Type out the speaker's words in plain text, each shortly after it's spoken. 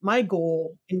my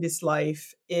goal in this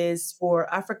life is for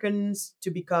Africans to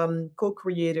become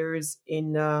co-creators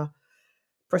in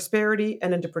prosperity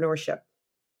and entrepreneurship.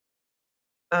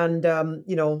 And,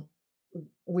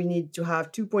 we need to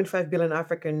have 2.5 billion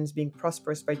Africans being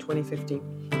prosperous by 2050.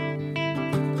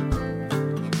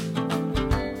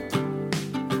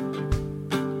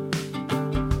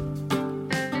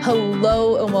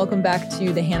 Hello and welcome back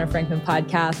to the Hannah Frankman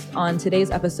podcast. On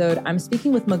today's episode, I'm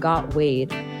speaking with Magatte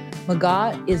Wade.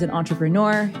 Magatte is an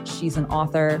entrepreneur. She's an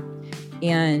author.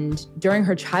 And during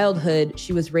her childhood,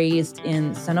 she was raised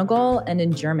in Senegal and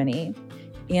in Germany.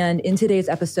 And in today's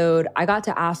episode, I got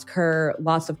to ask her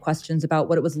lots of questions about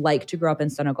what it was like to grow up in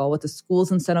Senegal, what the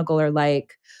schools in Senegal are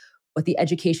like, what the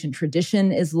education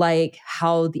tradition is like,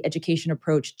 how the education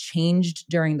approach changed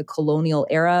during the colonial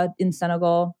era in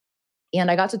Senegal.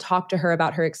 And I got to talk to her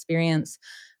about her experience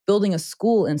building a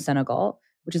school in Senegal,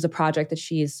 which is a project that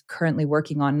she's currently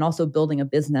working on, and also building a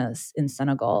business in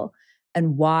Senegal,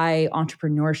 and why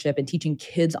entrepreneurship and teaching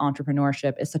kids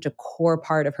entrepreneurship is such a core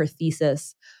part of her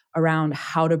thesis around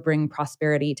how to bring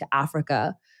prosperity to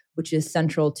Africa, which is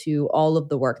central to all of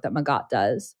the work that Magatte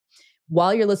does.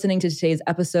 While you're listening to today's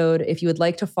episode, if you would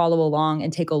like to follow along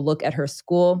and take a look at her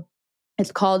school,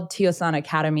 it's called Tiosan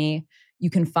Academy. You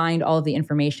can find all of the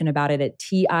information about it at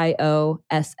TIOSSAN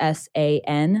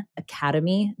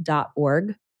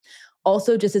academy.org.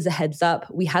 Also, just as a heads up,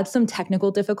 we had some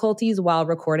technical difficulties while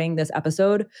recording this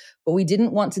episode, but we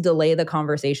didn't want to delay the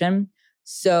conversation.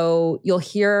 So you'll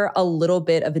hear a little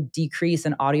bit of a decrease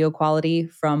in audio quality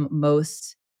from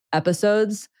most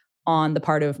episodes on the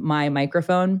part of my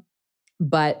microphone.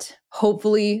 But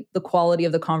hopefully the quality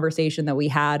of the conversation that we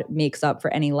had makes up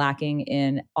for any lacking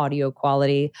in audio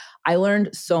quality. I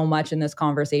learned so much in this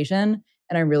conversation,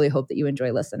 and I really hope that you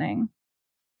enjoy listening.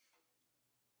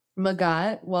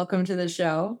 Magatte, welcome to the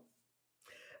show.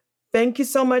 Thank you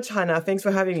so much, Hannah. Thanks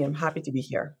for having me. I'm happy to be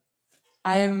here.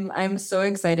 I'm so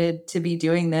excited to be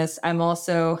doing this. I'm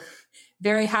also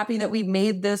very happy that we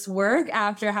made this work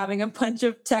after having a bunch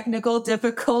of technical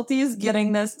difficulties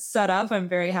getting this set up. I'm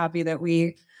very happy that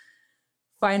we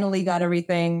finally got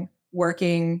everything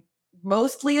working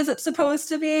mostly as it's supposed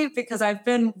to be, because I've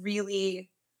been really,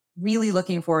 really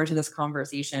looking forward to this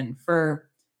conversation for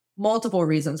multiple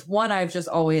reasons. One, I've just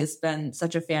always been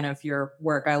such a fan of your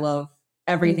work. I love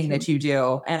everything that you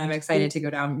do, and I'm excited to go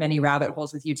down many rabbit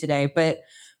holes with you today. But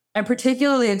I'm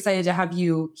particularly excited to have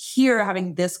you here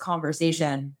having this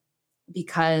conversation,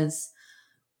 because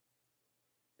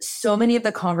so many of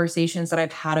the conversations that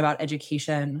I've had about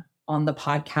education on the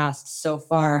podcast so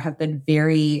far have been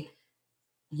very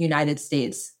United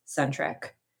States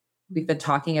centric. We've been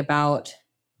talking about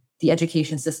the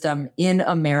education system in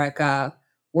America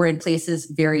or in places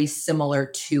very similar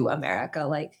to America,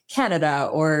 like Canada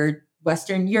or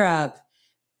Western Europe.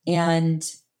 And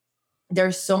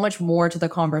there's so much more to the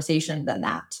conversation than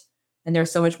that. And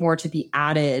there's so much more to be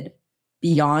added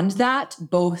beyond that,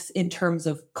 both in terms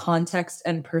of context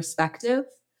and perspective,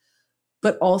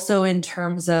 but also in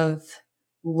terms of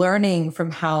learning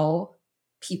from how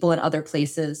people in other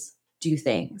places do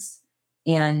things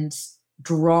and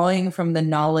drawing from the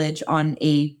knowledge on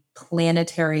a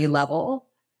planetary level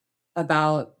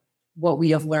about what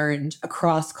we have learned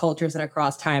across cultures and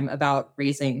across time about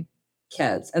raising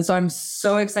kids. And so I'm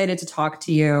so excited to talk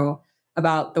to you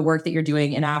about the work that you're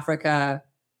doing in Africa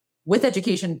with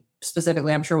education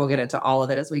specifically. I'm sure we'll get into all of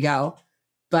it as we go,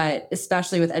 but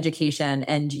especially with education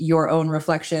and your own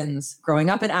reflections growing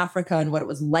up in Africa and what it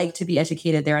was like to be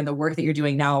educated there, and the work that you're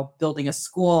doing now building a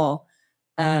school.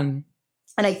 And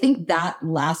I think that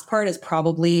last part is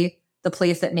probably the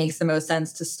place that makes the most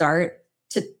sense to start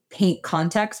to paint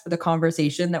context for the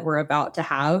conversation that we're about to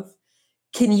have.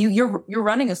 You're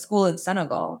running a school in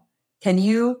Senegal. Can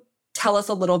you tell us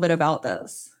a little bit about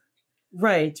this?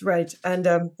 Right.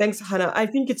 And thanks, Hannah. I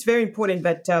think it's very important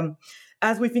that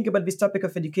as we think about this topic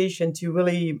of education, to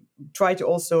really try to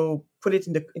also put it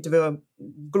into the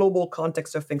global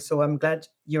context of things. So I'm glad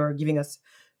you're giving us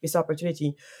this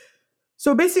opportunity.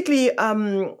 So basically,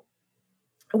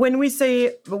 when I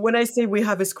say we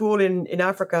have a school in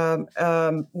Africa,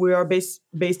 we are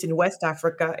based in West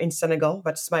Africa, in Senegal.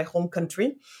 That's my home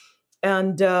country.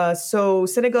 And so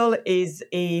Senegal is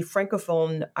a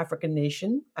Francophone African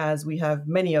nation, as we have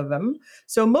many of them.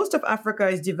 So most of Africa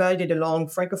is divided along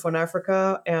Francophone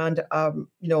Africa and,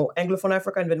 Anglophone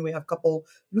Africa. And then we have a couple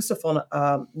Lusophone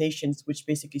nations, which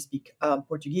basically speak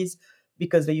Portuguese,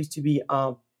 because they used to be,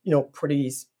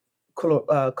 Portuguese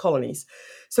colonies.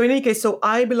 So in any case, so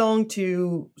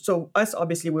us,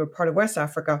 obviously, we're part of West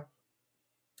Africa.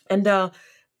 And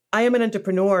I am an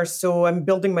entrepreneur, so I'm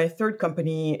building my third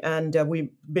company, and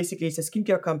we basically it's a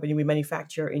skincare company we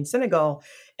manufacture in Senegal.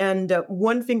 And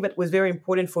one thing that was very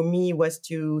important for me was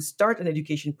to start an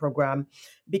education program,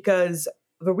 because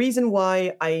the reason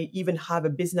why I even have a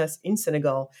business in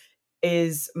Senegal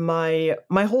is my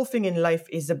whole thing in life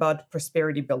is about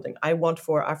prosperity building. I want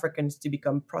for Africans to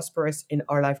become prosperous in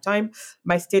our lifetime.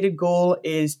 My stated goal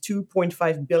is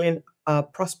 2.5 billion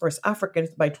prosperous Africans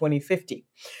by 2050,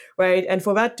 right? And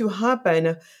for that to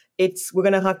happen, it's we're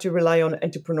going to have to rely on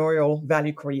entrepreneurial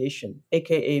value creation,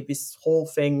 aka this whole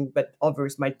thing that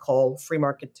others might call free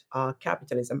market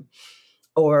capitalism,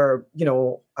 or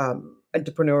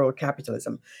entrepreneurial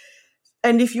capitalism.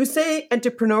 And if you say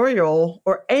entrepreneurial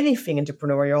or anything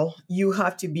entrepreneurial, you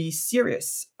have to be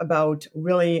serious about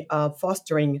really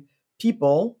fostering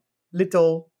people,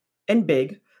 little and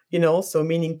big, so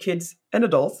meaning kids and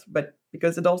adults, but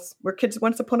because adults were kids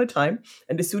once upon a time.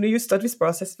 And the sooner you start this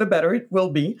process, the better it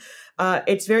will be.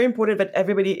 It's very important that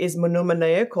everybody is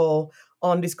monomaniacal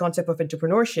on this concept of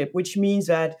entrepreneurship, which means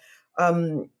that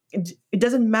it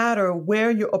doesn't matter where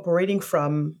you're operating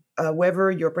from, whether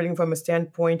you're operating from a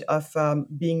standpoint of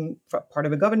being part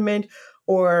of a government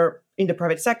or in the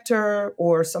private sector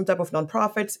or some type of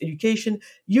nonprofits, education,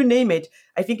 you name it.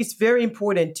 I think it's very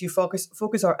important to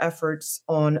focus our efforts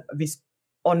on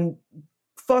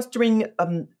fostering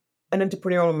an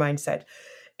entrepreneurial mindset.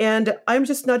 And I'm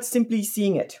just not simply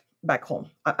seeing it back home.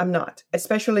 I'm not,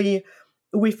 especially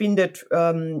within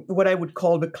what I would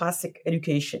call the classic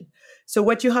education. So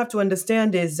what you have to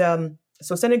understand is,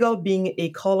 so Senegal being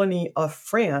a colony of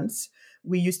France,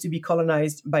 we used to be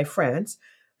colonized by France.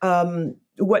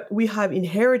 What we have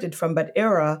inherited from that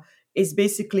era is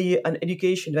basically an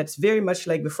education that's very much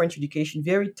like the French education,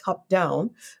 very top down.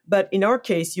 But in our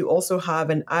case, you also have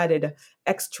an added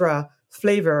extra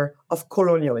flavor of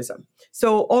colonialism.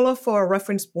 So all of our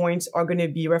reference points are going to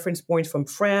be reference points from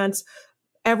France.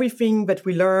 Everything that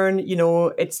we learn,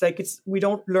 we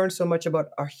don't learn so much about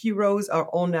our heroes, our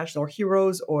own national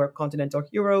heroes or continental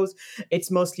heroes.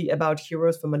 It's mostly about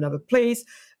heroes from another place.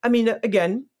 I mean,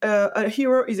 again, a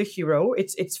hero is a hero.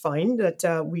 It's fine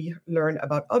that we learn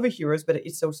about other heroes, but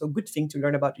it's also a good thing to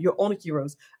learn about your own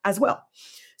heroes as well.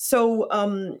 So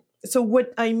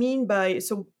what I mean by,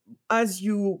 as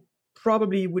you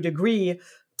probably would agree,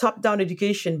 top-down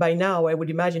education, by now I would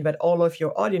imagine that all of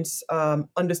your audience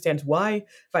understands why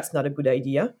that's not a good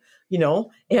idea,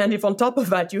 and if on top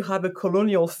of that you have a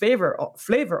colonial flavor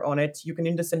on it, you can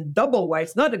understand double why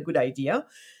it's not a good idea.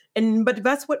 But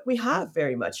that's what we have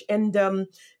very much. And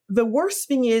the worst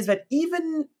thing is that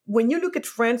even when you look at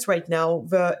France right now,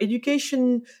 the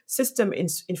education system in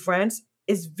France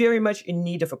is very much in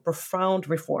need of a profound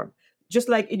reform, just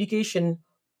like education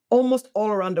almost all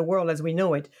around the world as we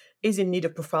know it is in need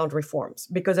of profound reforms,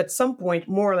 because at some point,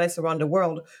 more or less around the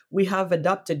world, we have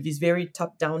adopted these very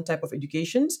top-down type of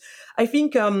educations. I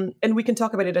think, and we can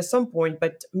talk about it at some point,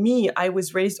 but I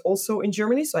was raised also in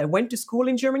Germany. So I went to school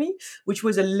in Germany, which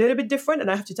was a little bit different. And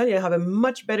I have to tell you, I have a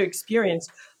much better experience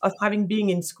of having been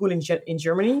in school in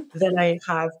Germany than I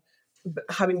have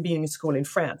having been in school in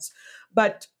France.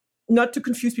 But not to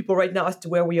confuse people right now as to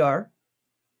where we are.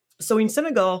 So in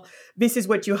Senegal, this is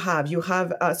what you have.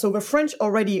 So the French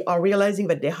already are realizing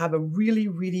that they have a really,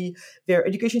 really, their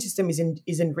education system is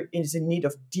in need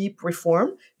of deep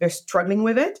reform. They're struggling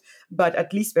with it, but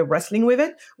at least they're wrestling with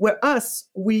it. Where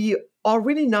we are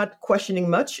really not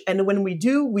questioning much. And when we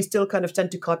do, we still kind of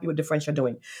tend to copy what the French are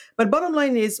doing. But bottom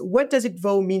line is, what does it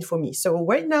though mean for me? So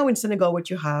right now in Senegal, what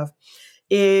you have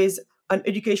is an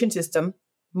education system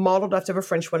modeled after the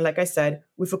French one, like I said,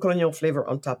 with a colonial flavor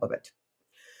on top of it.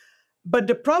 But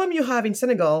the problem you have in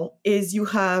Senegal is you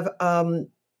have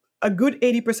a good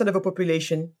 80% of the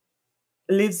population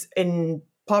lives in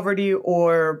poverty,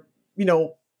 or,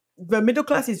 the middle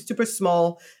class is super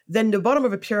small. Then the bottom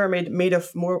of a pyramid made of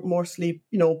mostly,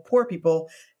 poor people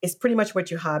is pretty much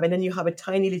what you have. And then you have a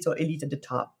tiny little elite at the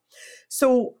top.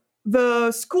 So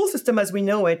the school system as we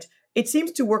know it, it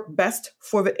seems to work best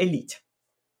for the elite.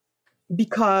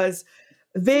 Because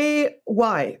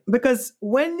why? Because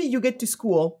when you get to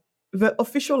school, the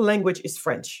official language is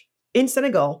French. In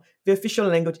Senegal, the official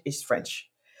language is French.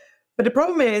 But the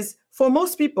problem is, for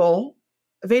most people,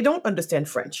 they don't understand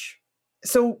French.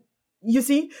 So you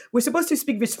see, we're supposed to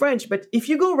speak this French, but if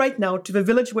you go right now to the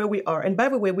village where we are, and by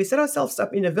the way, we set ourselves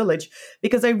up in a village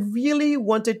because I really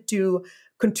wanted to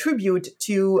contribute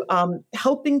to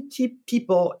helping keep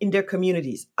people in their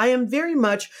communities. I am very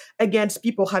much against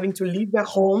people having to leave their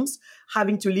homes,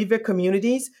 having to leave their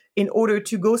communities, in order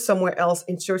to go somewhere else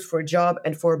in search for a job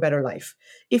and for a better life.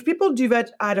 If people do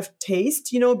that out of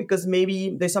taste, because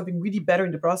maybe there's something really better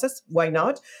in the process, why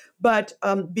not? But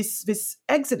this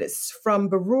exodus from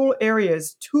the rural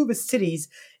areas to the cities,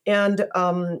 and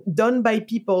done by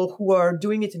people who are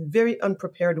doing it in very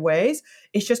unprepared ways,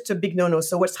 is just a big no-no.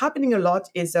 So what's happening a lot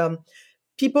is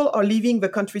people are leaving the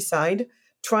countryside,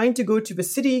 trying to go to the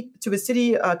city,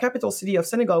 capital city of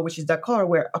Senegal, which is Dakar,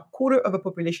 where a quarter of the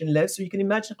population lives. So you can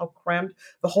imagine how cramped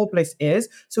the whole place is.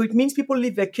 So it means people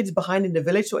leave their kids behind in the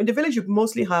village. So in the village, you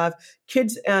mostly have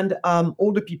kids and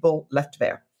older people left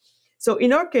there. So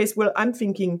in our case, well, I'm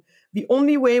thinking the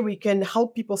only way we can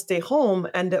help people stay home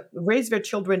and raise their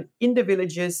children in the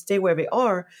villages, stay where they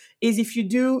are, is if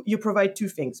you provide two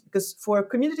things. Because for a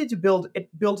community to build, it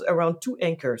builds around two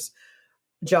anchors: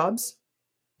 jobs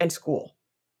and school.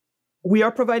 We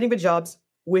are providing the jobs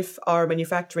with our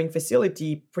manufacturing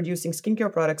facility producing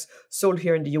skincare products sold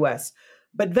here in the US.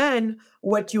 But then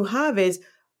what you have is,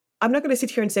 I'm not going to sit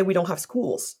here and say we don't have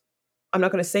schools. I'm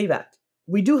not going to say that.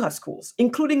 We do have schools,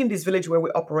 including in this village where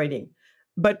we're operating.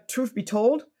 But truth be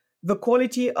told, the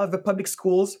quality of the public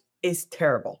schools is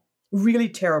terrible, really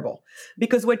terrible.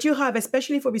 Because what you have,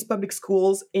 especially for these public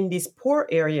schools in these poor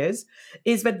areas,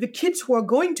 is that the kids who are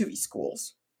going to these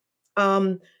schools,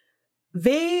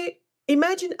 they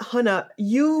imagine, Hannah,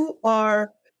 you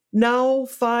are now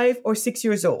 5 or 6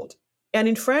 years old. And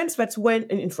in France,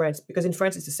 in France, because in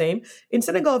France it's the same. In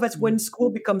Senegal, that's when school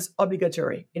becomes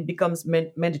obligatory. It becomes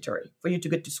mandatory for you to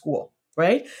get to school,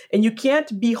 right? And you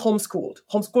can't be homeschooled.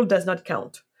 Homeschool does not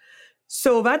count.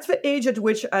 So that's the age at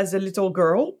which, as a little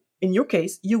girl, in your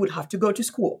case, you would have to go to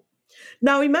school.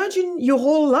 Now imagine your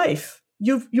whole life.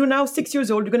 You're now 6 years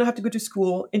old. You're going to have to go to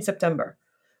school in September.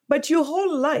 But your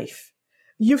whole life,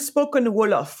 you've spoken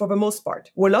Wolof for the most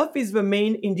part. Wolof is the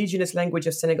main indigenous language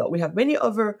of Senegal. We have many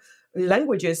other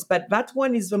languages, but that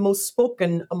one is the most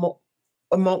spoken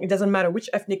among, it doesn't matter which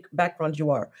ethnic background you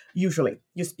are, usually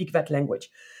you speak that language.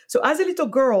 So as a little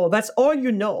girl, that's all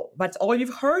you know. That's all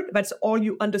you've heard. That's all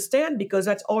you understand, because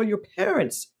that's all your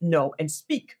parents know and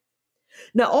speak.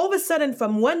 Now, all of a sudden,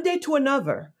 from one day to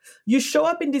another, you show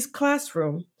up in this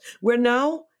classroom where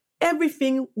now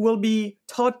everything will be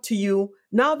taught to you.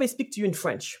 Now they speak to you in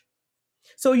French.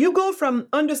 So you go from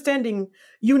understanding,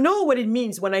 you know what it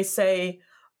means when I say,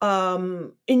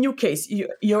 in your case,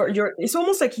 it's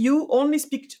almost like you only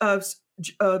speak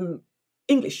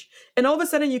English. And all of a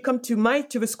sudden you come to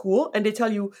the school and they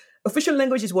tell you official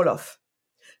language is Wolof.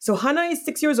 So Hannah is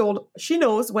 6 years old. She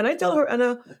knows when I tell her,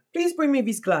 Anna, please bring me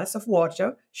this glass of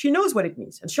water, she knows what it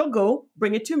means. And she'll go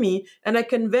bring it to me. And I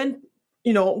can then,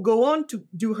 go on to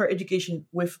do her education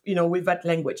with that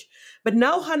language. But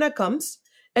now Hannah comes,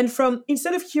 and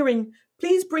instead of hearing,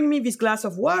 please bring me this glass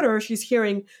of water, she's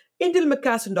hearing, Indil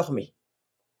mekas ndox mi.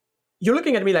 You're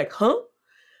looking at me like, huh?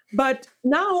 But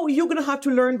now you're going to have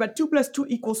to learn that 2 + 2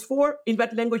 = 4 in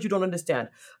that language you don't understand.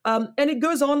 And it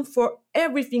goes on for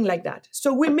everything like that.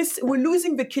 So we're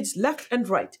losing the kids left and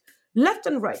right. Left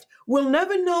and right. We'll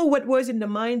never know what was in the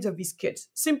minds of these kids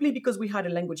simply because we had a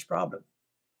language problem.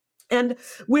 And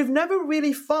we've never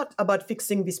really thought about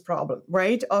fixing this problem,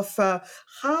 right? Of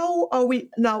how are we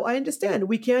now? I understand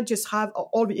we can't just have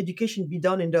all the education be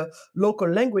done in the local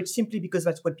language simply because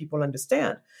that's what people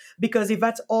understand. Because if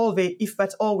that's all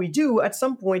we do, at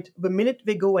some point, the minute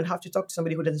they go and have to talk to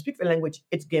somebody who doesn't speak the language,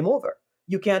 it's game over.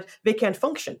 They can't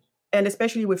function. And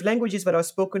especially with languages that are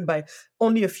spoken by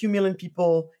only a few million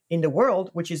people in the world,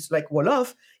 which is like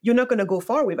Wolof, you're not going to go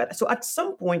far with that. So at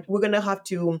some point, we're going to have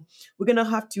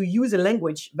to use a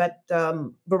language that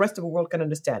the rest of the world can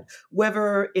understand,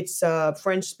 whether it's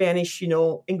French, Spanish,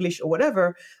 English or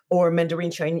whatever, or Mandarin,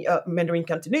 Chinese, Mandarin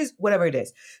Cantonese, whatever it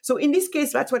is. So in this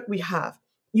case, that's what we have.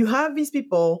 You have these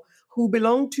people who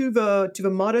belong to the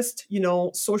modest,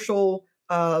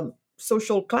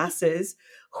 social classes,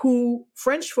 who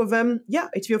French for them,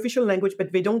 it's the official language,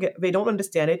 but they don't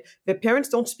understand it. Their parents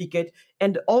don't speak it.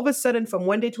 And all of a sudden, from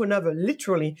one day to another,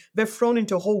 literally, they're thrown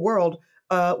into a whole world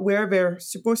where they're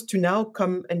supposed to now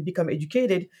come and become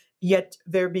educated, yet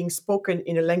they're being spoken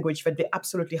in a language that they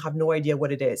absolutely have no idea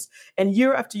what it is. And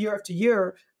year after year after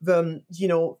year, they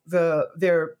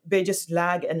just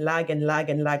lag and lag and lag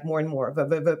and lag more and more.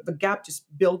 The gap just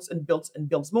builds and builds and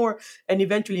builds more. And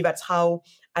eventually that's how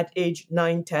at age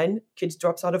 9, 10, kids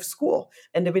drops out of school.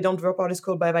 And if they don't drop out of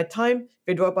school by that time,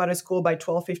 they drop out of school by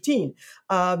 12, 15.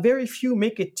 Very few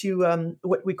make it to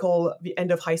what we call the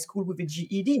end of high school with a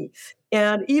GED.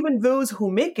 And even those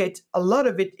who make it, a lot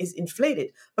of it is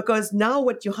inflated, because now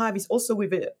what you have is also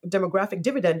with a demographic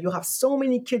dividend, you have so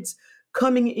many kids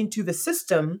coming into the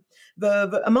system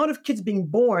The amount of kids being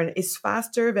born is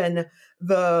faster than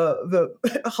the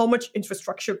how much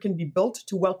infrastructure can be built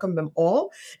to welcome them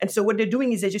all. And so what they're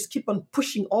doing is they just keep on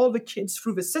pushing all the kids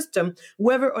through the system,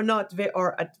 whether or not they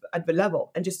are at the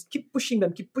level, and just keep pushing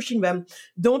them, keep pushing them.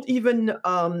 Don't even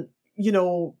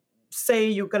say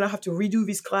you're going to have to redo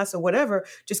this class or whatever.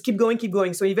 Just keep going, keep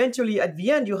going. So eventually at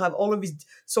the end, you have all of these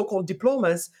so-called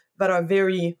diplomas that are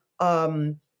very,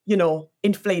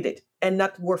 inflated and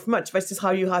not worth much. This is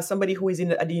how you have somebody who is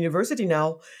at the university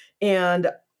now.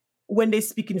 And when they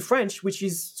speak in French, which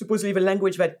is supposedly the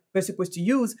language that they're supposed to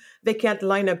use, they can't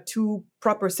line up two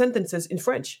proper sentences in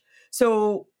French.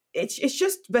 So it's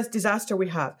just this disaster we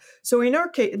have. So in our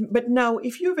case, but now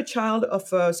if you have a child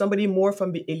of somebody more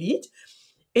from the elite,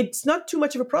 it's not too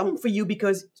much of a problem for you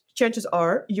because chances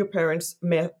are your parents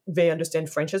they understand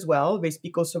French as well. They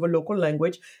speak also the local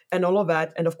language and all of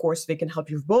that. And of course, they can help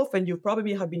you with both. And you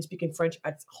probably have been speaking French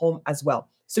at home as well.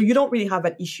 So you don't really have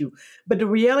that issue. But the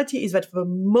reality is that for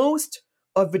most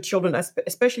of the children,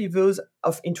 especially those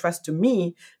of interest to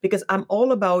me, because I'm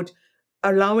all about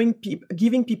allowing people,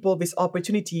 giving people this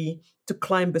opportunity to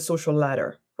climb the social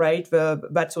ladder, right?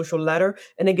 That social ladder.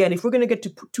 And again, if we're going to get to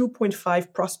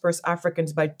 2.5 prosperous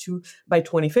Africans by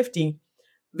 2050,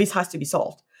 this has to be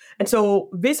solved. And so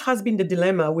this has been the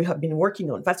dilemma we have been working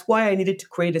on. That's why I needed to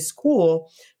create a school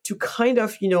to kind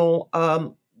of,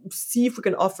 see if we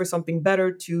can offer something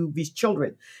better to these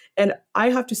children. And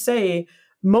I have to say,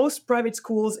 most private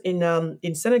schools in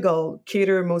Senegal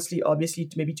cater mostly, obviously,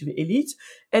 maybe to the elites,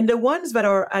 and the ones that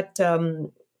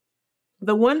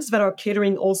are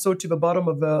catering also to the bottom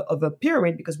of the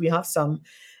pyramid, because we have some,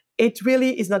 it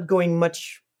really is not going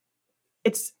much.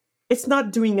 It's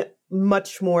not doing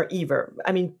much more either.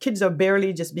 I mean, kids are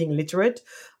barely just being literate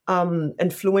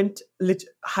and fluent,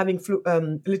 having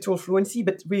literal fluency,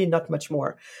 but really not much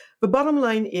more. The bottom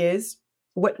line is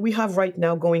what we have right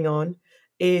now going on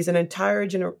is an entire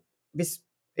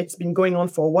it's been going on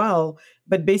for a while,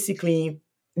 but basically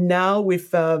now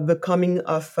with the coming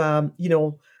of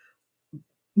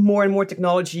more and more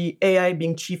technology, AI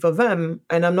being chief of them,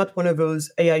 and I'm not one of those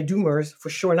AI doomers, for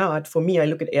sure not. For me, I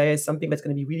look at AI as something that's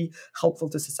going to be really helpful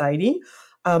to society.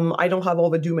 I don't have all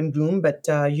the doom and gloom, but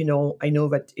I know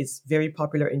that it's very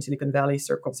popular in Silicon Valley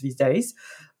circles these days.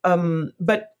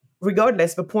 But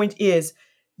regardless, the point is,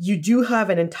 you do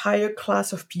have an entire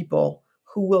class of people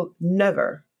who will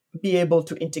never be able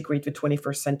to integrate the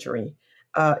 21st century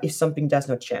if something does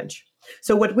not change.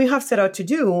 So what we have set out to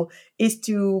do is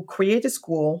to create a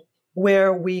school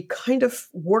where we kind of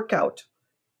work out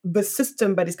the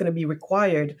system that is going to be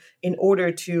required in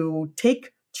order to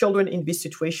take children in this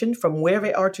situation from where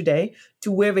they are today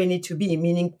to where they need to be,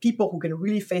 meaning people who can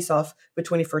really face off the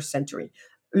 21st century,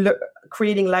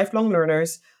 creating lifelong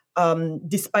learners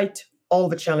despite all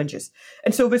the challenges.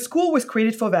 And so the school was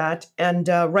created for that. And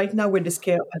right now we're at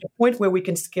the point where we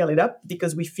can scale it up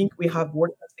because we think we have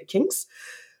worked out the kinks.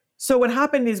 So what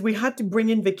happened is we had to bring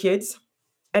in the kids.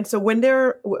 And so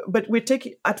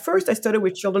at first I started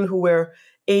with children who were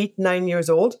 8, 9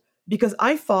 years old because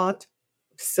I thought,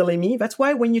 silly me, that's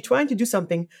why when you're trying to do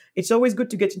something, it's always good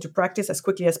to get into practice as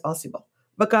quickly as possible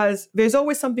because there's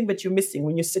always something that you're missing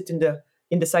when you sit in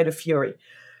the side of fury.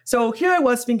 So here I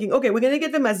was thinking, okay, we're going to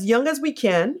get them as young as we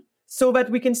can so that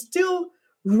we can still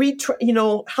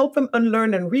help them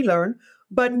unlearn and relearn,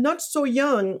 but not so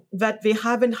young that they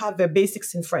haven't had their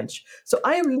basics in French. So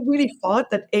I really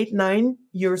thought that 8, 9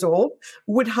 years old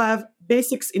would have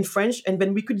basics in French, and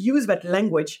then we could use that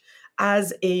language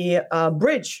as a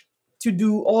bridge to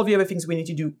do all the other things we need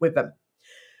to do with them.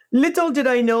 Little did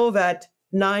I know that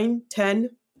 9, 10,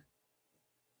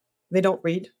 they don't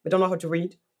read. They don't know how to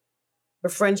read. The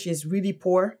French is really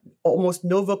poor, almost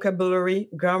no vocabulary,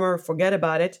 grammar, forget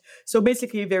about it. So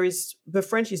basically the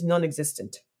French is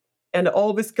non-existent. And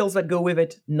all the skills that go with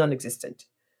it, non-existent.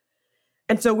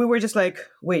 And so we were just like,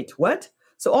 wait, what?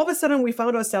 So all of a sudden we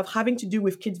found ourselves having to do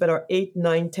with kids that are 8,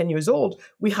 9, 10 years old.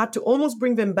 We had to almost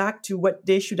bring them back to what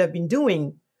they should have been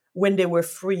doing when they were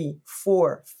 3,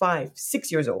 4, 5,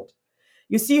 6 years old.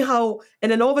 You see how,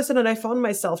 and then all of a sudden I found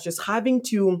myself just having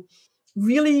to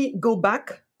really go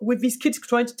back with these kids,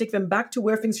 trying to take them back to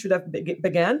where things should have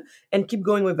began and keep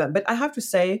going with them. But I have to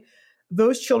say,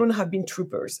 those children have been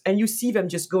troopers, and you see them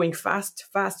just going fast,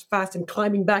 fast, fast, and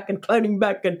climbing back.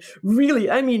 And really,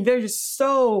 I mean, they're just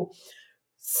so,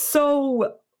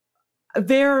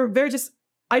 they're just,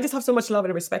 I just have so much love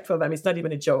and respect for them. It's not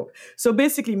even a joke. So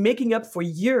basically making up for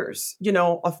years,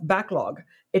 of backlog,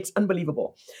 it's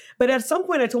unbelievable. But at some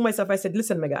point I told myself, I said,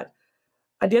 listen, Magatte,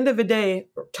 at the end of the day,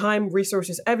 time,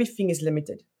 resources, everything is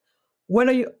limited.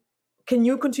 Can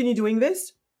you continue doing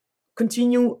this?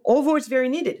 Continue, although it's very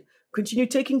needed. continue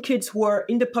taking kids who are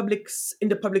in the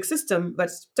public system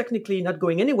that's technically not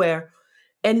going anywhere,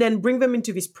 and then bring them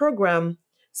into this program,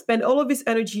 spend all of this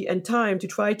energy and time to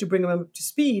try to bring them up to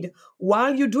speed.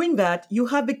 While you're doing that, you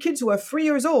have the kids who are 3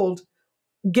 years old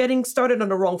getting started on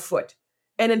the wrong foot.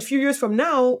 And then a few years from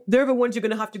now, they're the ones you're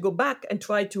going to have to go back and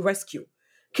try to rescue.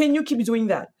 Can you keep doing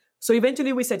that? So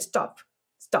eventually we said, stop,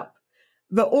 stop.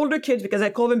 The older kids, because I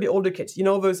call them the older kids,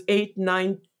 those 8,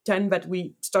 9, 10 that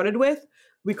we started with,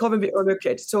 we call them the older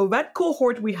kids. So that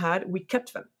cohort we had, we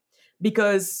kept them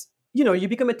because, you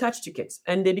become attached to kids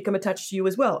and they become attached to you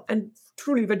as well. And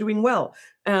truly they're doing well.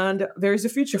 And there is a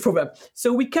future for them.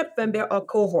 So we kept them, they're our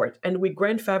cohort, and we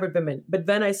grandfathered them in. But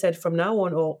then I said, from now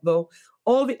on, though,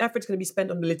 all the effort's going to be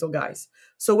spent on the little guys.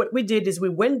 So what we did is we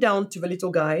went down to the little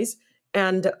guys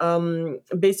and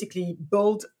basically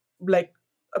building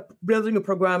a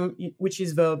program, which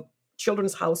is the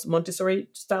Children's House, Montessori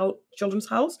style Children's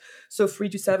House. So 3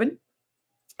 to 7.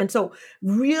 And so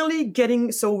really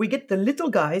so we get the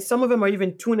little guys, some of them are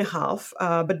even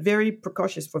 2.5, but very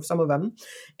precocious for some of them,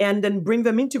 and then bring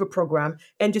them into the program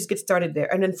and just get started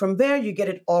there. And then from there, you get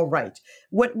it all right.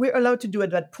 What we're allowed to do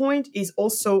at that point is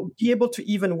also be able to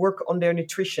even work on their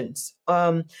nutrition.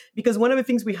 Because one of the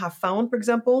things we have found, for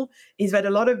example, is that a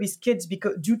lot of these kids,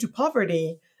 due to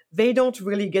poverty, they don't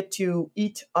really get to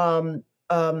eat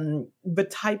the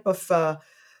type of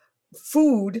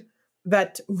food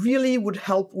that really would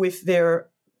help with their,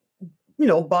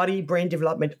 body, brain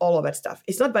development, all of that stuff.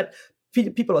 It's not that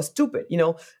people are stupid.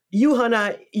 You,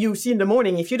 Hannah, you see in the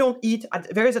morning, if you don't eat,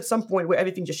 there is at some point where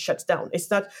everything just shuts down.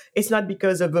 It's not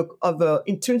because of the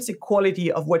intrinsic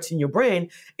quality of what's in your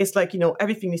brain. It's like,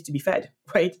 everything needs to be fed,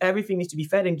 right? Everything needs to be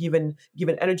fed and given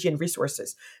energy and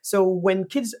resources. So when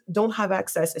kids don't have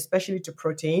access, especially to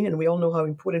protein, and we all know how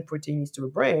important protein is to a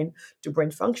brain, to brain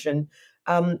function,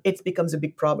 it becomes a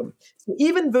big problem. So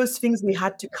even those things we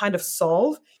had to kind of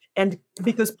solve, and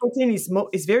because protein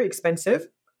is very expensive,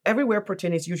 everywhere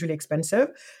protein is usually expensive,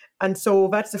 and so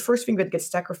that's the first thing that gets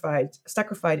sacrificed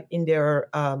in their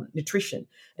nutrition.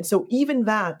 And so even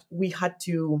that we had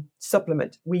to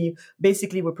supplement. We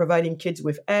basically were providing kids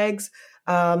with eggs.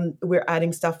 We're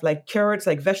adding stuff like carrots,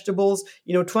 like vegetables.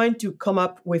 Trying to come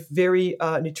up with very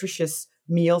nutritious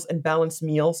meals and balanced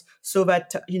meals so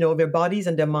that their bodies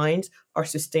and their minds are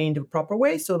sustained the proper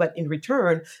way, so that in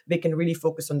return they can really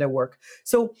focus on their work.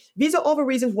 So these are all the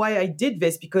reasons why I did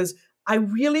this, because I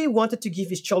really wanted to give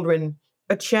these children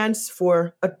a chance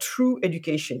for a true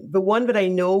education, the one that I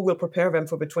know will prepare them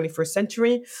for the 21st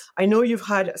century. I know you've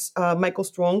had Michael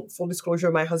Strong, full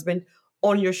disclosure, my husband,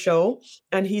 on your show,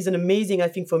 and he's an amazing, I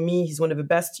think for me, he's one of the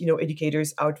best,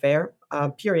 educators out there,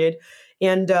 period.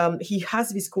 And he has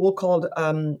this school called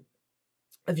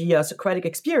the Socratic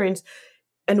Experience.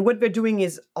 And what they're doing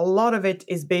is a lot of it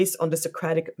is based on the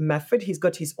Socratic method. He's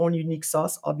got his own unique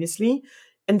sauce, obviously.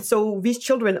 And so these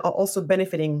children are also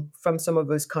benefiting from some of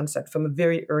those concepts from a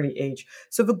very early age.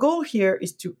 So the goal here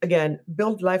is to, again,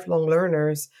 build lifelong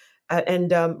learners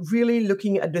and really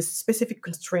looking at the specific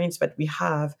constraints that we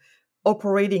have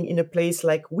operating in a place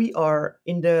like we are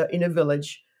in a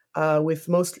village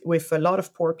with a lot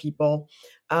of poor people,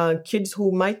 kids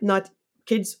who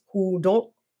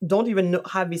don't even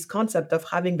have this concept of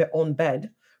having their own bed,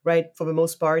 right? For the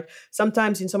most part,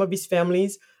 sometimes in some of these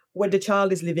families, what the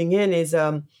child is living in is,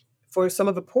 for some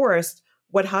of the poorest,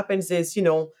 what happens is,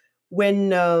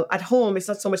 when at home, it's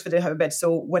not so much that they have a bed.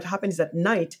 So what happens at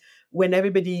night when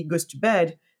everybody goes to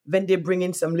bed, then they bring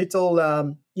in some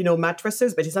little,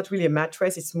 mattresses, but it's not really a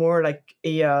mattress. It's more like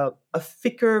a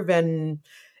thicker than,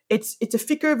 it's a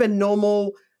thicker than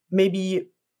normal,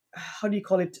 maybe, how do you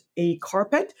call it? A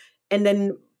carpet, and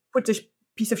then put a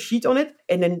piece of sheet on it.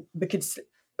 And then the kids,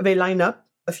 they line up,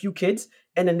 a few kids,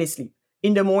 and then they sleep.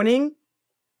 In the morning,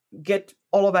 get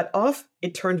all of that off,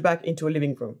 it turns back into a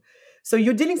living room. So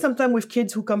you're dealing sometimes with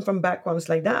kids who come from backgrounds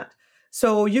like that.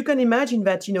 So you can imagine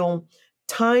that,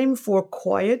 time for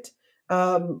quiet,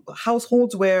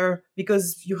 households where,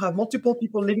 because you have multiple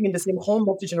people living in the same home,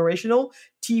 multi-generational,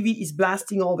 TV is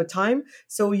blasting all the time.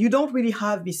 So you don't really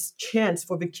have this chance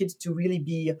for the kids to really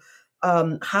be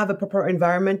have a proper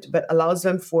environment that allows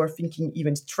them for thinking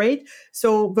even straight.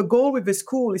 So the goal with the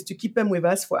school is to keep them with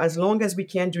us for as long as we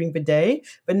can during the day.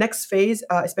 The next phase,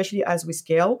 especially as we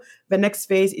scale, the next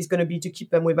phase is going to be to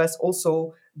keep them with us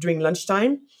also during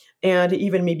lunchtime, and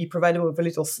even maybe provide them with a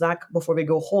little snack before they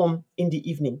go home in the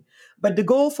evening. But the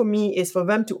goal for me is for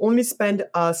them to only spend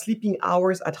sleeping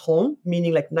hours at home,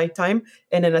 meaning like nighttime.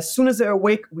 And then as soon as they're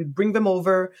awake, we bring them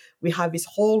over. We have these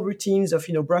whole routines of,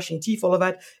 brushing teeth, all of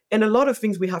that. And a lot of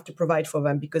things we have to provide for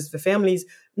them because the families,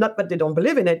 not that they don't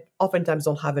believe in it, oftentimes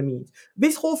don't have a means.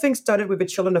 This whole thing started with the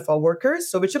children of our workers.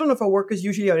 So the children of our workers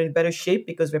usually are in better shape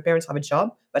because their parents have a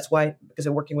job. That's why, because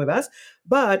they're working with us.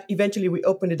 But eventually we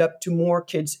opened it up to more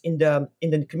kids in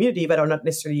the community that are not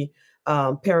necessarily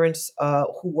parents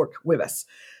who work with us.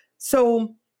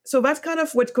 So that's kind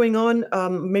of what's going on.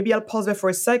 Maybe I'll pause there for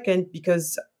a second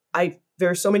because there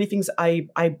are so many things I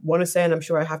want to say, and I'm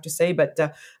sure I have to say, but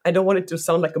I don't want it to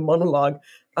sound like a monologue.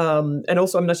 And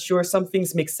also, I'm not sure some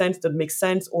things make sense, that make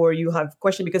sense, or you have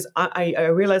question because I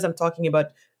realize I'm talking about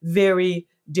very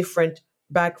different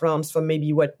backgrounds from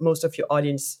maybe what most of your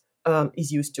audience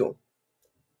is used to.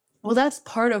 Well, that's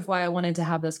part of why I wanted to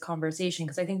have this conversation,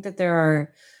 because I think that there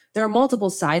are multiple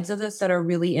sides of this that are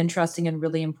really interesting and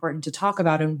really important to talk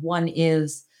about. And one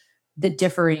is the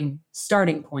differing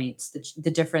starting points,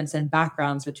 the difference in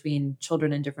backgrounds between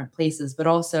children in different places, but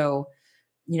also,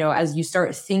 as you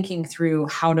start thinking through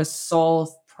how to solve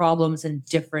problems in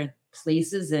different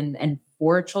places and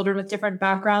for children with different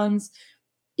backgrounds,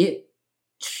 it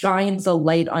shines a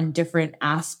light on different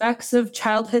aspects of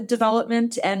childhood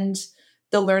development and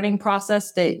the learning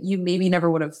process that you maybe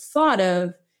never would have thought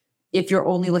of if you're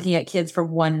only looking at kids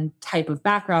from one type of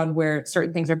background where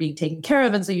certain things are being taken care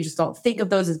of. And so you just don't think of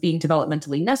those as being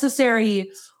developmentally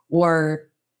necessary, or,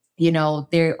 they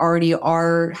already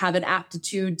have an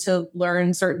aptitude to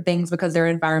learn certain things because their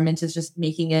environment is just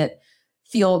making it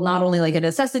feel not only like a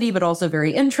necessity, but also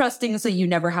very interesting. So you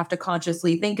never have to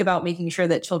consciously think about making sure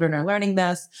that children are learning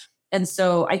this. And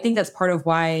so I think that's part of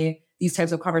why these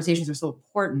types of conversations are so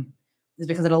important, is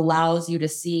because it allows you to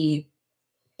see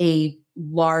a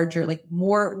larger, like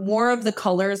more of the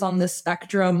colors on the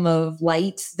spectrum of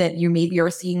light that you maybe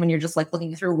are seeing when you're just like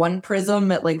looking through one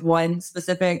prism at like one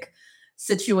specific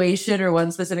situation or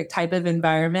one specific type of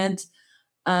environment.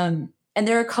 And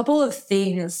there are a couple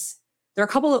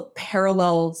of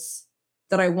parallels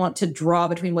that I want to draw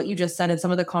between what you just said and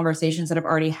some of the conversations that have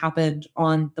already happened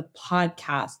on the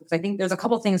podcast. Because I think there's a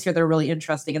couple of things here that are really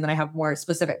interesting. And then I have more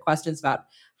specific questions about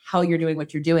how you're doing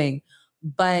what you're doing.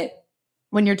 But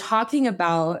when you're talking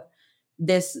about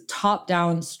this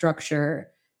top-down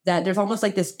structure, that there's almost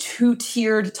like this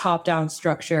two-tiered top-down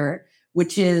structure,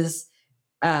 which is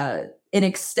an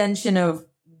extension of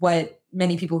what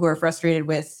many people who are frustrated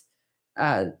with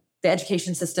the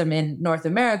education system in North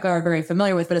America are very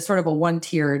familiar with, but it's sort of a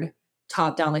one-tiered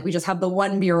top-down. Like we just have the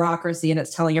one bureaucracy and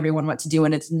it's telling everyone what to do,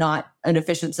 and it's not an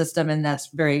efficient system, and that's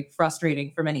very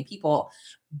frustrating for many people.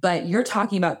 But you're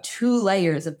talking about two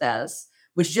layers of this,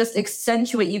 which just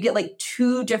accentuate, you get like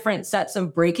two different sets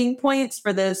of breaking points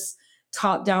for this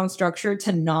top-down structure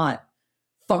to not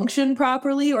function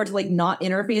properly or to like not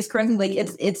interface correctly.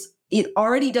 Like it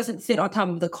already doesn't fit on top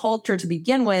of the culture to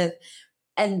begin with.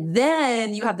 And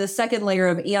then you have the second layer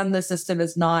of, and the system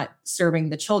is not serving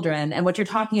the children. And what you're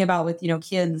talking about with,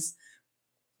 kids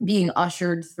being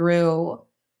ushered through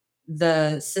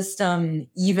the system,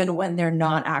 even when they're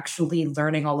not actually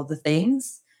learning all of the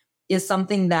things, is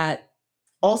something that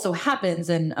also happens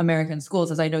in American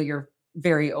schools, as I know you're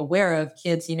very aware of.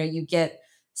 Kids, you get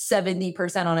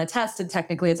 70% on a test and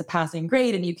technically it's a passing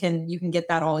grade, and you can get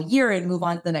that all year and move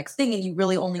on to the next thing. And you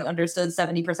really only understood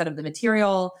 70% of the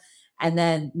material. And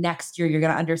then next year, you're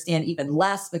going to understand even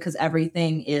less because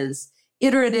everything is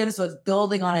iterative. So it's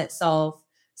building on itself.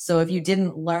 So if you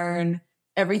didn't learn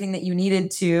everything that you needed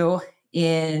to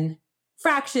in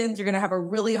fractions, you're going to have a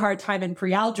really hard time in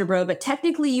pre-algebra, but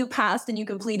technically you passed and you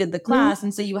completed the class. Mm-hmm.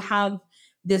 And so you have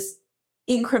this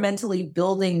incrementally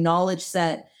building knowledge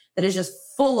set that is just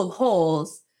full of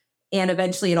holes. And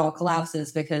eventually it all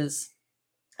collapses because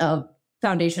a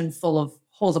foundation full of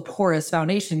holes, a porous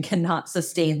foundation, cannot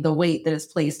sustain the weight that is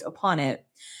placed upon it.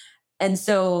 And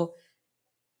so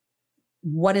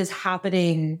what is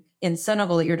happening in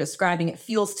Senegal that you're describing, it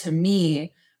feels to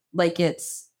me like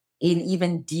it's an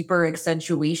even deeper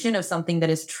accentuation of something that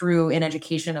is true in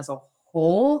education as a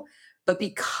whole, but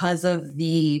because of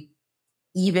the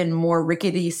even more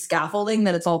rickety scaffolding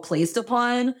that it's all placed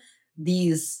upon,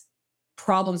 these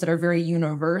problems that are very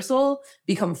universal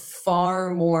become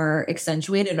far more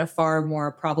accentuated and far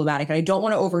more problematic. And I don't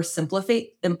want to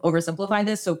oversimplify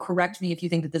this, so correct me if you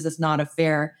think that this is not a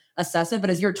fair assessment.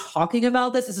 But as you're talking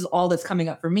about this is all that's coming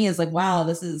up for me, is like, wow,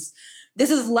 this is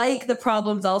like the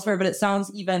problems elsewhere, but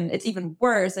it's even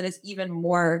worse, and it's even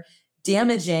more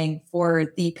damaging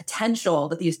for the potential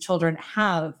that these children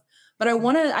have. But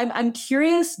I'm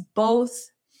curious both.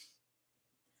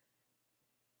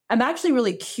 I'm actually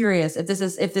really curious if this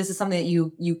is something that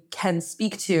you can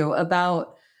speak to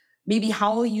about maybe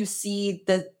how you see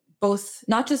the both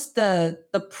not just the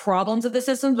problems of the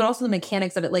systems, but also the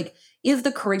mechanics of it. Like, is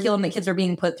the curriculum that kids are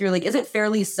being put through, like, is it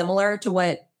fairly similar to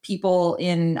what people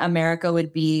in America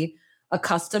would be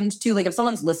accustomed to? Like, if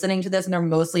someone's listening to this and they're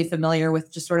mostly familiar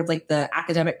with just sort of like the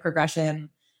academic progression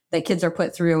that kids are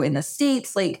put through in the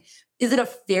States, like, is it a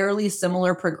fairly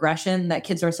similar progression that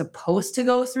kids are supposed to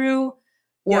go through?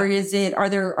 Or Yeah. are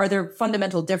there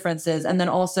fundamental differences? And then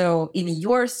also in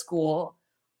your school,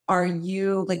 are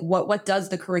you like what does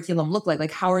the curriculum look like?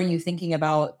 Like, how are you thinking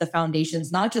about the foundations,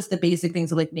 not just the basic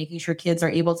things of like making sure kids are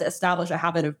able to establish a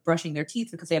habit of brushing their teeth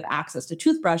because they have access to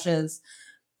toothbrushes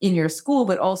in your school,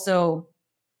 but also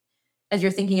as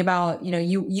you're thinking about,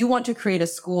 you want to create a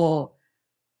school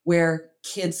where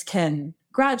kids can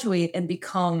graduate and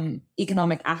become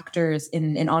economic actors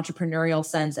in an entrepreneurial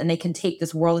sense. And they can take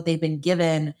this world that they've been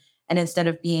given, and instead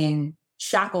of being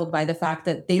shackled by the fact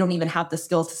that they don't even have the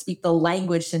skills to speak the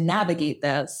language to navigate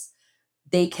this,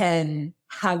 they can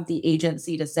have the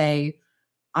agency to say,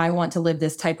 I want to live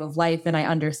this type of life. And I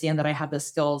understand that I have the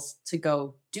skills to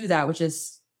go do that, which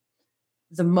is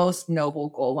the most noble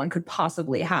goal one could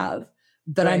possibly have.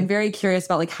 But I'm Right. very curious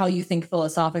about like how you think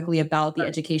philosophically about the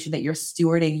education that you're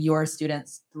stewarding your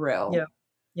students through. Yeah.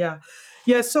 Yeah.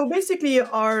 Yeah. So basically,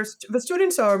 the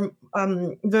students are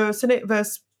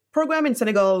the program in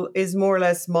Senegal is more or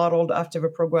less modeled after the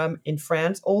program in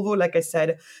France. Although, like I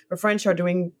said, the French are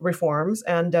doing reforms,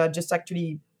 and just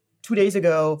actually 2 days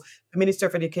ago, the Minister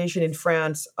of Education in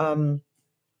France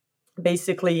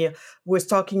basically was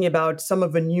talking about some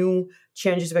of the new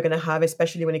changes we're going to have,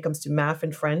 especially when it comes to math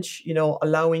and French,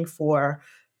 allowing for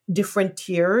different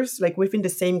tiers, like within the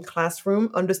same classroom,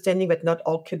 understanding that not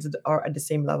all kids are at the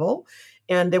same level.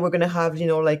 And they were going to have,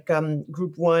 like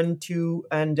group 1, 2,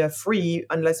 and 3,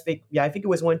 unless I think it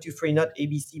was 1, 2, 3, not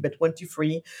ABC, but 1, 2,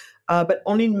 3. But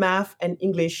only in math and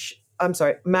English. I'm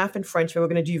sorry, math and French, they were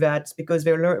going to do that because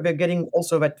they're getting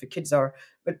also that the kids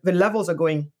but the levels are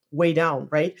going way down,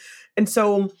 right? And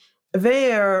so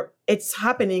there it's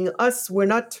happening.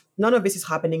 None of this is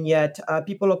happening yet.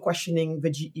 People are questioning the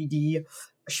GED.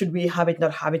 Should we have it,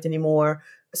 not have it anymore?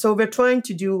 So they're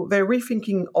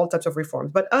rethinking all types of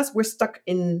reforms. But us, we're stuck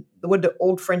in what the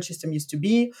old French system used to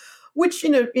be, which,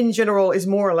 in general is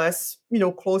more or less,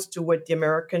 close to what the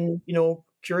American,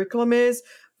 curriculum is.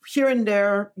 Here and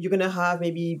there, you're going to have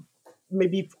maybe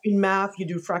in math, you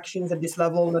do fractions at this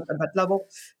level, not at that level.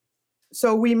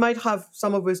 So we might have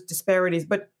some of those disparities,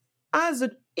 but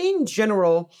in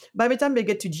general, by the time they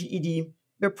get to GED,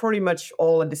 they're pretty much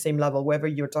all at the same level, whether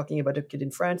you're talking about a kid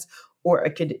in France or a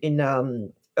kid in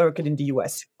the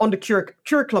US on the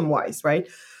curriculum wise, right?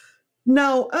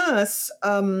 Now, us,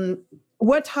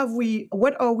 what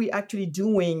are we actually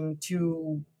doing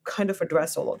to kind of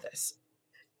address all of this?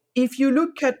 If you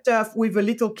look at with the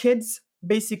little kids,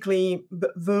 basically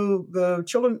the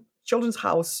children's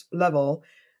house level,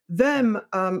 them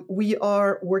we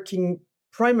are working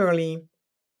primarily.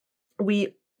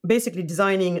 We basically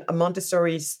designing a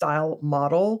Montessori style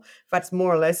model that's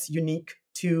more or less unique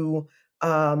to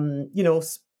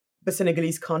the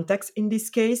Senegalese context in this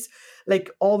case.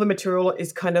 Like all the material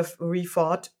is kind of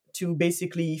rethought to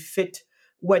basically fit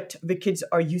what the kids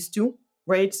are used to,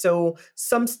 right? So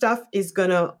some stuff is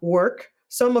gonna work.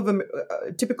 Some of the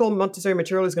typical Montessori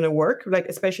material is going to work, like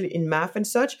especially in math and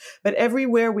such. But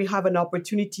everywhere we have an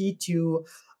opportunity to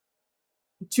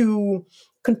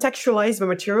contextualize the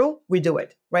material, we do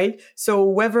it, right? So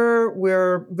whether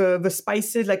we're the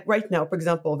spices, like right now, for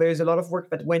example, there's a lot of work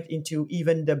that went into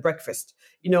even the breakfast,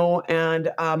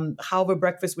 and how the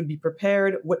breakfast would be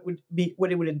prepared, what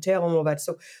it would entail, and all that.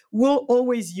 So we'll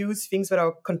always use things that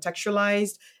are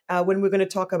contextualized. When we're going to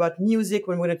talk about music,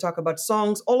 when we're going to talk about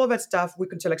songs, all of that stuff, we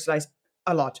contextualize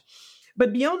a lot.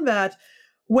 But beyond that,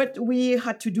 what we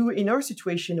had to do in our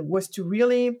situation was to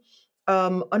really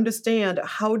understand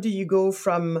how do you go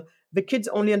from the kids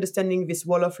only understanding this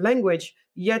Wolof language,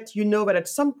 yet that at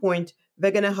some point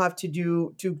they're going to have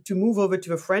to move over to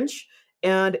the French.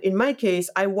 And in my case,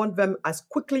 I want them as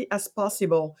quickly as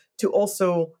possible to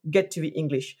also get to the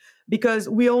English, because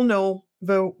we all know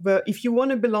if you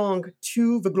want to belong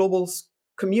to the global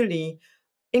community,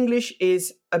 English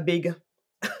is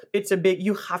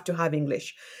you have to have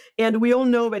English. And we all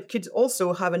know that kids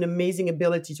also have an amazing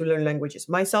ability to learn languages.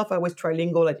 Myself, I was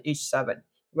trilingual at age 7,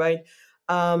 right?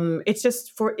 It's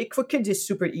just for kids, it's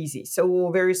super easy.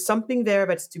 So there is something there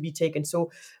that's to be taken.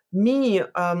 So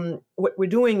what we're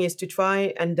doing is to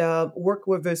try and work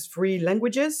with those 3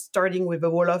 languages, starting with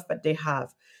the Wolof that they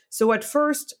have. So at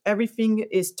first, everything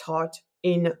is taught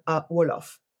in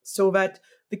Wolof, so that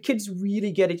the kids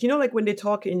really get it. Like when they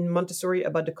talk in Montessori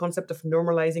about the concept of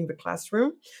normalizing the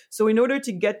classroom. So in order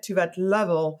to get to that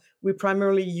level, we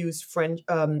primarily use French,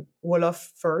 Wolof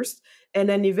first, and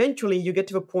then eventually you get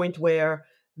to a point where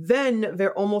then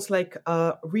they're almost like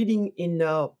reading in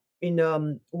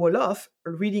Wolof,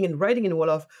 reading and writing in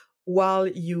Wolof, while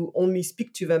you only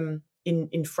speak to them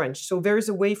in French. So there is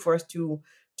a way for us to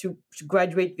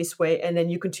graduate this way, and then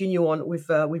you continue on with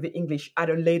the English at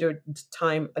a later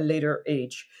time, a later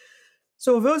age.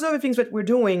 So those are the things that we're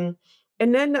doing.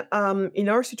 And then in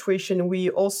our situation, we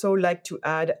also like to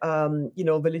add,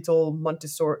 the little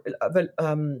Montessori.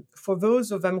 For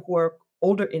those of them who are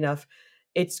older enough,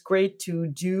 it's great to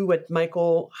do what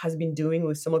Michael has been doing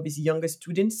with some of his younger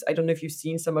students. I don't know if you've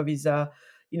seen some of his,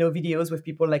 videos with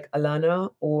people like Alana,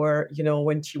 or,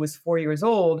 when she was 4 years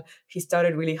old, he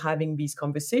started really having these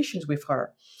conversations with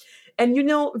her. And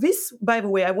this, by the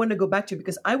way, I want to go back to,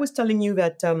 because I was telling you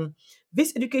that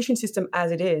this education system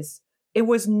as it is, it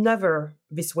was never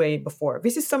this way before.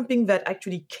 This is something that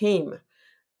actually came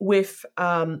with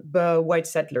the white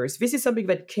settlers. This is something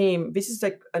that came. This is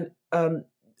like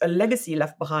a legacy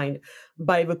left behind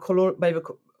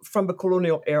from the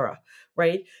colonial era,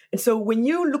 right? And so when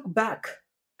you look back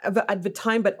at the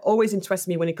time that always interests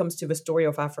me when it comes to the story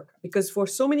of Africa, because for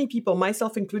so many people,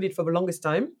 myself included, for the longest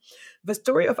time, the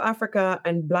story of Africa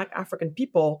and Black African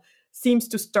people seems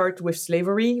to start with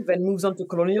slavery, then moves on to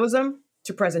colonialism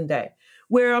to present day.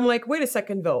 Where I'm like, wait a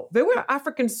second, though, there were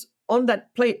Africans on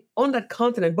that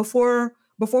continent before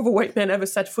the white man ever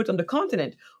set foot on the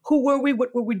continent. Who were we?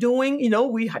 What were we doing?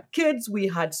 We had kids, we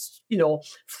had,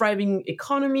 thriving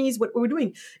economies. What were we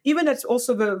doing? Even that's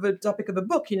also the topic of the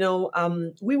book.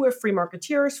 We were free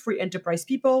marketeers, free enterprise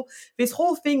people. This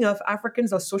whole thing of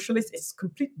Africans are socialists is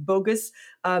complete bogus,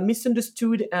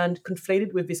 misunderstood and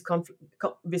conflated with this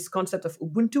concept of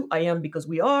Ubuntu. I am because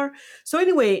we are. So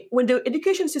anyway, when the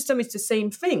education system is the same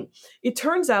thing, it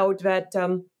turns out that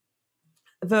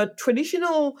the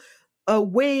traditional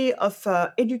way of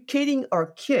educating our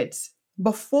kids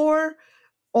before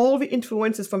all the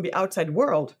influences from the outside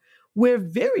world were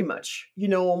very much,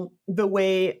 the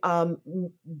way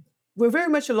we're very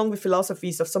much along the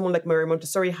philosophies of someone like Mary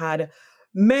Montessori had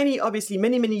obviously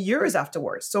many years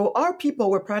afterwards. So our people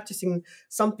were practicing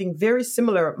something very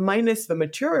similar, minus the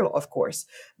material, of course.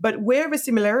 But where the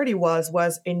similarity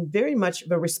was in very much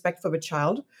the respect for the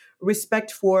child,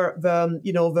 respect for the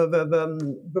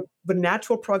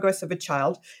natural progress of a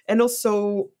child, and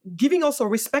also giving also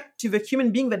respect to the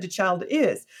human being that the child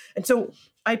is. And so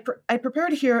I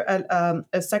prepared here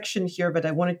a section here that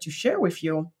I wanted to share with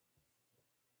you.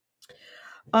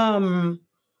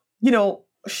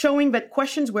 Showing that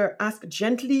questions were asked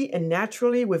gently and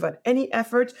naturally without any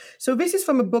effort. So this is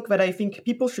from a book that I think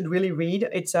people should really read.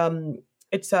 It's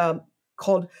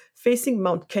called Facing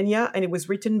Mount Kenya, and it was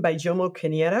written by Jomo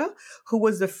Kenyatta, who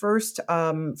was the first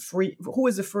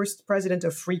president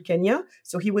of Free Kenya.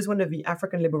 So he was one of the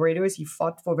African liberators. He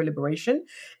fought for the liberation.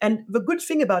 And the good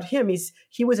thing about him is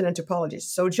he was an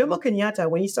anthropologist. So Jomo Kenyatta,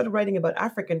 when he started writing about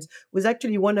Africans, was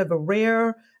actually one of the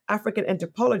rare African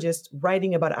anthropologists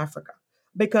writing about Africa.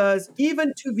 Because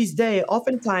even to this day,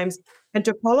 oftentimes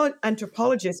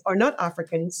anthropologists are not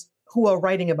Africans who are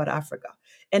writing about Africa.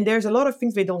 And there's a lot of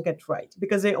things they don't get right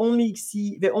because they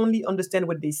only understand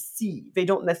what they see. They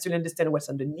don't necessarily understand what's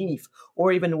underneath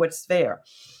or even what's there.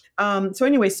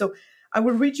 So I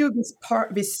will read you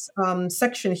this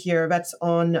section here that's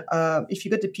on, if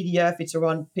you get the PDF, it's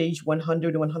around page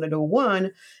 100 or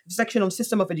 101, section on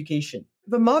system of education.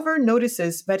 The mother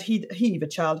notices that he, the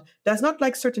child, does not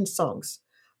like certain songs.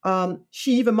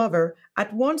 She, the mother,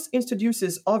 at once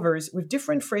introduces others with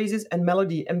different phrases and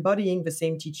melody embodying the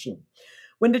same teaching.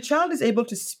 When the child is able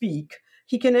to speak,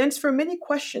 he can answer many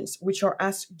questions which are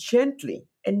asked gently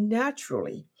and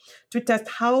naturally to test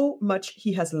how much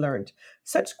he has learned.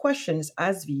 Such questions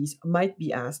as these might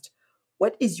be asked: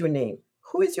 what is your name?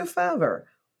 Who is your father?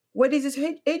 What is his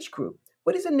age group?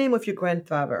 What is the name of your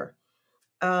grandfather?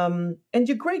 And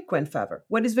your great-grandfather?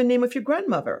 What is the name of your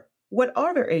grandmother? What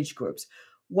are their age groups?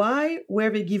 Why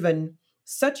were they given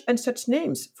such and such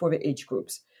names for the age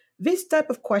groups? This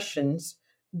type of questions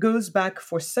goes back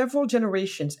for several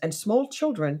generations, and small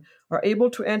children are able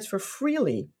to answer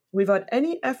freely without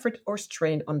any effort or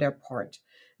strain on their part.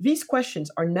 These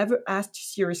questions are never asked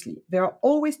seriously. They are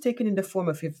always taken in the form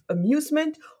of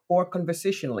amusement or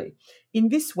conversationally. In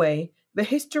this way, the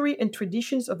history and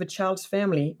traditions of a child's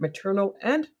family, maternal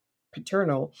and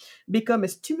paternal, become a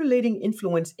stimulating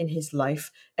influence in his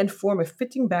life and form a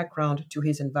fitting background to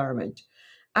his environment.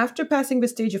 After passing the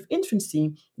stage of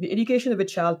infancy, the education of a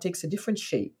child takes a different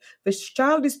shape. The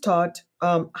child is taught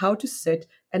how to sit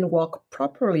and walk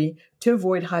properly to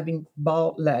avoid having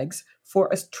bow legs, for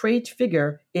a straight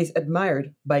figure is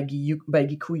admired by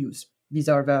Gikuyus. These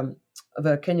are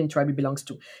the Kenyan tribe he belongs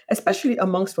to. Especially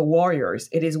amongst the warriors,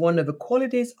 it is one of the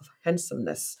qualities of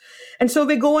handsomeness. And so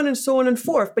they go on and so on and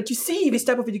forth. But you see, this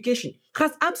type of education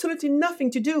has absolutely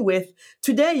nothing to do with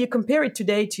today. You compare it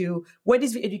today to what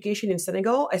is the education in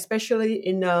Senegal, especially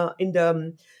in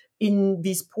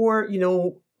these poor,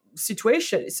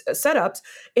 situations, setups.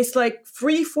 It's like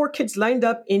 3 4 kids lined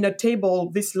up in a table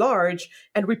this large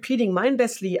and repeating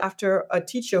mindlessly after a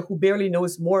teacher who barely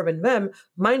knows more than them,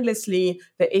 mindlessly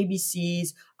the ABCs,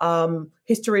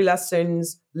 history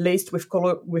lessons laced with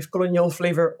colonial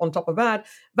flavor on top of that.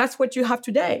 That's what you have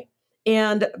today.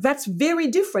 And that's very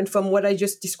different from what I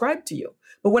just described to you.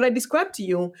 But what I described to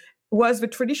you was the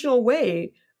traditional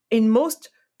way in most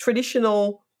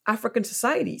traditional African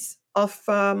societies of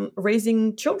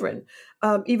raising children.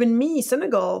 Even me,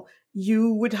 Senegal,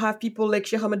 you would have people like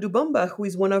Cheikh Amadou Bamba, who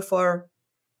is one of our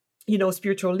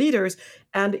spiritual leaders,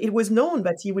 and it was known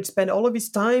that he would spend all of his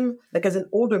time, like as an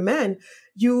older man,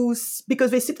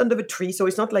 because they sit under the tree. So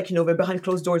it's not like they're behind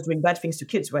closed doors doing bad things to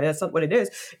kids, right? That's not what it is.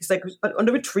 It's like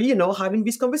under the tree, having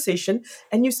this conversation,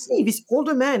 and you see this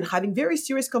older man having very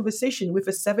serious conversation with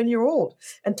a 7-year-old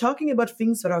and talking about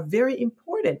things that are very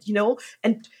important,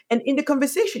 and in the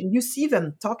conversation you see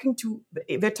them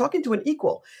they're talking to an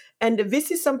equal, and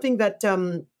this is something that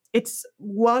it's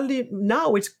widely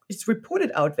now it's reported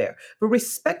out there. The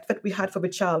respect that we had for the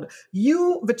child.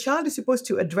 The child is supposed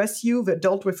to address you, the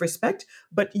adult, with respect,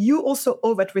 but you also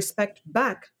owe that respect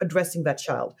back addressing that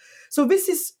child. So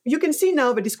you can see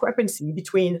now the discrepancy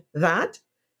between that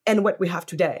and what we have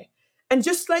today. And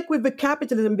just like with the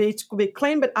capitalism, they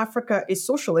claim that Africa is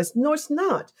socialist. No, it's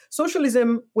not.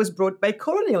 Socialism was brought by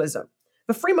colonialism.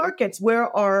 The free markets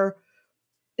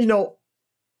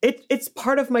it's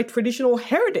part of my traditional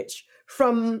heritage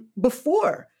from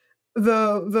before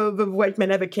the white men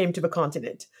ever came to the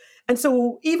continent. And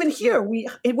so even here,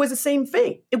 it was the same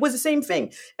thing. It was the same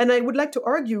thing. And I would like to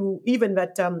argue even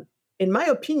that, in my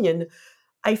opinion,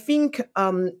 I think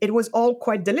it was all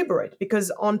quite deliberate, because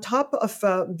on top of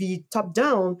the top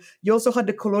down, you also had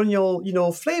the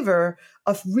colonial, flavor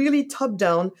of really top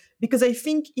down. Because I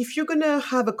think if you're going to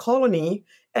have a colony,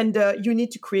 and you need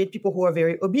to create people who are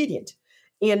very obedient.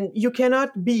 And you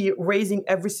cannot be raising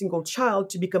every single child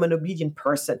to become an obedient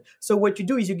person. So what you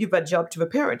do is you give that job to the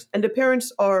parents, and the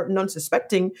parents are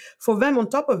non-suspecting. For them, on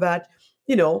top of that,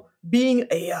 being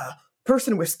a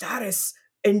person with status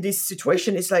in this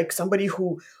situation is like somebody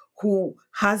who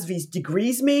has these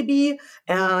degrees maybe.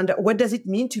 And what does it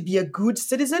mean to be a good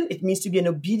citizen? It means to be an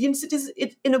obedient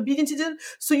citizen.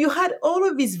 So you had all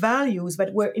of these values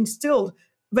that were instilled,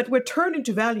 that were turned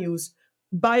into values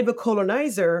by the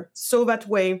colonizer, so that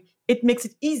way it makes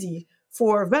it easy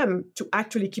for them to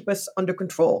actually keep us under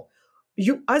control.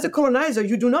 You, as a colonizer,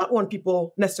 you do not want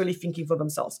people necessarily thinking for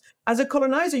themselves. As a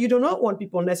colonizer, you do not want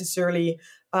people necessarily,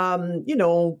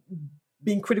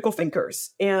 being critical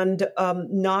thinkers, and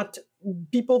not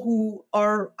people who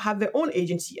have their own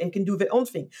agency and can do their own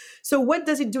thing. So what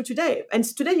does it do today? And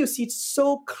today you see it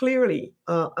so clearly,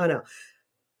 Anna.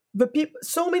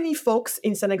 So many folks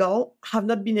in Senegal have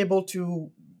not been able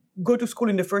to go to school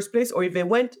in the first place, or if they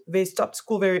went, they stopped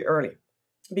school very early.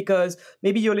 Because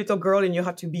maybe you're a little girl and you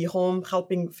have to be home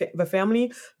helping the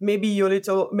family. Maybe you're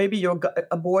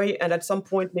a boy, and at some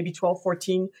point, maybe 12,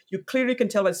 14, you clearly can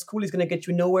tell that school is going to get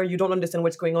you nowhere. You don't understand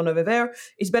what's going on over there.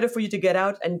 It's better for you to get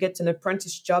out and get an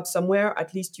apprentice job somewhere.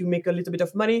 At least you make a little bit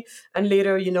of money, and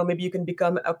later, maybe you can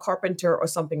become a carpenter or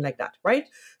something like that, right?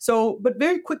 So, but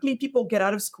very quickly, people get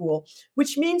out of school,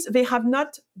 which means they have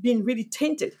not been really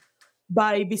tainted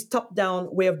by this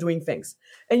top-down way of doing things.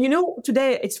 And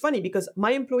today it's funny because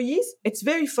my employees, it's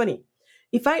very funny.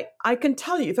 If I can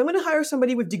tell you, if I'm going to hire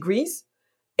somebody with degrees,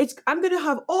 I'm going to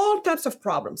have all types of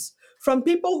problems, from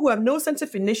people who have no sense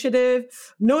of initiative,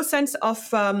 no sense of,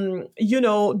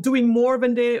 doing more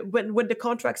than what the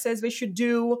contract says they should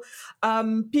do.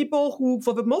 People who,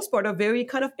 for the most part, are very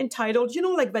kind of entitled,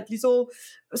 like that little.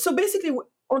 So basically,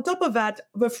 on top of that,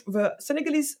 the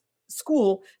Senegalese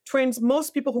school trains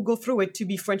most people who go through it to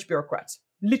be French bureaucrats,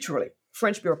 literally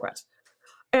French bureaucrats.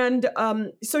 And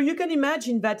so you can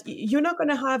imagine that you're not going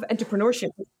to have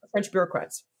entrepreneurship with French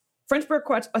bureaucrats. French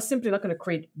bureaucrats are simply not going to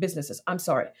create businesses. I'm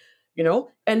sorry,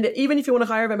 And even if you want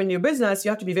to hire them in your business,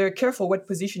 you have to be very careful what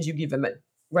positions you give them in.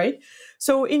 right?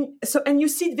 And you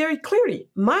see it very clearly.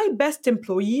 My best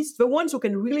employees, the ones who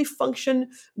can really function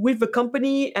with the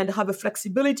company and have a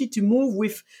flexibility to move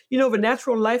with, the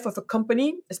natural life of a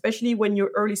company, especially when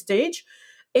you're early stage,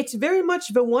 it's very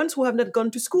much the ones who have not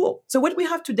gone to school. So what we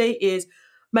have today is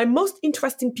my most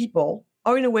interesting people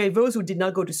are in a way those who did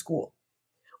not go to school.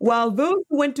 While those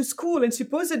who went to school and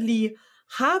supposedly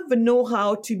have the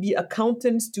know-how to be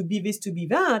accountants, to be this, to be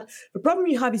that, the problem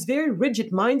you have is very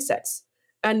rigid mindsets.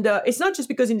 And it's not just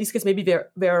because in this case maybe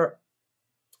they're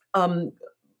um,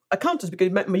 accountants, because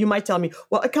you might tell me,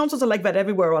 well, accountants are like that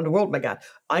everywhere around the world, Magatte.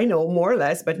 I know more or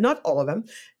less, but not all of them.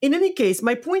 In any case,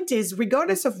 my point is,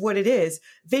 regardless of what it is,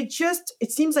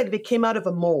 it seems like they came out of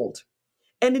a mold.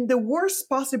 And in the worst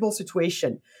possible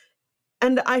situation,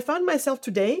 and I found myself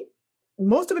today,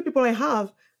 most of the people I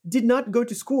have did not go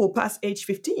to school past age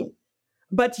 15.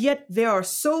 But yet they are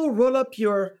so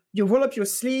you roll up your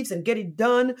sleeves and get it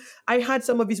done. I had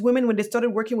some of these women when they started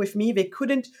working with me, they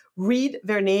couldn't read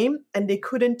their name and they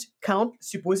couldn't count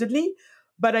supposedly.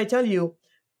 But I tell you,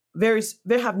 they're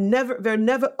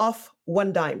never off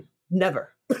one dime.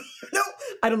 Never. No,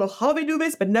 I don't know how they do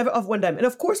this, but never off one dime. And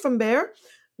of course, from there,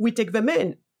 we take them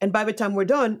in. And by the time we're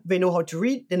done, they know how to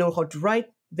read, they know how to write,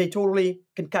 they totally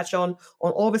can catch on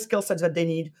all the skill sets that they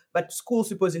need, but school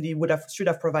supposedly should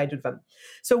have provided them.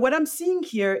 So what I'm seeing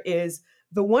here is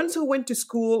the ones who went to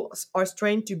school are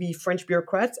trained to be French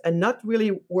bureaucrats and not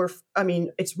really worth. I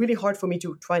mean, it's really hard for me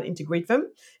to try and integrate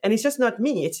them. And it's just not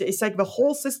me. It's like the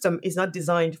whole system is not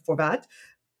designed for that.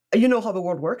 You know how the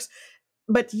world works.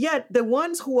 But yet the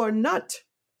ones who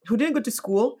didn't go to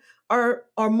school are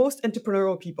most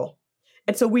entrepreneurial people.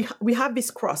 And so we have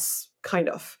this cross kind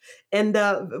of, and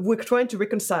we're trying to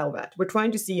reconcile that. We're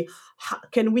trying to see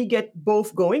can we get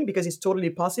both going, because it's totally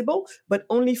possible, but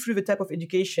only through the type of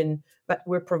education that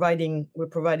we're providing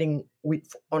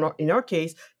in our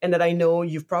case, and that I know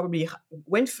you've probably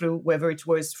went through, whether it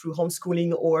was through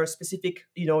homeschooling or specific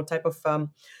type of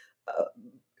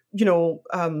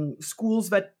schools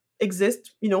that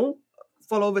exist,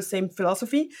 follow the same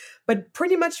philosophy, but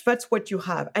pretty much that's what you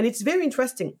have. And it's very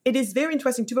interesting. It is very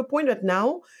interesting to the point that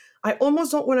now I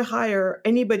almost don't want to hire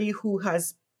anybody who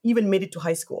has even made it to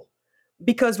high school,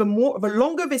 because the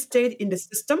longer they stayed in the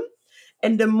system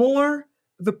and the more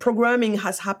the programming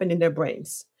has happened in their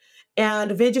brains,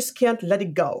 and they just can't let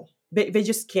it go. They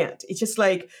just can't. It's just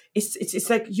like, it's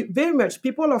like very much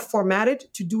people are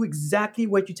formatted to do exactly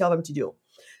what you tell them to do.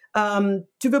 And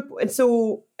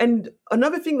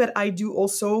another thing that I do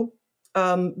also,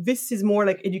 this is more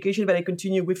like education that I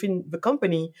continue within the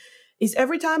company, is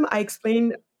every time I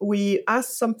explain, we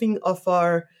ask something of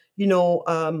our,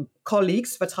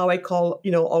 colleagues. That's how I call,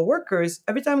 our workers.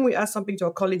 Every time we ask something to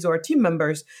our colleagues or our team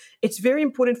members, it's very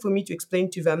important for me to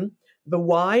explain to them the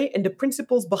why and the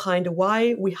principles behind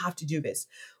why we have to do this.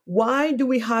 Why do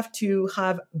we have to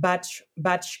have batch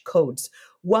codes?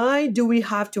 Why do we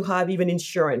have to have even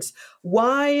insurance?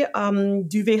 Why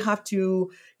do they have to,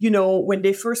 when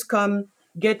they first come,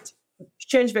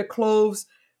 change their clothes,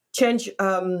 change,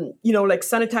 like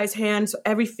sanitize hands,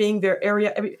 everything, their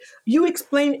area, you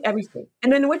explain everything.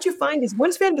 And then what you find is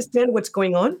once they understand what's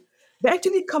going on, they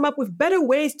actually come up with better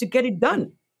ways to get it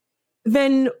done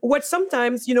than what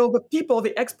sometimes,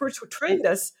 the experts who trained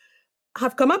us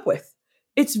have come up with.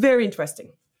 It's very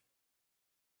interesting.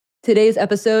 Today's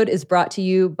episode is brought to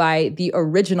you by the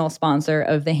original sponsor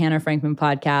of the Hannah Frankman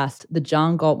podcast, the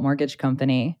John Galt Mortgage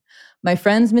Company. My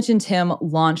friends Mitch and Tim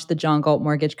launched the John Galt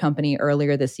Mortgage Company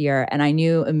earlier this year, and I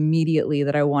knew immediately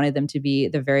that I wanted them to be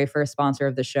the very first sponsor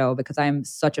of the show because I'm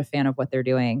such a fan of what they're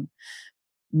doing.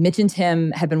 Mitch and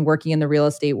Tim have been working in the real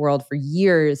estate world for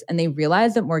years, and they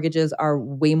realized that mortgages are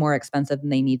way more expensive than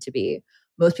they need to be.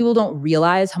 Most people don't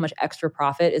realize how much extra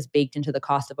profit is baked into the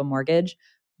cost of a mortgage.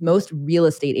 Most real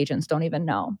estate agents don't even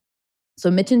know. So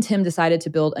Mitch and Tim decided to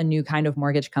build a new kind of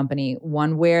mortgage company,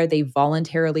 one where they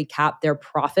voluntarily cap their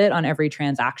profit on every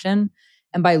transaction.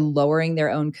 And by lowering their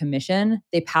own commission,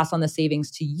 they pass on the savings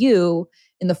to you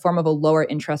in the form of a lower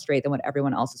interest rate than what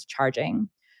everyone else is charging.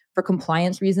 For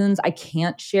compliance reasons, I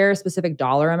can't share specific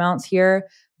dollar amounts here,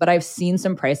 but I've seen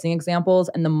some pricing examples,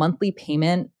 and the monthly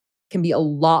payment can be a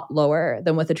lot lower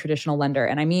than with a traditional lender.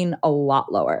 And I mean a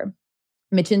lot lower.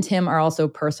 Mitch and Tim are also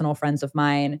personal friends of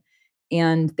mine,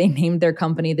 and they named their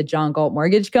company the John Galt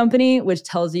Mortgage Company, which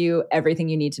tells you everything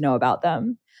you need to know about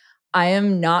them. I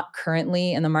am not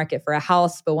currently in the market for a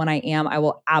house, but when I am, I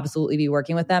will absolutely be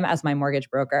working with them as my mortgage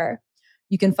broker.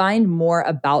 You can find more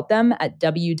about them at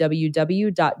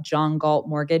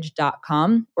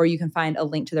www.johngaltmortgage.com, or you can find a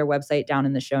link to their website down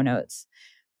in the show notes.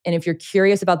 And if you're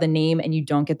curious about the name and you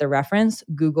don't get the reference,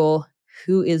 Google,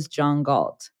 who is John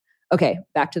Galt? Okay,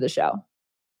 back to the show.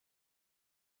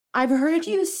 I've heard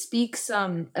you speak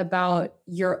some about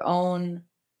your own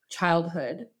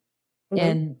childhood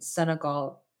in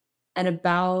Senegal and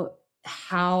about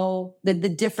how the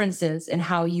differences in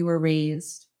how you were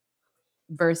raised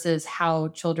versus how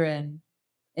children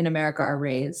in America are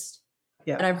raised.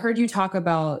 Yeah. And I've heard you talk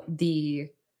about the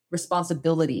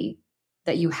responsibility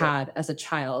that you had as a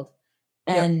child.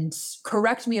 And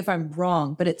correct me if I'm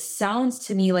wrong, but it sounds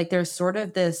to me like there's sort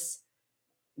of this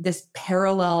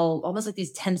parallel, almost like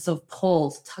these tensile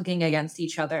poles tugging against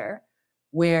each other,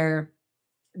 where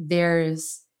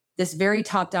there's this very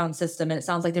top-down system, and it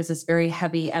sounds like there's this very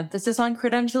heavy emphasis on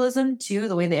credentialism too,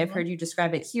 the way that I've heard you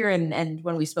describe it here, and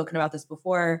when we've spoken about this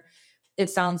before, it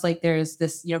sounds like there's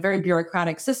this, very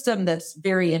bureaucratic system that's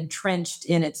very entrenched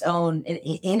in its own,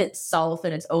 in itself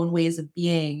and its own ways of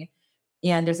being.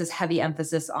 And there's this heavy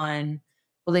emphasis on,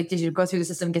 well, like, did you go through the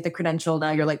system, get the credential? Now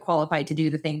you're like qualified to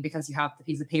do the thing because you have the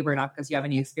piece of paper, not because you have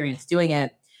any experience doing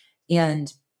it.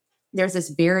 And there's this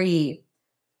very,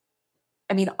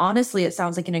 honestly, it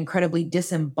sounds like an incredibly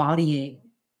disembodying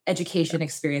education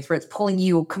experience where it's pulling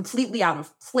you completely out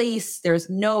of place. There's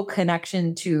no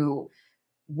connection to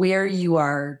where you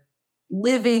are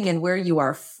living and where you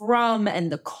are from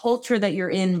and the culture that you're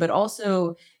in, but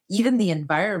also even the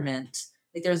environment.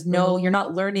 Like there's no, you're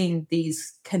not learning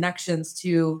these connections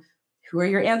to who are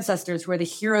your ancestors, who are the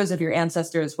heroes of your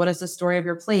ancestors, what is the story of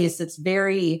your place. It's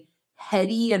very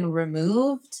heady and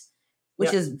removed,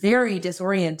 which is very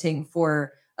disorienting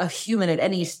for a human at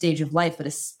any stage of life, but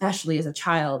especially as a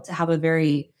child, to have a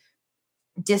very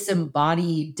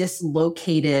disembodied,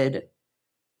 dislocated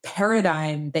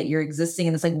paradigm that you're existing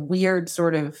in this like weird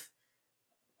sort of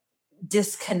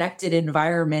disconnected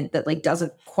environment that like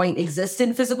doesn't quite exist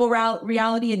in physical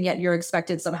reality, and yet you're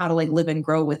expected somehow to like live and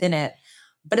grow within it.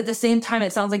 But at the same time,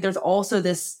 it sounds like there's also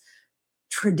this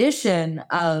tradition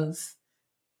of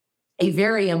a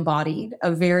very embodied,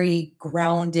 a very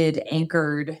grounded,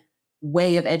 anchored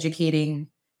way of educating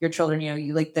your children.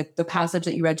 You like the passage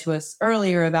that you read to us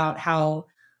earlier about how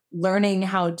learning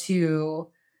how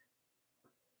to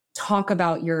talk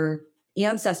about your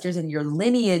ancestors and your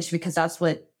lineage, because that's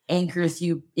what anchors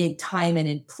you in time and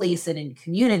in place and in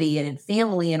community and in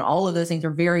family, and all of those things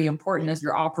are very important as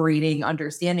you're operating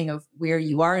understanding of where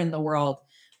you are in the world.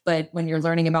 But when you're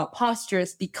learning about posture,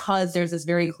 it's because there's this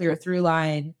very clear through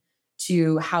line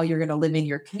to how you're going to live in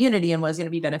your community and what's going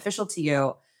to be beneficial to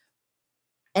you.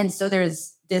 And so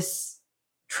there's this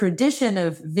tradition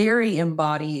of very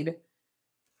embodied,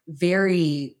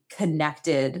 very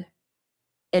connected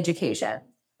education.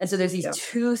 And so there's these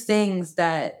two things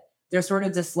that there's sort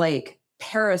of this like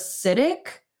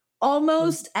parasitic,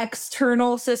 almost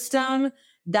external system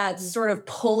that's sort of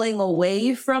pulling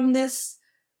away from this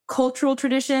cultural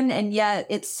tradition. And yet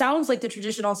it sounds like the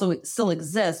tradition also still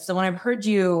exists. So when I've heard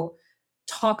you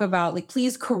talk about, like,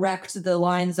 please correct the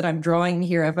lines that I'm drawing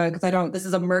here, because I don't, this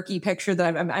is a murky picture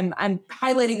that I'm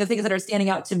highlighting the things that are standing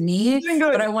out to me,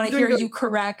 but I want to hear you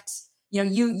correct,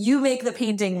 you make the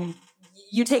painting,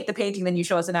 you take the painting, then you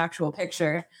show us an actual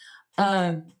picture.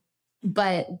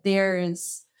 But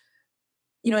there's,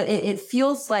 it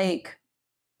feels like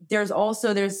there's,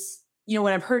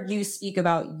 when I've heard you speak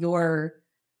about your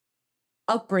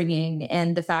upbringing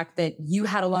and the fact that you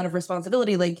had a lot of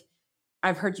responsibility, like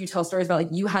I've heard you tell stories about like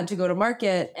you had to go to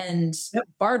market and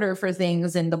barter for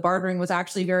things. And the bartering was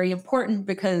actually very important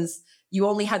because you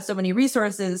only had so many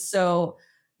resources. So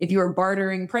if you were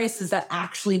bartering prices, that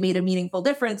actually made a meaningful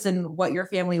difference in what your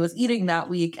family was eating that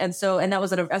week. And that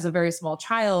was as a very small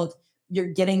child, you're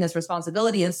getting this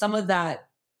responsibility. And some of that,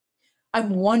 I'm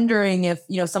wondering if,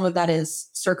 some of that is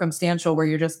circumstantial, where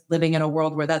you're just living in a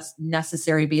world where that's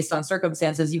necessary based on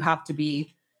circumstances. You have to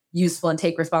be useful and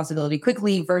take responsibility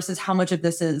quickly, versus how much of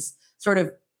this is sort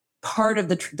of part of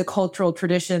the cultural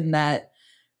tradition that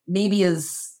maybe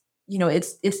is,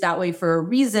 it's that way for a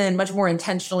reason, much more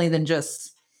intentionally than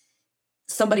just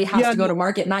somebody has to go to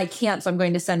market and I can't, so I'm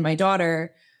going to send my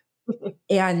daughter.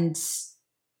 And,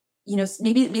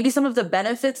 maybe some of the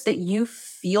benefits that you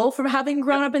feel from having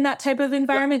grown up in that type of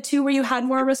environment too, where you had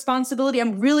more responsibility.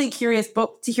 I'm really curious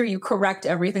both to hear you correct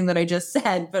everything that I just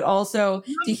said, but also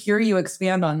to hear you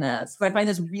expand on this. So I find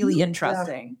this really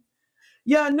interesting.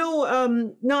 No,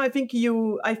 I think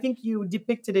you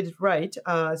depicted it right.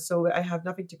 So I have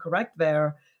nothing to correct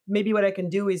there. Maybe what I can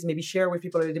do is maybe share with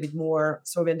people a little bit more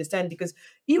so we understand, because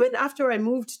even after I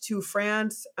moved to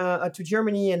France, to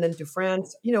Germany and then to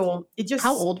France, it just...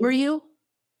 How old were you?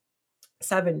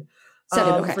 7.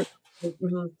 Okay.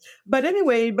 But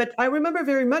anyway, I remember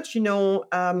very much,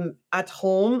 at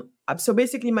home, So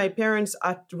basically, my parents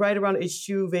at right around age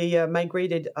 2, they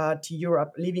migrated to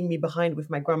Europe, leaving me behind with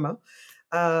my grandma.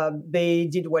 They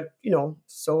did what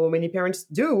so many parents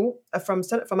do from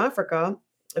Africa.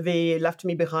 They left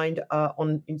me behind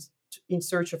in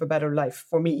search of a better life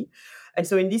for me. And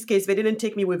so in this case, they didn't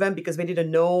take me with them because they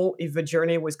didn't know if the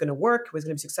journey was going to work, was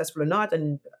going to be successful or not.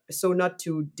 And so not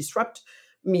to disrupt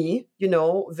me,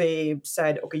 they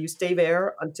said, okay, you stay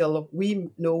there until we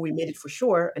know we made it for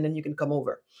sure, and then you can come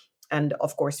over. And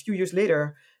of course, a few years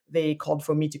later, they called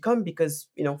for me to come because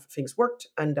things worked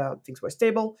and things were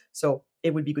stable. So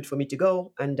it would be good for me to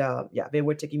go. And yeah, they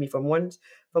were taking me from one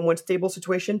stable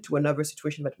situation to another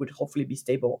situation that would hopefully be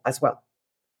stable as well.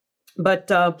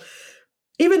 But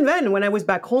even then, when I was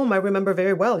back home, I remember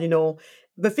very well,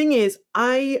 the thing is,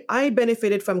 I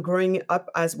benefited from growing up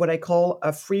as what I call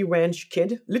a free range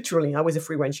kid. Literally, I was a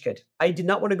free range kid. I did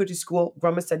not want to go to school.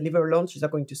 Grandma said, leave her alone. She's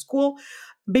not going to school,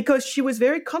 because she was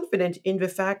very confident in the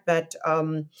fact that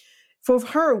for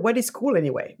her, what is school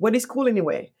anyway? What is school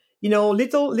anyway?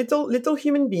 Little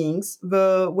human beings.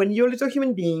 When you're a little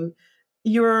human being,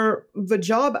 the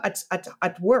job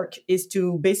at work is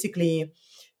to basically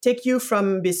take you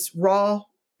from this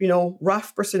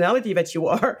rough personality that you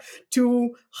are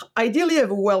to ideally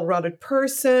a well-rounded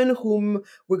person whom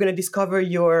we're going to discover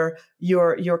your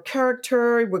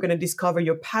character. We're going to discover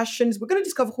your passions. We're going to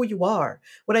discover who you are.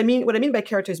 What I mean by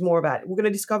character is more about we're going to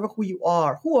discover who you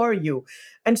are. Who are you?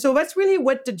 And so that's really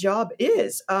what the job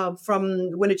is.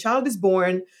 From when a child is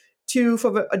born to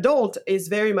for the adult is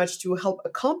very much to help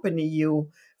accompany you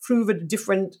through the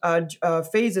different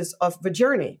phases of the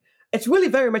journey. It's really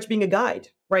very much being a guide,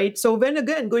 right? So then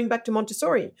again, going back to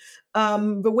Montessori,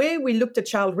 the way we looked at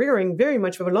child rearing very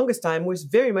much for the longest time was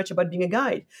very much about being a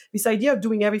guide. This idea of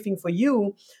doing everything for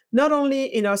you, not only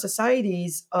in our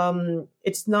societies,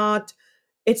 it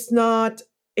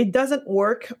doesn't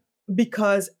work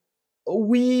because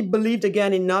we believed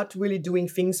again in not really doing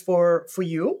things for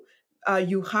you.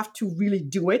 You have to really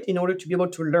do it in order to be able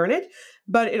to learn it.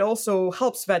 But it also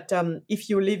helps that if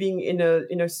you're living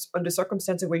under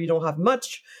circumstances where you don't have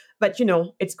much, but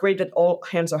it's great that all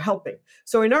hands are helping.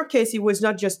 So in our case, it was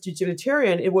not just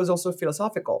utilitarian; it was also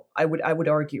philosophical. I would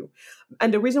argue,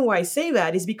 and the reason why I say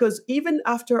that is because even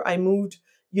after I moved,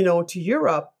 to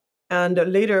Europe, and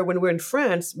later when we're in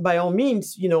France, by all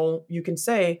means, you can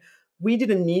say we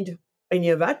didn't need any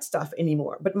of that stuff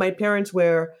anymore. But my parents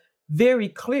were very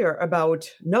clear about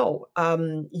no,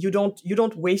 you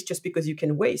don't waste just because you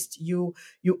can waste. You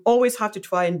always have to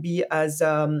try and be as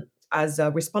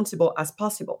responsible as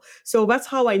possible. So that's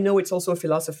how I know it's also a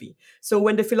philosophy. So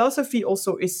when the philosophy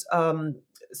also is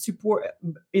support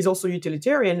is also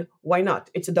utilitarian, why not?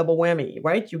 It's a double whammy,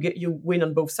 right? You win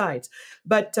on both sides.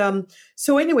 But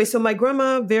so anyway, so my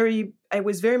grandma I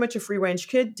was very much a free range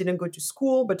kid, didn't go to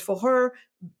school, but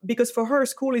because for her,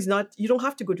 school is not, you don't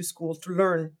have to go to school to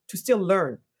learn, to still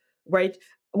learn, right?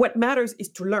 What matters is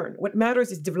to learn. What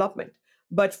matters is development.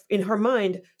 But in her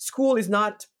mind, school is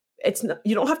not,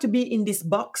 you don't have to be in this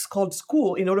box called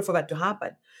school in order for that to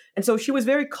happen. And so she was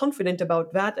very confident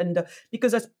about that. And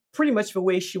because that's pretty much the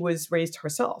way she was raised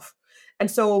herself.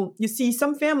 And so you see,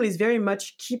 some families very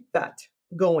much keep that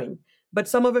going. But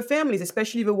some other families,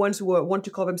 especially the ones who want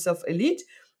to call themselves elite,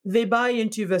 they buy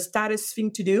into the status thing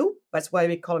to do. That's why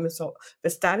we call them so. The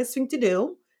status thing to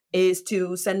do is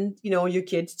to send, your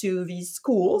kids to these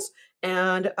schools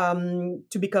and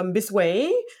to become this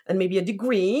way and maybe a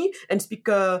degree and speak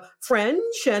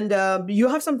French. And you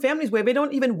have some families where they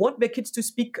don't even want their kids to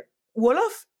speak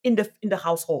Wolof in the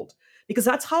household, because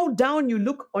that's how down you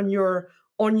look on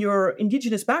your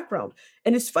indigenous background.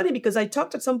 And it's funny because I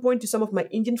talked at some point to some of my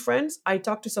Indian friends. I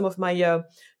talked to some of my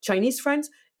Chinese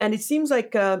friends, and it seems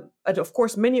like, and of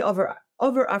course, many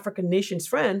other African nations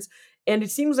friends. And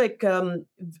it seems like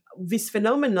this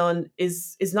phenomenon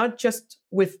is not just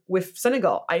with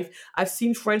Senegal. I've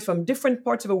seen friends from different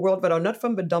parts of the world that are not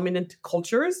from the dominant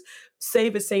cultures say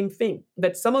the same thing,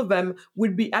 that some of them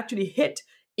would be actually hit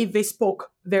if they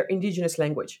spoke their indigenous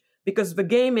language. Because the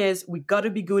game is, we got to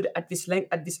be good at this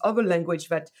other language,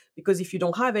 because if you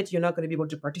don't have it, you're not going to be able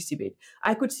to participate.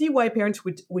 I could see why parents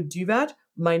would do that,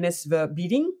 minus the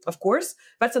beating, of course.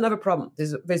 That's another problem.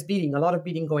 There's beating, a lot of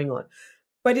beating going on.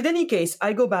 But in any case,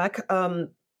 I go back.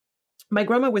 My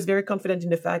grandma was very confident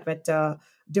in the fact that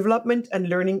development and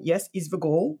learning, yes, is the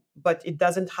goal, but it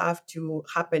doesn't have to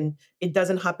happen. It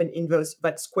doesn't happen in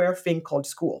that square thing called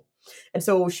school. And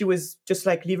so she was just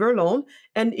like, leave her alone.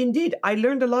 And indeed, I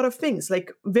learned a lot of things.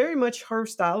 Like, very much her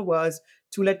style was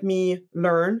to let me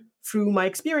learn through my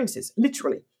experiences,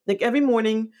 literally. Like, every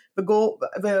morning,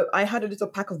 I had a little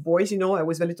pack of boys, I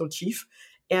was the little chief,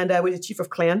 and I was the chief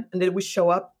of clan, and they would show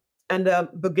up And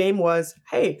the game was,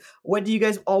 hey, what do you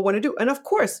guys all want to do? And of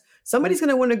course, somebody's going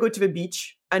to want to go to the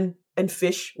beach and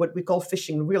fish. What we call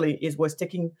fishing really was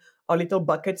taking our little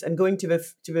buckets and going to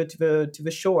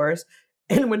the shores.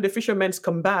 And when the fishermen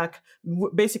come back,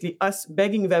 basically us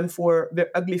begging them for their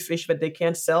ugly fish that they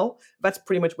can't sell. That's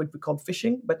pretty much what we call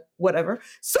fishing, but whatever.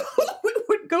 So we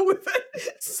would go with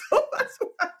it. So that's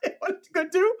what I wanted to go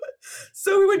do.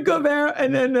 So we would go there,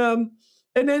 and then,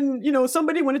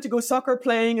 somebody wanted to go soccer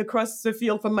playing across the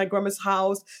field from my grandma's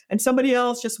house, and somebody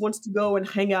else just wants to go and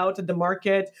hang out at the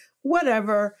market,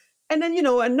 whatever. And then,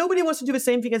 and nobody wants to do the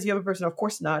same thing as the other person. Of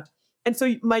course not. And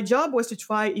so my job was to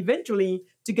try eventually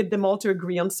to get them all to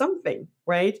agree on something,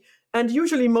 right? And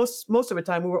usually most of the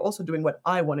time we were also doing what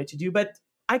I wanted to do, but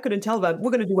I couldn't tell them, we're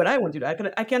going to do what I want to do.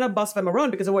 I cannot boss them around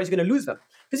because otherwise you're going to lose them.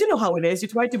 Because you know how it is. You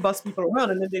try to boss people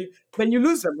around and then when you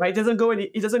lose them, right?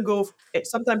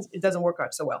 Sometimes it doesn't work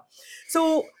out so well.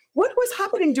 So what was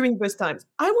happening during those times?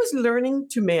 I was learning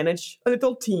to manage a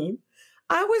little team.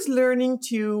 I was learning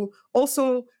to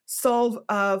also solve,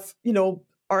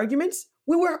 arguments.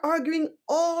 We were arguing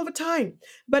all the time,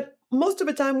 but most of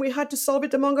the time we had to solve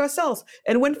it among ourselves.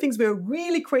 And when things were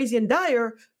really crazy and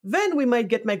dire, then we might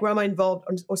get my grandma involved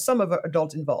or some of our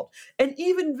adults involved. And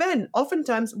even then,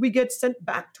 oftentimes we get sent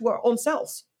back to our own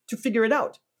selves to figure it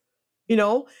out,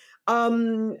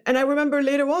 And I remember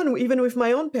later on, even with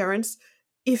my own parents,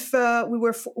 if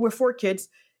we're 4 kids,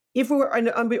 if we were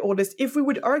I'm the oldest, if we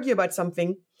would argue about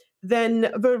something, then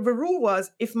the rule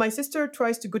was if my sister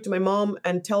tries to go to my mom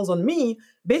and tells on me,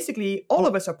 basically all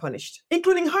of us are punished,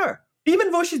 including her,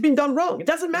 even though she's been done wrong. It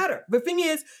doesn't matter. The thing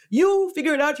is, you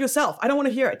figure it out yourself. I don't want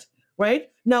to hear it, right?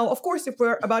 Now, of course, if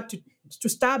we're about to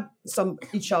stab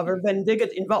each other, then they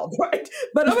get involved, right?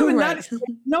 But other than Right. that,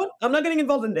 no, I'm not getting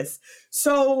involved in this.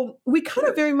 So we kind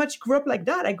of very much grew up like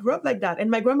that. I grew up like that.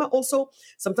 And my grandma also,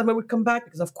 sometimes I would come back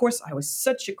because, of course, I was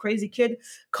such a crazy kid,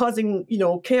 causing,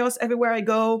 chaos everywhere I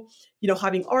go,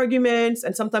 having arguments.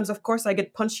 And sometimes, of course, I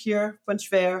get punched here,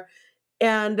 punched there.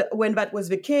 And when that was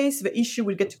the case, the issue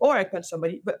would get or I punched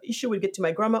somebody, the issue would get to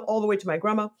my grandma, all the way to my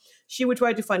grandma. She would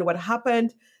try to find what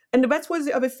happened. And that was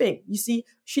the other thing. You see,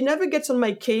 she never gets on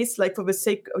my case, like for the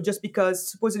sake of just because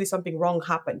supposedly something wrong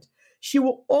happened. She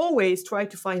will always try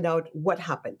to find out what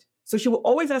happened. So she will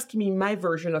always ask me my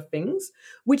version of things,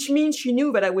 which means she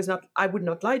knew that I would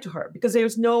not lie to her because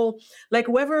there's no, like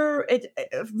whether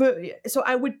so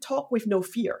I would talk with no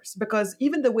fears because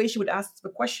even the way she would ask the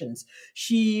questions,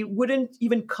 she wouldn't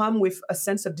even come with a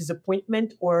sense of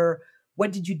disappointment or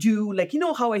what did you do? Like,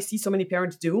 how I see so many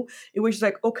parents do. It was just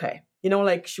like, okay,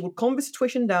 like she would calm the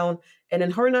situation down and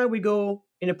then her and I, we go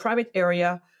in a private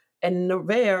area and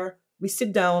there we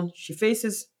sit down, she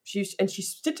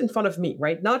sits in front of me,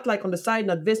 right? Not like on the side,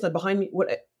 not this, not behind me,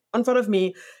 in front of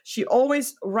me. She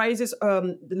always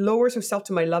lowers herself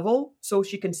to my level so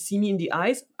she can see me in the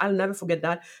eyes. I'll never forget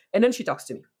that. And then she talks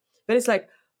to me. Then it's like,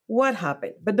 what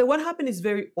happened? But the what happened is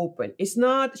very open. She's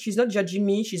not judging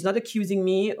me. She's not accusing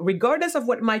me, regardless of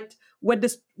what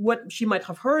she might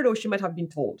have heard or she might have been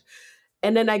told.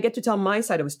 And then I get to tell my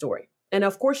side of the story. And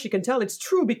of course she can tell it's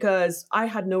true because I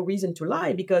had no reason to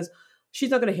lie because she's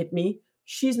not going to hit me.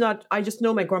 I just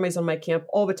know my grandma is on my camp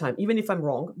all the time, even if I'm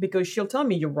wrong, because she'll tell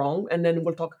me you're wrong and then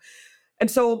we'll talk.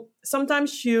 And so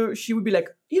sometimes she would be like,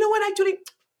 you know what, actually,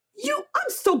 I'm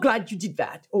so glad you did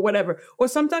that or whatever. Or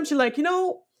sometimes she's like,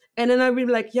 and then I would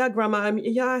be like, yeah, grandma,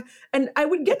 yeah. And I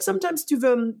would get sometimes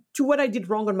to what I did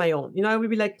wrong on my own. I would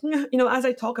be like, as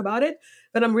I talk about it,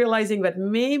 then I'm realizing that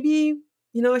maybe,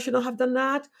 I should not have done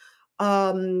that.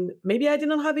 Maybe I did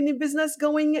not have any business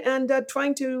going and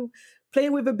trying to play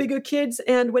with the bigger kids.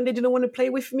 And when they didn't want to play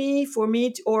with me,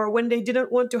 or when they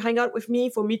didn't want to hang out with me,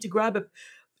 for me to grab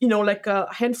like a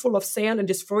handful of sand and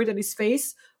just throw it at his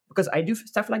face, because I do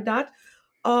stuff like that.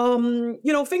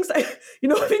 Things like,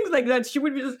 things like that. She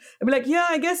would be like, yeah,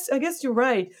 I guess you're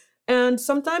right. And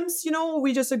sometimes,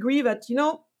 we just agree that,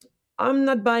 I'm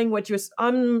not buying what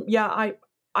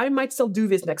I might still do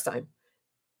this next time.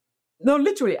 No,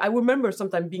 literally, I remember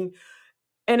sometimes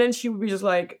and then she would be just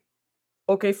like,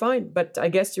 okay, fine, but I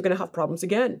guess you're going to have problems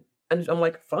again. And I'm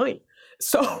like, fine.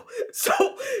 So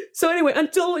anyway,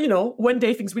 until, one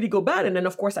day things really go bad. And then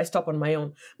of course I stop on my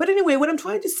own. But anyway, what I'm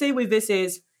trying to say with this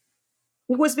is,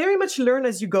 it was very much learn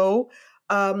as you go.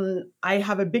 I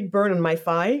have a big burn on my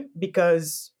thigh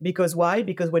because why?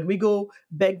 Because when we go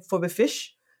beg for the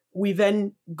fish, we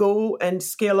then go and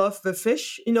scale off the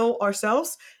fish,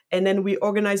 ourselves. and then we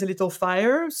organize a little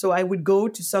fire. So I would go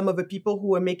to some of the people who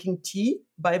were making tea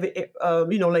by the,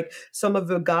 like some of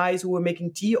the guys who were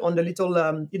making tea on the little,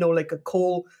 like a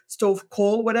coal stove,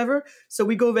 whatever. So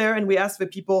we go there and we ask the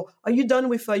people, "Are you done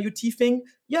with your tea thing?"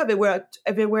 Yeah, they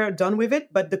were done with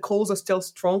it, but the coals are still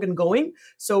strong and going.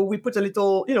 So we put a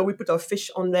little, we put our fish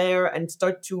on there and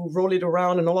start to roll it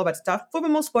around and all of that stuff. For the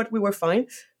most part, we were fine.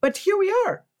 But here we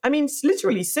are. I mean, it's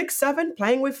literally 6, 7,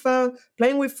 playing with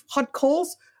hot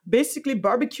coals, basically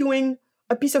barbecuing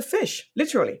a piece of fish,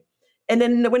 literally. And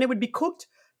then when it would be cooked,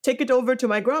 take it over to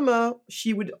my grandma.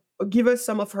 She would give us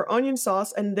some of her onion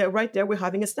sauce, and right there we're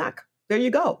having a snack. There you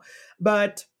go.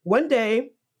 But one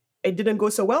day, it didn't go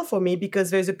so well for me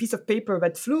because there's a piece of paper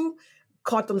that flew,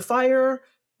 caught on fire,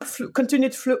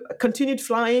 continued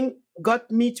flying,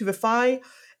 got me to the thigh,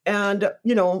 and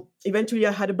eventually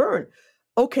I had a burn.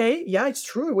 Okay, yeah, it's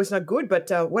true. It was not good,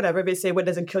 but whatever. They say what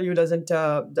doesn't kill you doesn't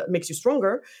that makes you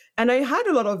stronger. And I had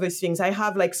a lot of these things. I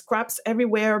have like scraps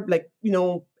everywhere, like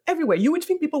everywhere. You would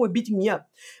think people were beating me up,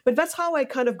 but that's how I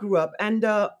kind of grew up. And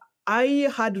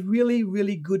I had really,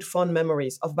 really good fond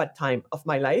memories of that time of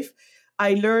my life.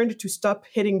 I learned to stop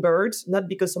hitting birds, not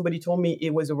because somebody told me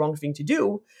it was the wrong thing to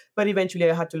do, but eventually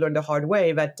I had to learn the hard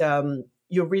way that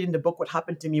you read in the book what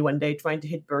happened to me one day trying to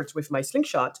hit birds with my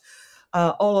slingshot,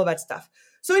 all of that stuff.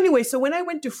 So anyway, so when I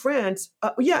went to France,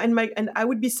 and I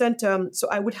would be sent. So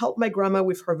I would help my grandma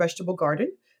with her vegetable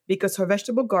garden because her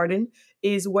vegetable garden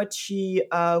is what she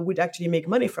would actually make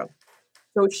money from.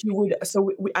 So she would,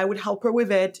 I would help her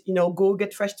with it, go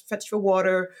get fetch the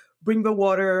water, bring the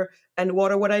water and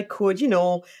water what I could,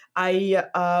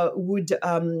 I would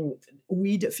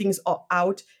weed things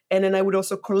out. And then I would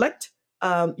also collect,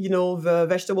 the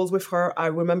vegetables with her. I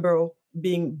remember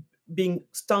being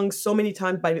stung so many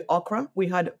times by the okra. We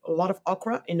had a lot of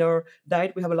okra in our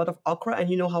diet. We have a lot of okra, and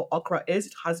you know how okra is.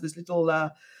 It has this little,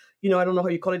 I don't know how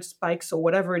you call it, spikes or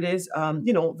whatever it is.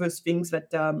 Those things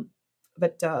that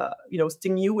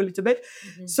sting you a little bit.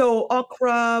 Mm-hmm. So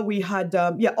okra, we had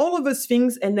all of those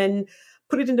things, and then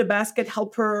put it in the basket,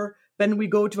 help her. Then we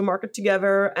go to the market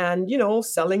together, and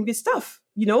selling this stuff.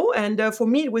 And for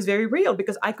me it was very real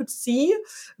because I could see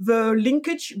the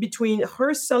linkage between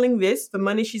her selling this, the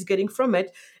money she's getting from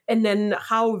it, and then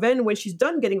how then when she's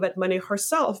done getting that money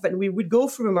herself, then we would go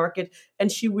through the market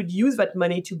and she would use that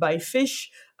money to buy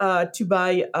fish, to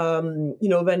buy,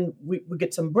 then we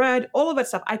get some bread, all of that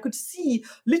stuff. I could see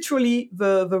literally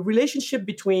the relationship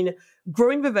between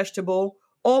growing the vegetable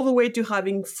all the way to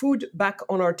having food back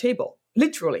on our table,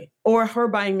 literally, or her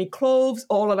buying me clothes,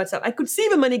 all of that stuff. I could see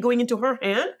the money going into her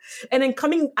hand and then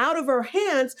coming out of her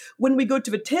hands when we go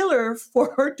to the tailor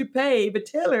for her to pay the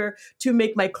tailor to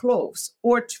make my clothes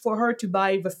or for her to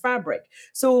buy the fabric.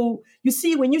 So you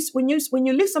see, when you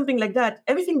live something like that,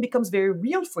 everything becomes very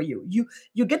real for you.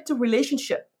 You get the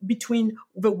relationship between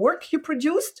the work you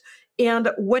produced and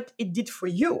what it did for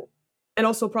you. And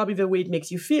also probably the way it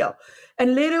makes you feel.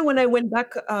 And later when I went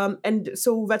back, and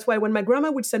so that's why when my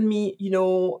grandma would send me,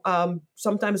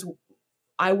 sometimes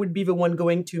I would be the one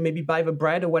going to maybe buy the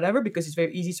bread or whatever, because it's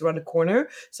very easy to run the corner.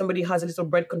 Somebody has a little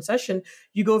bread concession.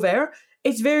 You go there.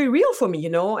 It's very real for me,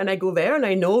 and I go there and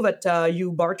I know that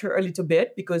you barter a little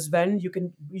bit because then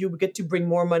you get to bring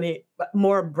more money,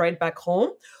 more bread back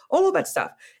home, all of that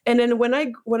stuff. And then when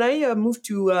I moved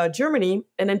to Germany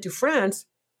and then to France,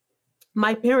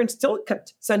 my parents still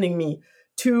kept sending me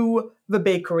to the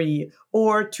bakery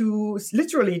or to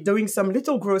literally doing some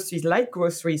little groceries, light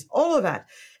groceries, all of that.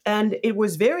 And it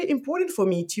was very important for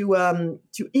me to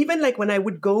even like when I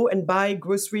would go and buy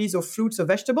groceries or fruits or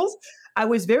vegetables, I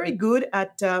was very good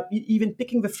at even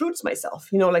picking the fruits myself,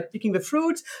 like picking the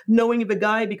fruits, knowing the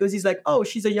guy because he's like, oh,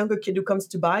 she's a younger kid who comes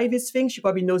to buy this thing. She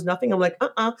probably knows nothing. I'm like,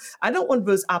 I don't want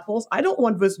those apples. I don't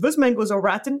want those mangoes are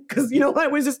rotten because, I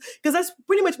was just, because that's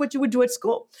pretty much what you would do at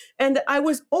school. And I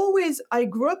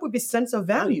grew up with this sense of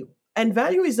value. And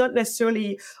value is not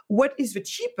necessarily what is the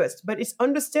cheapest, but it's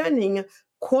understanding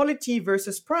quality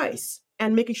versus price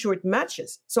and making sure it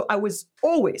matches. So I was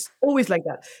always like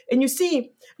that. And you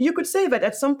see, you could say that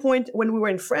at some point when we were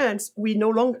in France,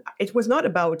 it was not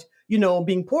about,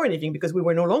 being poor or anything because we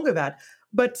were no longer that.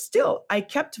 But still, I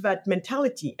kept that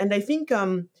mentality. And I think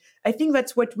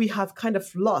that's what we have kind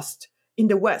of lost in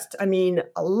the West. I mean,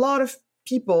 a lot of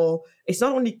people, it's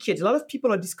not only kids, a lot of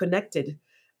people are disconnected.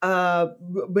 They're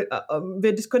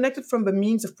disconnected from the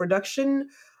means of production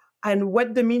and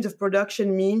what the means of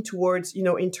production mean towards,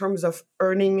 in terms of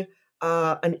earning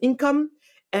an income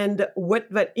and what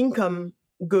that income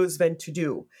goes then to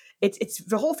do. It's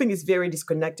the whole thing is very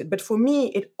disconnected. But for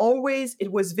me, it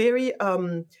was very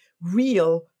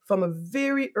real from a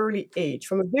very early age.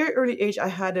 From a very early age, I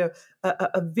had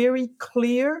a very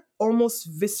clear, almost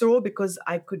visceral, because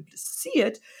I could see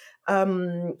it,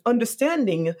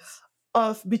 understanding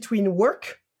of between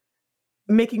work,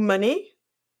 making money,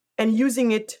 and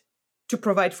using it to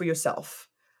provide for yourself.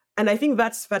 And I think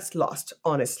that's lost,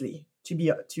 honestly, to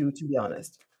be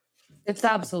honest. It's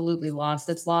absolutely lost.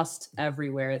 It's lost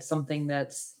everywhere. It's something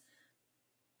that's,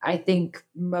 I think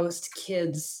most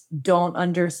kids don't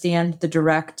understand the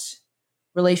direct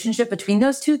relationship between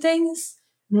those two things.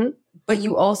 Mhm. But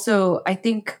you also, I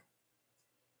think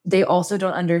they also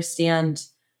don't understand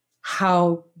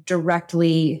how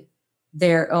directly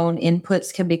their own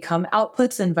inputs can become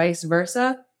outputs and vice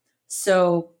versa.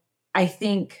 So I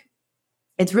think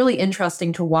it's really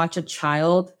interesting to watch a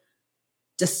child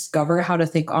discover how to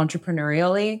think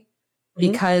entrepreneurially,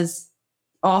 Mhm. because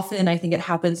often I think it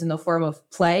happens in the form of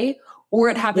play or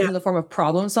it happens Yeah, in the form of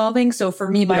problem solving. So for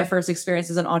me, my yeah, first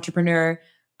experience as an entrepreneur,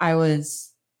 I was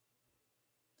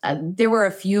there were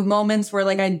a few moments where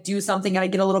like I'd do something and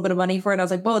I'd get a little bit of money for it. And I was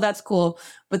like, whoa, that's cool.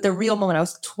 But the real moment, I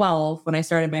was 12 when I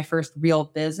started my first real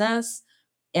business.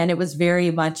 And it was very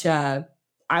much, I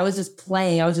was just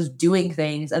playing, I was just doing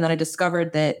things. And then I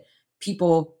discovered that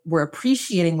people were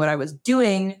appreciating what I was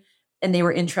doing and they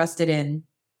were interested in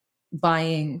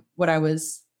buying what I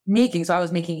was making. So I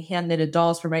was making hand knitted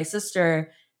dolls for my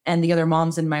sister, and the other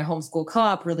moms in my homeschool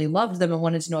co-op really loved them and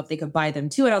wanted to know if they could buy them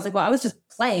too. And I was like, well, I was just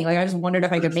playing. Like I just wondered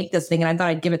if I could make this thing. And I thought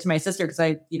I'd give it to my sister because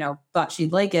I, thought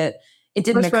she'd like it. It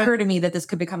didn't that's right. occur to me that this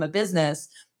could become a business.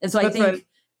 And so That's right.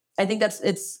 I think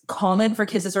it's common for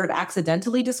kids to sort of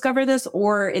accidentally discover this,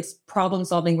 or it's problem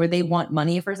solving where they want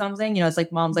money for something. It's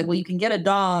like mom's like, well, you can get a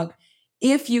dog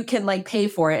if you can like pay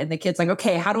for it. And the kid's like,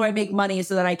 okay, how do I make money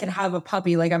so that I can have a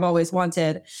puppy like I've always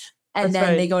wanted? And That's then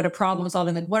right. they go to problem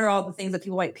solving. Like, what are all the things that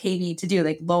people might pay me to do?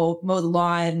 Like mow the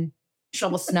lawn,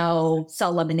 shovel snow,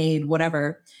 sell lemonade,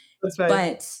 whatever. That's right.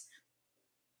 But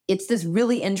it's this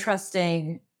really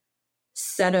interesting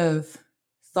set of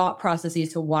thought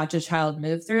processes to watch a child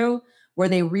move through where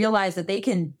they realize that they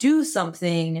can do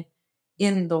something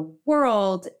in the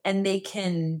world and they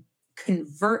can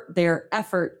convert their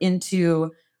effort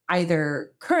into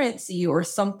either currency or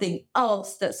something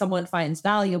else that someone finds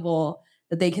valuable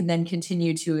that they can then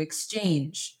continue to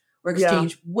exchange or Yeah,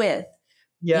 exchange with.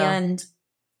 yeah, And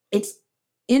it's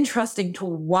interesting to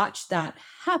watch that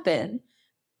happen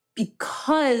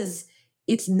because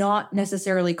it's not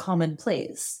necessarily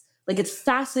commonplace. Like it's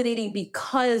fascinating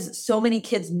because so many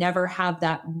kids never have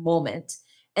that moment.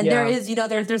 And there yeah. is,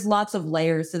 there's lots of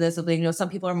layers to this. Some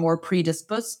people are more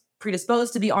predisposed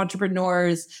to be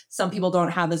entrepreneurs. Some people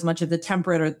don't have as much of the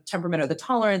temperament or the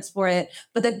tolerance for it.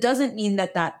 But that doesn't mean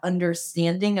that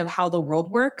understanding of how the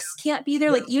world works can't be there.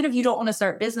 Yeah. Like even if you don't want to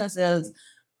start businesses,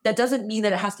 that doesn't mean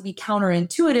that it has to be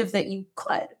counterintuitive that you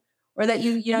could, or that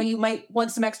you might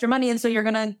want some extra money. And so you're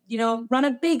going to, run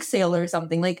a bake sale or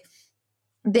something. Like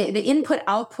the input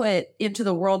output into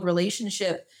the world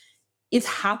relationship is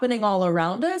happening all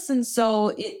around us. And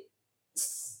so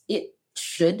it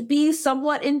should be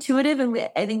somewhat intuitive. And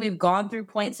I think we've gone through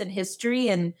points in history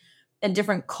and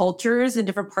different cultures in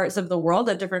different parts of the world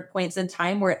at different points in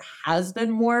time where it has been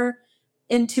more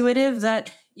intuitive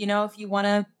that, if you want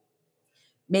to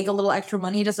make a little extra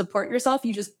money to support yourself,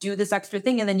 you just do this extra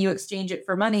thing and then you exchange it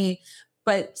for money.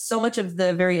 But so much of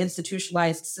the very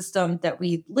institutionalized system that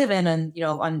we live in and,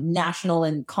 on national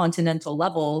and continental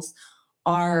levels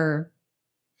are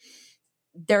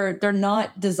they're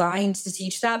not designed to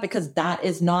teach that because that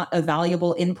is not a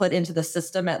valuable input into the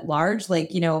system at large. Like,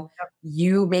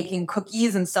 you making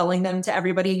cookies and selling them to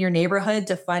everybody in your neighborhood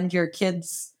to fund your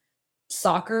kids'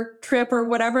 soccer trip or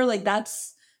whatever, like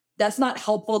that's not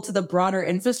helpful to the broader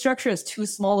infrastructure. It's too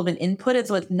small of an input. And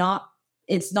so it's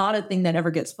not a thing that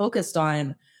ever gets focused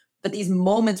on. But these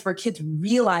moments where kids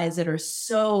realize it are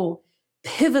so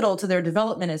pivotal to their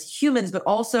development as humans, but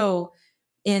also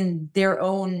in their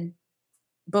own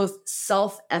both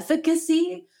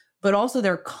self-efficacy, but also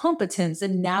their competence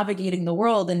in navigating the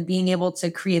world and being able to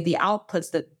create the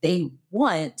outputs that they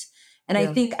want.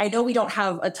 And Yeah. I know we don't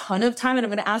have a ton of time, and I'm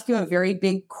going to ask you a very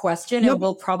big question, No, and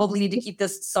we'll probably need to keep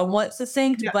this somewhat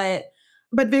succinct, yeah. but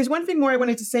But there's one thing more I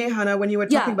wanted to say, Hannah, when you were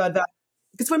talking yeah. about that.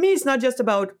 Because for me, it's not just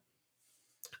about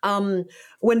um,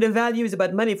 when the value is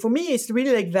about money. For me, it's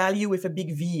really like value with a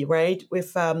big V, right?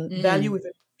 With value Mm, with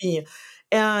a V.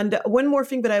 And one more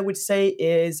thing that I would say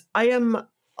is I am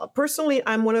personally,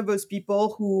 I'm one of those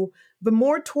people who the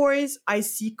more toys I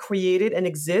see created and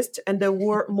exist, and the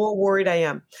more worried I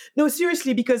am. No,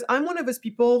 seriously, because I'm one of those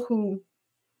people who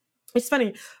It's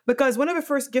funny because one of the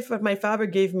first gifts that my father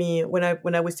gave me when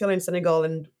I was still in Senegal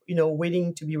and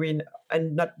waiting to be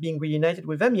and not being reunited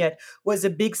with them yet was a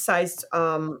big sized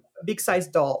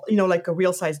doll, like a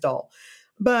real size doll.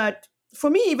 But for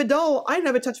me, the doll, I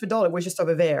never touched the doll; it was just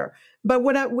over there. But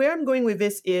where I'm going with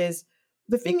this is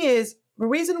the thing is the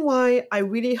reason why I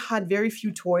really had very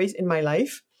few toys in my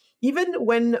life, even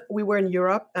when we were in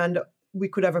Europe and we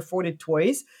could have afforded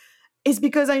toys, is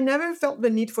because I never felt the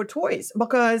need for toys.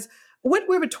 Because what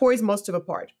were the toys most of the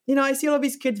part? I see all of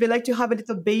these kids, they like to have a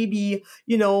little baby,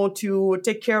 to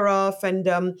take care of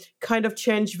and kind of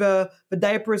change the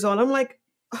diapers on. I'm like,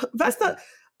 that's not,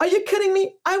 are you kidding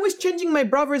me? I was changing my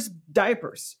brother's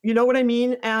diapers. You know what I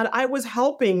mean? And I was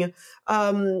helping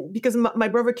because my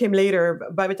brother came later.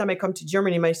 By the time I come to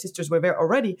Germany, my sisters were there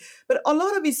already. But a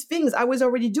lot of these things I was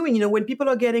already doing. When people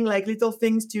are getting like little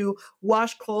things to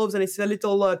wash clothes and it's a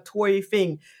little toy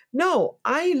thing. No,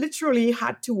 I literally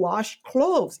had to wash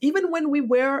clothes, even when we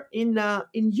were in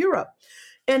Europe.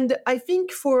 And I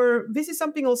think for this is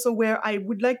something also where I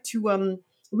would like to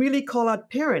really call out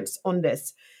parents on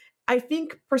this. I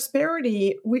think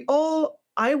prosperity,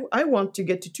 I want to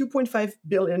get to 2.5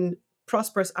 billion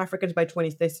prosperous Africans by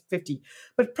 2050.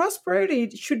 But prosperity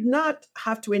should not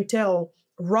have to entail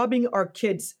robbing our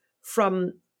kids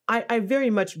from, I very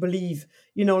much believe,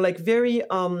 like very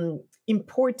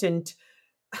important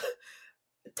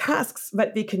tasks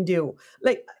that they can do.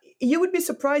 Like, you would be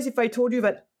surprised if I told you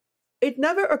that it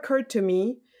never occurred to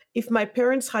me if my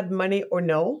parents had money or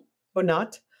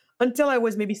not, until I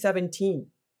was maybe 17.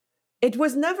 It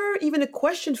was never even a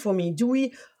question for me.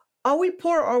 Are we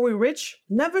poor? Are we rich?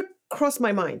 Never crossed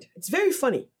my mind. It's very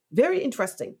funny, very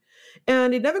interesting.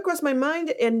 And it never crossed my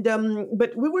mind. And,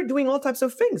 but we were doing all types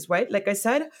of things, right? Like I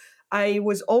said, I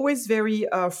was always very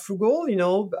frugal,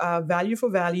 value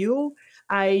for value.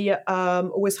 I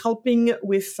was helping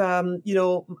with,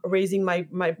 raising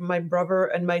my brother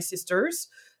and my sisters.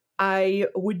 I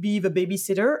would be the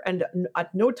babysitter, and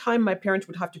at no time my parents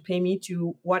would have to pay me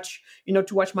to watch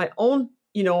my own,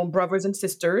 brothers and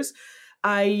sisters.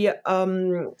 I,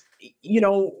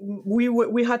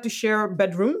 we had to share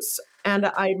bedrooms,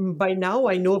 and by now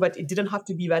I know that it didn't have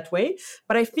to be that way.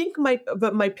 But I think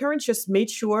my parents just made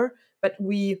sure that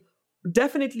we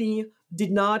definitely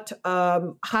did not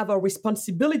have our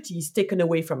responsibilities taken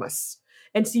away from us.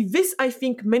 And see, this, I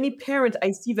think many parents,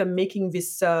 I see them making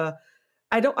this.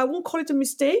 I won't call it a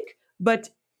mistake, but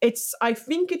I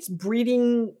think it's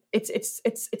breeding, it's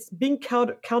being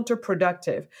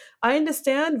counterproductive. I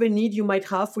understand the need you might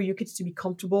have for your kids to be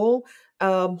comfortable,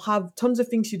 have tons of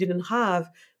things you didn't have,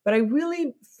 but I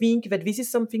really think that this is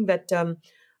something that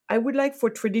I would like for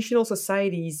traditional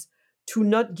societies to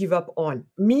not give up on.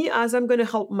 Me, as I'm going to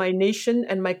help my nation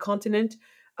and my continent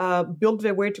build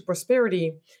their way to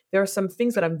prosperity, there are some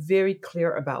things that I'm very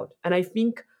clear about. And I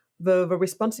think the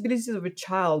responsibilities of a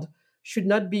child should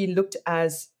not be looked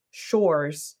as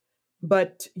chores,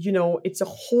 but it's a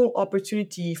whole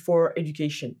opportunity for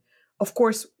education. Of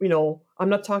course, I'm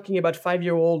not talking about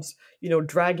 5-year-olds,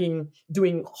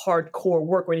 doing hardcore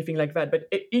work or anything like that, but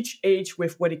each age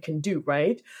with what it can do,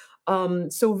 right?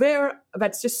 So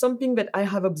that's just something that I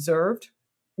have observed,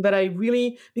 that I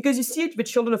really, because you see it with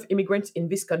children of immigrants in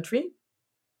this country,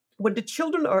 what the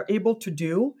children are able to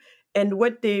do and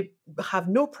what they have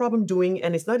no problem doing,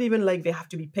 and it's not even like they have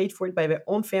to be paid for it by their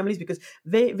own families, because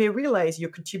they realize you're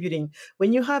contributing.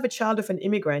 When you have a child of an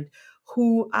immigrant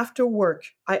who after work,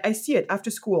 I see it after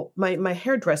school, my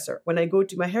hairdresser, when I go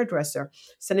to my hairdresser,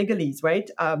 Senegalese, right,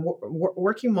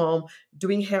 working mom,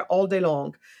 doing hair all day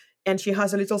long, and she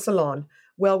has a little salon.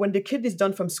 Well, when the kid is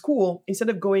done from school, instead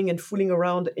of going and fooling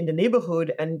around in the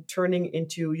neighborhood and turning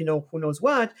into who knows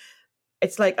what,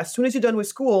 it's like as soon as you're done with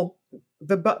school,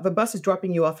 the bus is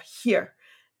dropping you off here,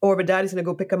 or the dad is going to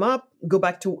go pick him up, go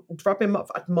back to drop him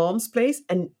off at mom's place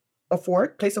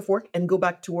place of work, and go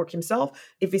back to work himself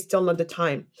if it's still not the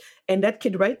time. And that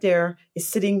kid right there is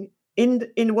sitting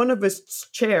in one of his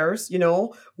chairs,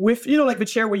 with like the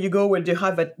chair where you go when you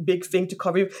have that big thing to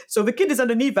cover you. So the kid is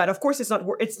underneath that. Of course, it's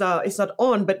not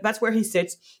on, but that's where he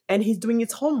sits, and he's doing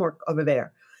his homework over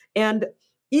there. And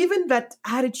even that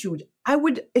attitude,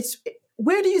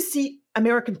 where do you see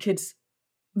American kids?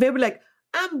 They were like,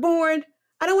 I'm bored.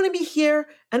 I don't want to be here.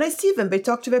 And I see them. They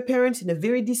talk to their parents in a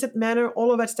very decent manner,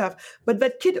 all of that stuff. But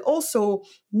that kid also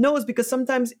knows, because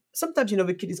sometimes,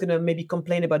 the kid is going to maybe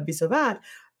complain about this or that.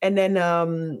 And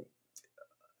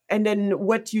then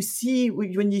what you see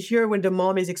when you hear when the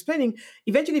mom is explaining,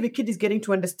 eventually the kid is getting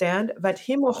to understand that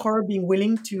him or her being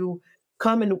willing to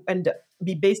come and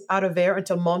be based out of there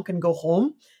until mom can go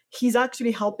home, he's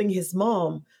actually helping his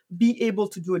mom be able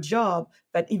to do a job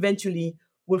that eventually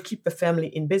will keep the family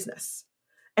in business.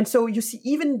 And so you see,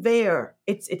 even there,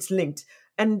 it's linked.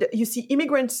 And you see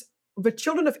immigrants, the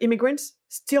children of immigrants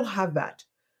still have that.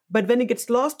 But then it gets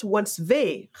lost once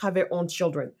they have their own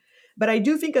children. But I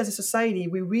do think as a society,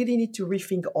 we really need to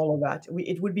rethink all of that.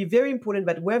 It would be very important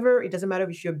that whether, it doesn't matter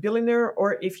if you're a billionaire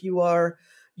or if you are,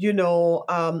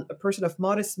 a person of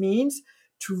modest means,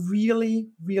 to really,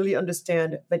 really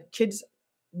understand that kids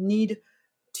need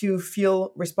to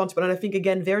feel responsible. And I think,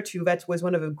 again, there too, that was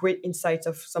one of the great insights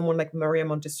of someone like Maria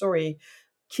Montessori.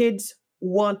 Kids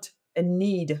want and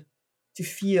need to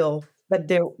feel that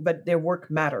their work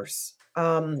matters.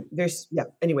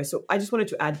 Anyway, so I just wanted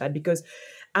to add that because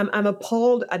I'm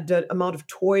appalled at the amount of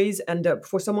toys. And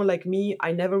for someone like me,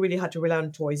 I never really had to rely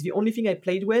on toys. The only thing I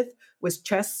played with was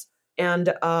chess and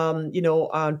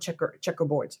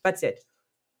checkerboards. That's it.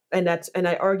 And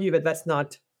I argue that that's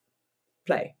not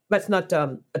play. That's not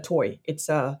a toy. It's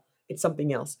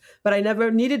something else. But I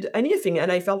never needed anything,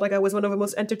 and I felt like I was one of the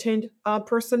most entertained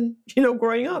person,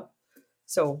 growing up.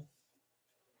 So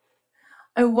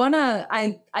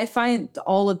I find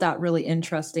all of that really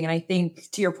interesting, and I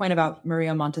think to your point about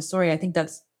Maria Montessori,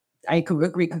 I could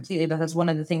agree completely that that's one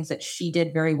of the things that she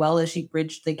did very well is she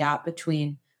bridged the gap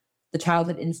between the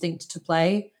childhood instinct to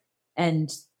play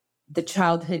and the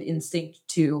childhood instinct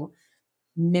to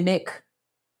mimic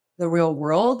the real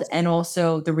world, and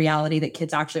also the reality that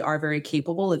kids actually are very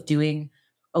capable of doing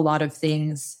a lot of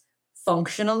things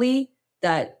functionally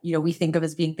that, we think of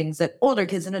as being things that older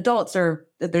kids and adults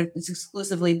it's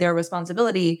exclusively their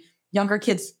responsibility. Younger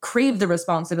kids crave the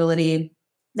responsibility.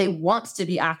 They want to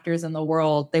be actors in the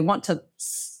world. They want to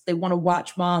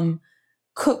watch mom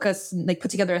cook us, like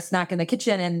put together a snack in the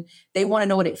kitchen, and they want to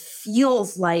know what it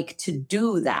feels like to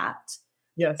do that.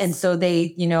 Yes. And so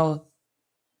they,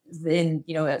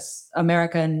 as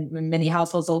America and many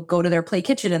households will go to their play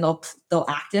kitchen and they'll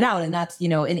act it out. And that's, an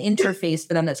interface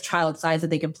for them that's child size that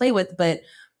they can play with. But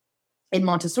in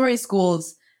Montessori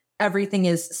schools, everything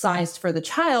is sized for the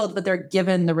child, but they're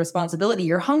given the responsibility.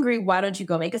 You're hungry. Why don't you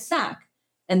go make a snack?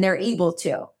 And they're able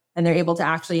to. And they're able to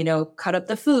actually, cut up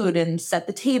the food and set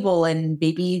the table and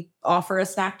maybe offer a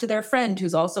snack to their friend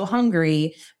who's also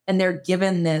hungry. And they're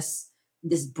given this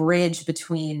bridge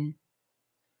between,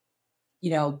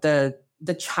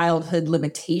 the childhood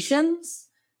limitations,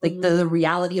 like the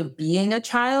reality of being a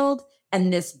child,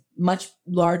 and this much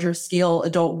larger scale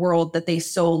adult world that they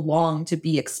so long to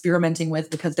be experimenting with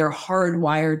because they're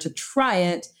hardwired to try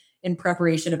it in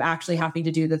preparation of actually having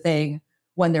to do the thing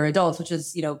when they're adults, which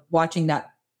is, watching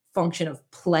that function of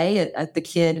play at the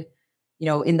kid,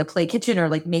 in the play kitchen or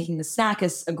like making the snack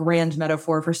is a grand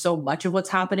metaphor for so much of what's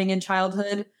happening in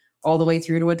childhood all the way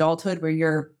through to adulthood, where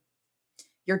you're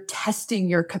testing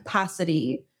your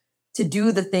capacity to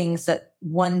do the things that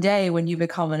one day when you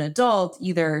become an adult,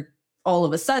 either all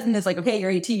of a sudden it's like, okay, you're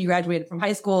 18, you graduated from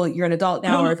high school, you're an adult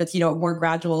now, or if it's, more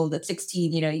gradual, at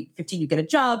 16, 15, you get a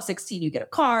job, 16, you get a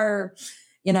car,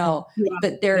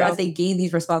 but as they gain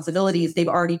these responsibilities, they've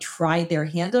already tried their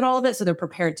hand at all of it. So they're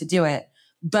prepared to do it.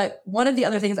 But one of the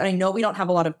other things, and I know we don't have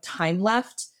a lot of time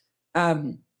left,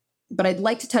 but I'd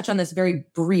like to touch on this very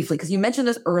briefly because you mentioned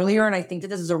this earlier, and I think that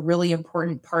this is a really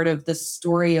important part of the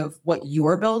story of what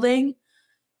you're building.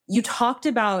 You talked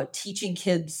about teaching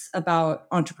kids about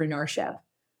entrepreneurship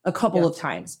a couple of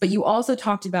times, but you also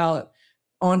talked about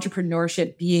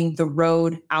entrepreneurship being the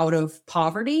road out of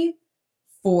poverty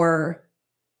for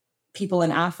people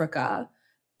in Africa.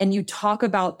 And you talk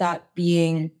about that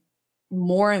being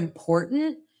more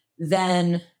important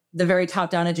than the very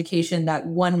top-down education that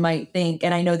one might think.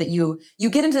 And I know that you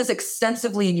get into this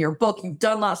extensively in your book. You've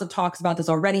done lots of talks about this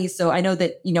already. So I know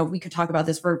that, we could talk about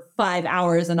this for 5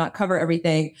 hours and not cover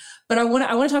everything. But I want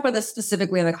to talk about this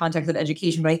specifically in the context of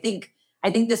education. But I think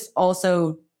this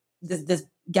also, this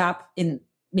gap in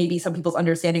maybe some people's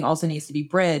understanding also needs to be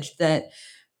bridged, that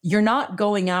you're not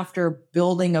going after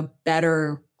building a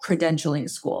better credentialing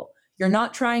school. You're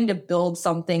not trying to build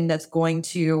something that's going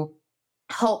to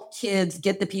help kids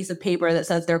get the piece of paper that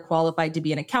says they're qualified to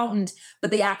be an accountant,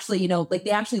 but they actually,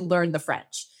 they actually learn the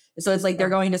French. So it's like they're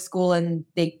going to school and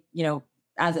they,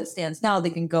 as it stands now, they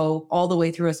can go all the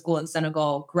way through a school in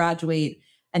Senegal, graduate,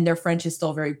 and their French is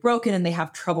still very broken and they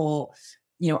have trouble,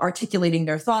 articulating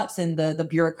their thoughts in the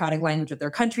bureaucratic language of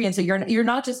their country. And so you're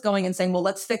not just going and saying, well,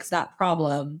 let's fix that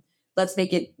problem. Let's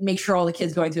make sure all the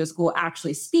kids going through the school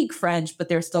actually speak French, but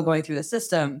they're still going through the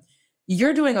system.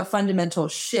 You're doing a fundamental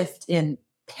shift in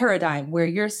paradigm where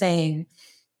you're saying,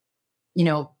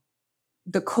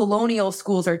 the colonial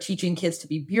schools are teaching kids to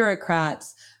be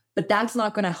bureaucrats, but that's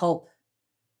not going to help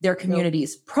their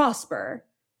communities prosper.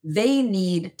 They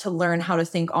need to learn how to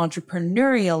think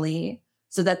entrepreneurially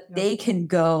so that they can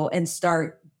go and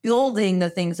start building the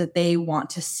things that they want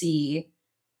to see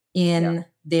in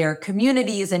their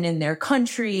communities and in their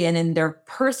country and in their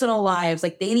personal lives.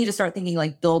 Like they need to start thinking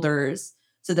like builders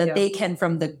so that they can,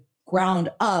 from the ground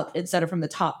up instead of from the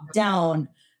top down,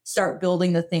 start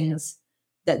building the things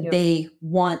that they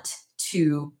want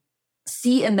to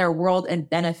see in their world and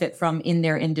benefit from in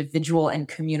their individual and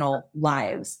communal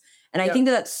lives. And I think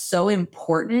that that's so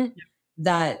important,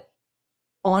 that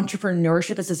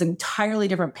entrepreneurship is this entirely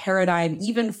different paradigm,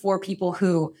 even for people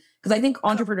who, because I think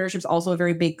entrepreneurship is also a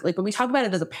very big, like when we talk about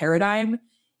it as a paradigm,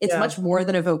 it's much more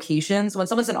than a vocation. So when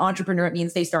someone's an entrepreneur, it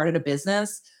means they started a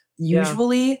business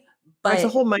usually, but it's a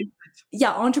whole mindset.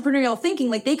 Yeah, entrepreneurial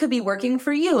thinking, like they could be working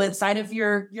for you inside of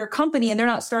your company and they're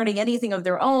not starting anything of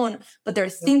their own, but they're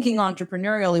thinking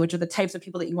entrepreneurially, which are the types of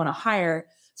people that you want to hire.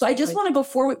 So I just want to,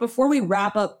 before we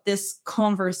wrap up this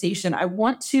conversation, I'd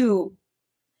love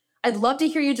to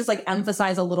hear you just like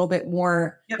emphasize a little bit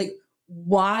more, like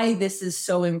why this is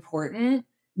so important,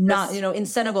 not, in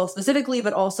Senegal specifically,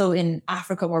 but also in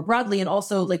Africa more broadly, and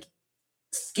also like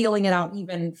scaling it out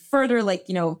even further, like,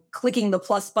 clicking the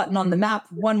plus button on the map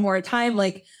one more time,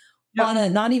 like on a,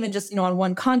 not even just, on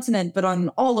one continent, but on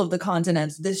all of the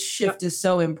continents, this shift is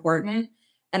so important.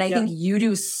 And I think you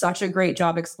do such a great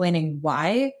job explaining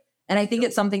why. And I think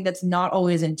it's something that's not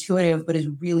always intuitive, but is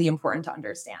really important to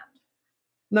understand.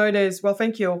 No, it is. Well,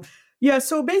 thank you. Yeah,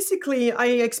 so basically, I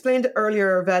explained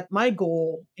earlier that my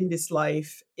goal in this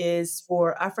life is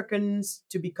for Africans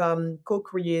to become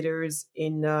co-creators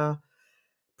in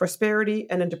prosperity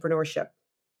and entrepreneurship.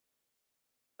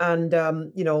 And,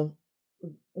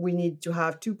 we need to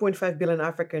have 2.5 billion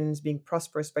Africans being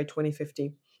prosperous by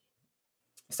 2050.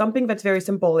 Something that's very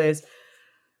simple is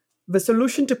the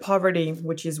solution to poverty,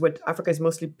 which is what Africa is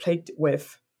mostly plagued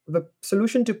with. The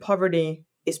solution to poverty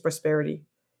is prosperity.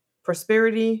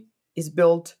 Prosperity is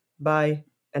built by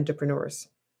entrepreneurs,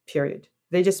 period.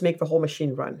 They just make the whole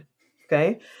machine run,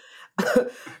 okay?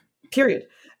 Period.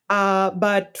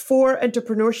 But for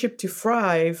entrepreneurship to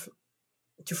thrive,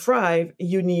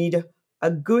 you need a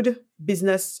good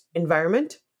business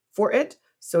environment for it.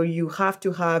 So you have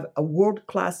to have a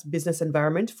world-class business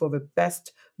environment for the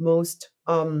best, most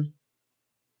optimized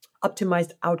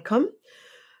outcome.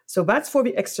 So that's for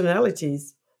the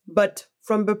externalities. But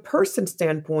from the person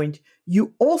standpoint,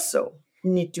 you also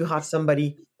need to have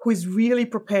somebody who is really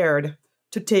prepared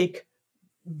to take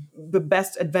the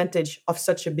best advantage of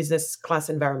such a business class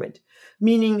environment.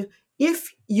 Meaning,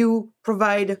 if you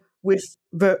provide with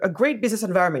a great business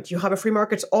environment, you have a free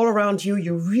markets all around you,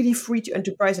 you're really free to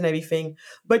enterprise and everything,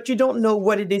 but you don't know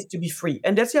what it is to be free.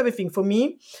 And that's the other thing. For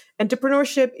me,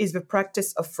 entrepreneurship is the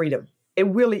practice of freedom. It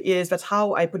really is. That's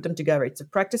how I put them together. It's a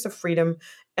practice of freedom,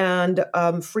 and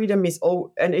freedom is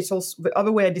and it's also the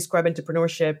other way I describe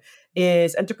entrepreneurship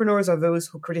is entrepreneurs are those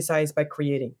who criticize by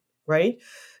creating, right?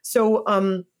 So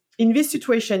in this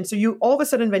situation, so you all of a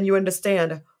sudden when you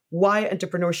understand why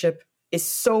entrepreneurship is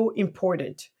so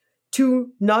important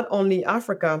to not only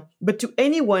Africa but to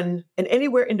anyone and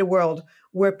anywhere in the world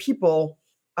where people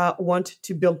want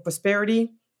to build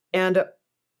prosperity and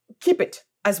keep it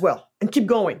as well and keep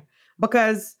going.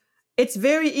 Because it's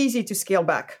very easy to scale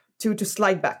back, to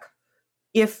slide back.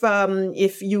 If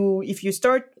you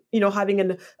start having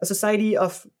a society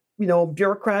of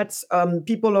bureaucrats,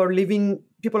 people are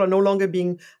no longer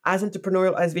being as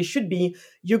entrepreneurial as they should be,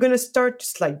 you're going to start to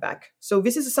slide back. So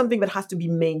this is something that has to be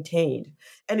maintained,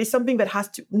 and it's something that has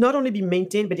to not only be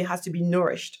maintained, but it has to be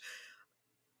nourished.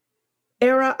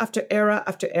 Era after era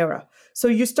after era. So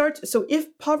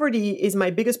if poverty is my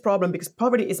biggest problem, because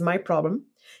poverty is my problem,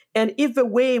 and if the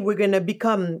way we're going to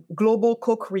become global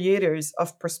co-creators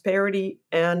of prosperity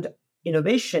and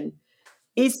innovation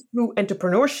is through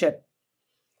entrepreneurship,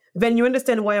 then you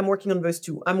understand why I'm working on those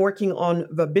two. I'm working on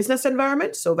the business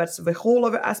environment. So that's the whole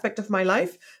other aspect of my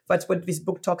life. That's what this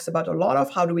book talks about a lot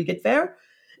of. How do we get there?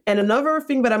 And another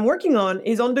thing that I'm working on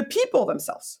is on the people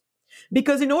themselves.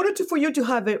 Because in order for you to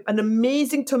have an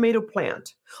amazing tomato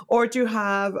plant, or to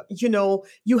have,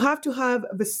 you have to have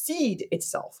the seed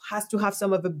itself has to have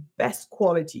some of the best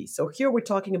qualities. So here we're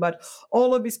talking about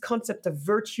all of this concept of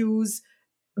virtues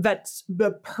that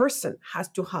the person has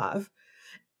to have.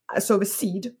 So the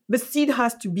seed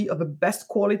has to be of the best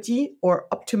quality or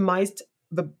optimized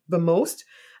the most,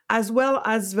 as well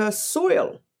as the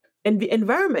soil and the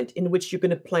environment in which you're going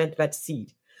to plant that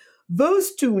seed.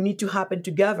 Those two need to happen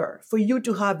together for you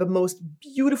to have the most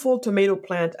beautiful tomato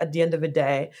plant at the end of the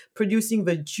day, producing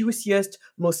the juiciest,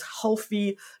 most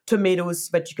healthy tomatoes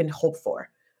that you can hope for.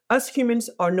 Us humans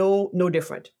are no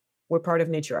different. We're part of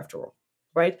nature after all,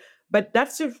 right? But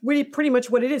that's really pretty much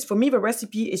what it is. For me, the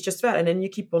recipe is just that. And then you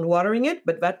keep on watering it.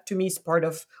 But that to me is part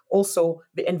of also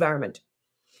the environment.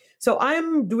 So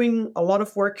I'm doing a lot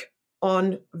of work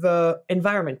on the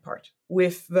environment part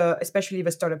with especially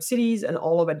the startup cities and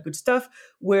all of that good stuff,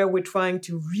 where we're trying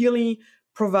to really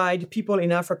provide people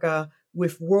in Africa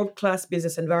with world-class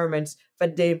business environments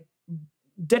that they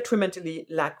detrimentally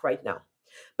lack right now.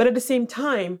 But at the same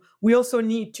time, we also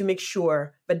need to make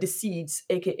sure that the seeds,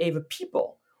 aka the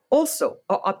people, also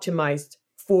are optimized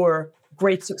for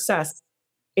great success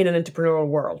in an entrepreneurial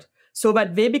world so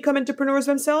that they become entrepreneurs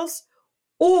themselves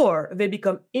or they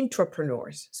become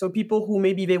intrapreneurs. So people who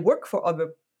maybe they work for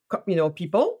other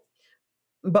people,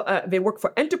 but they work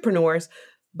for entrepreneurs,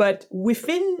 but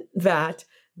within that,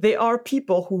 they are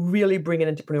people who really bring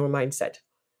an entrepreneurial mindset.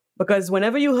 Because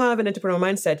whenever you have an entrepreneurial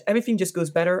mindset, everything just goes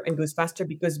better and goes faster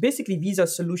because basically these are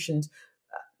solutions.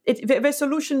 They're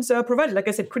solutions provided. Like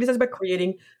I said, criticize by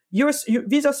creating.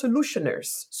 These are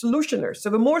solutioners. So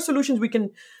the more solutions we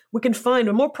can find,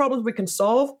 the more problems we can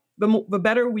solve, the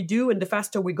better we do and the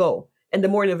faster we go. And the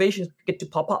more innovations get to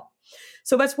pop up.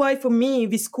 So that's why for me,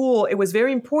 this school, it was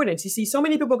very important. You see, so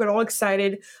many people got all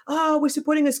excited. Oh, we're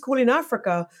supporting a school in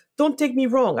Africa. Don't take me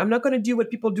wrong. I'm not going to do what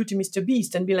people do to Mr.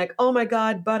 Beast and be like, oh my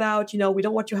God, butt out, we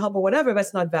don't want your help or whatever.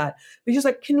 That's not that. But just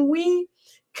like, can we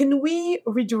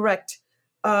redirect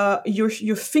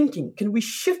your thinking? Can we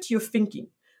shift your thinking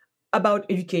about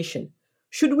education?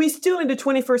 Should we still in the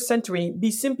 21st century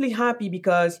be simply happy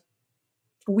because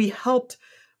we helped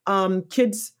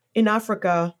kids in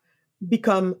Africa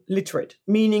become literate,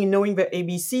 meaning knowing their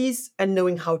ABCs and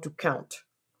knowing how to count?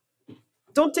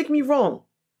 Don't take me wrong.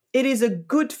 It is a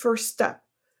good first step.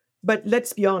 But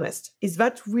let's be honest, is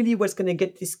that really what's going to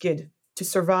get this kid to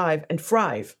survive and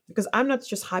thrive? Because I'm not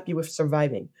just happy with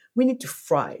surviving. We need to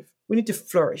thrive. We need to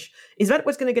flourish. Is that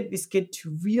what's going to get this kid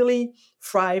to really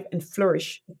thrive and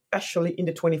flourish, especially in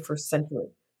the 21st century?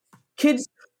 Kids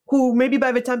who maybe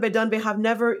by the time they're done, they have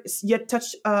never yet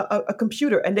touched a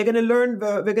computer, and they're going to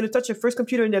they're going to touch their first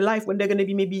computer in their life when they're going to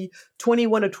be maybe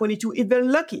 21 or 22, if they're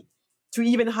lucky to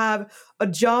even have a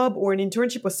job or an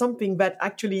internship or something that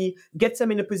actually gets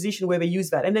them in a position where they use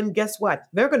that. And then guess what?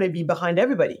 They're going to be behind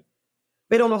everybody.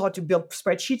 They don't know how to build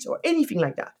spreadsheets or anything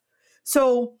like that.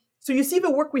 So you see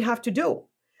the work we have to do.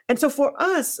 And so for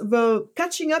us, the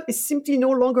catching up is simply no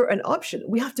longer an option.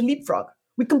 We have to leapfrog.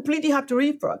 We completely have to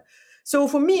leapfrog. So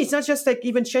for me, it's not just like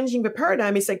even changing the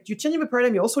paradigm. It's like you're changing the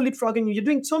paradigm, you're also leapfrogging, you're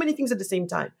doing so many things at the same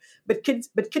time. But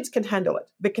kids can handle it.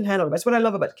 They can handle it. That's what I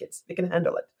love about kids. They can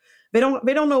handle it. They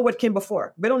don't know what came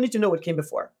before. They don't need to know what came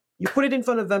before. You put it in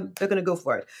front of them, they're going to go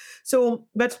for it. So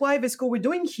that's why the school we're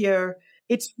doing here,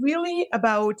 it's really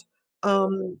about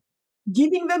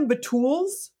giving them the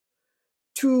tools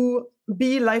to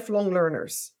be lifelong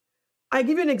learners. I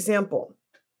give you an example.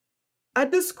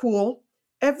 At the school,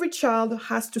 every child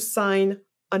has to sign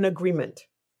an agreement.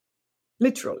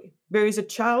 Literally, there is a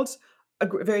children's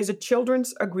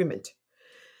agreement,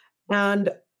 and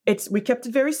we kept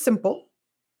it very simple,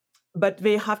 but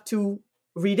they have to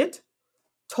read it,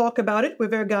 talk about it with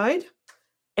their guide,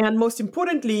 and most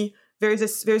importantly, there's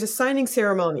a signing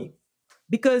ceremony,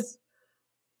 because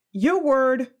your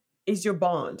word is your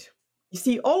bond. You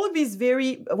see, all of these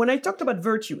when I talked about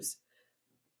virtues,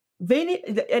 they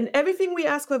need, and everything we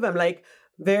ask of them, like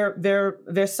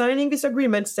they're signing this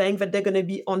agreement saying that they're going to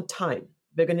be on time.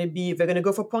 They're going to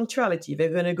go for punctuality.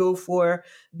 They're going to go for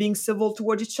being civil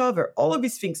towards each other, all of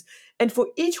these things. And for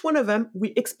each one of them, we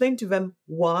explain to them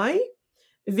why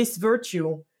this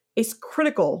virtue is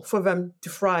critical for them to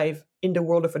thrive in the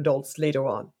world of adults later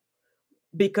on.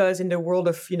 Because in the world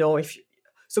of,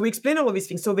 so we explain all of these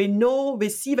things. So they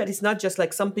see that it's not just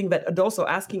like something that adults are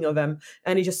asking of them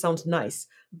and it just sounds nice.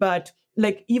 But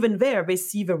like even there, they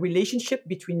see the relationship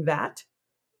between that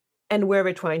and where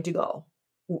they're trying to go,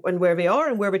 and where they are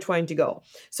and where they're trying to go.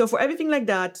 So for everything like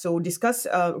that, so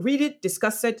read it,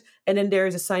 discuss it, and then there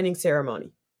is a signing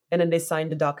ceremony. And then they sign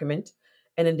the document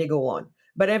and then they go on.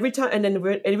 But every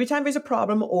time there's a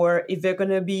problem, or if they're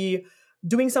going to be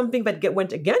doing something that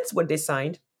went against what they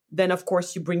signed, then of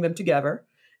course you bring them together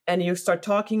and you start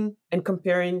talking and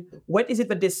comparing what is it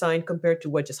that they signed compared to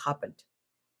what just happened.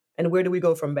 And where do we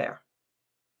go from there?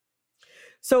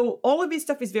 So all of this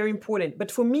stuff is very important.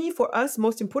 But for me, for us,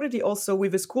 most importantly, also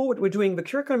with the school, what we're doing, the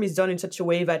curriculum is done in such a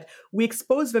way that we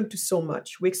expose them to so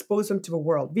much. We expose them to the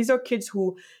world. These are kids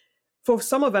who, for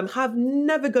some of them, have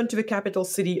never gone to the capital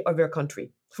city of their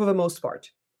country, for the most part.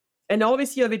 And all they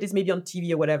see of it is maybe on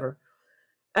TV or whatever.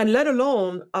 And let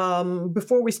alone,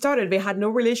 before we started, they had no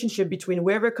relationship between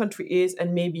where their country is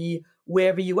and maybe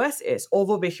where the US is.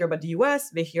 Although they hear about the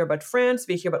US, they hear about France,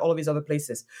 they hear about all of these other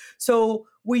places. So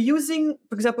we're using,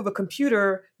 for example, the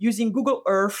computer, using Google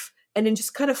Earth, and then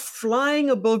just kind of flying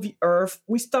above the Earth.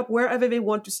 We stop wherever they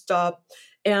want to stop.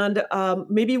 And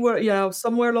maybe we're,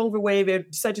 somewhere along the way, they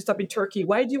decide to stop in Turkey.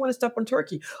 Why do you want to stop on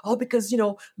Turkey? Oh, because,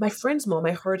 my friend's mom,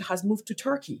 I heard, has moved to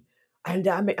Turkey. And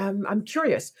I'm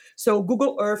curious. So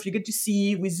Google Earth, you get to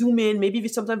see, we zoom in, maybe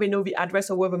sometimes they know the address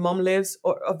of where the mom lives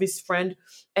or of this friend.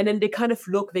 And then they kind of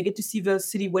look, they get to see the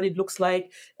city, what it looks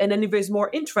like. And then if there's more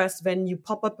interest, then you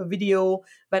pop up a video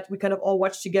that we kind of all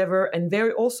watch together. And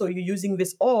there also, you're using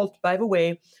this alt, by the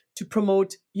way, to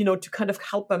promote, to kind of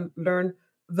help them learn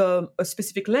a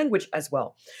specific language as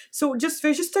well. So there's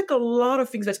just like a lot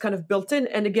of things that's kind of built in.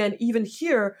 And again, even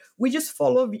here, we just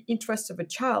follow the interests of a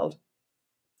child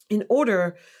in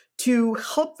order to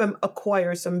help them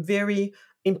acquire some very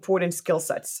important skill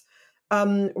sets.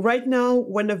 Right now,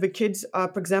 one of the kids,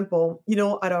 for example,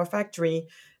 at our factory,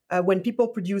 when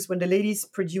the ladies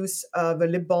produce the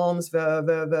lip balms,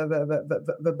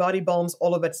 the body balms,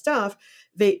 all of that stuff,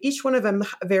 each one of them,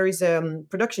 there is a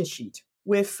production sheet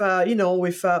with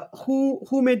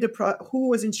who made who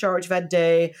was in charge that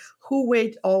day, who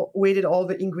weighted all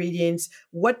the ingredients,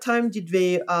 what time did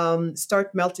they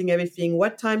start melting everything,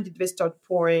 what time did they start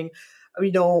pouring,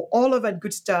 all of that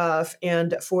good stuff.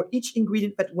 And for each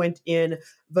ingredient that went in,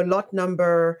 the lot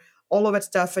number, all of that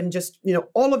stuff, and just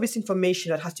all of this information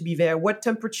that has to be there. What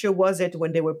temperature was it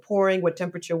when they were pouring? What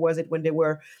temperature was it when they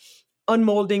were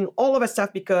unmolding? All of that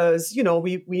stuff, because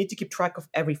we need to keep track of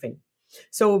everything.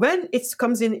 So then it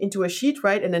comes into a sheet,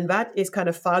 right? And then that is kind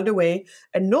of filed away.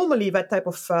 And normally that type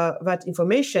of that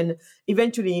information,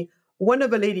 eventually one of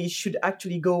the ladies should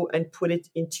actually go and put it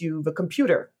into the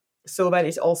computer so that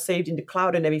it's all saved in the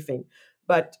cloud and everything.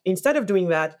 But instead of doing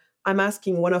that, I'm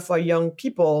asking one of our young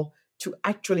people to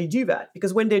actually do that.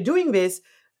 Because when they're doing this,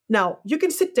 now you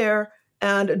can sit there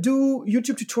and do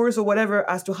YouTube tutorials or whatever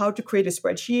as to how to create a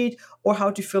spreadsheet or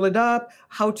how to fill it up,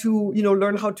 how to,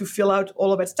 learn how to fill out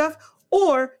all of that stuff.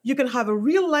 Or you can have a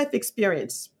real life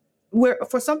experience where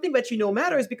for something that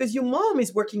matters, because your mom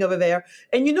is working over there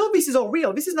and this is all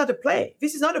real. This is not a play.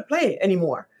 This is not a play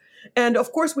anymore. And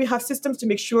of course, we have systems to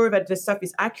make sure that the stuff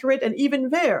is accurate. And even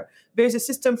there's a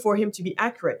system for him to be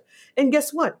accurate. And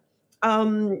guess what?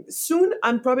 Soon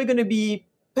I'm probably going to be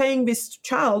paying this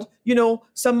child,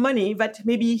 some money that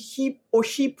maybe he or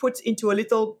she puts into a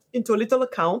little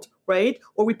account, right?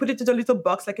 Or we put it in a little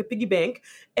box like a piggy bank,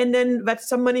 and then that's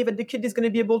some money that the kid is going to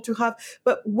be able to have.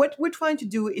 But what we're trying to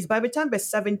do is by the time they're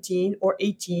 17 or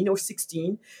 18 or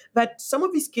 16, that some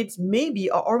of these kids maybe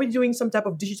are already doing some type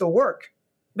of digital work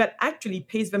that actually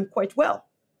pays them quite well.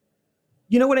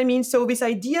 You know what I mean? So this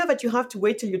idea that you have to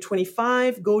wait till you're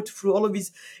 25, go through all of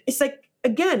these, it's like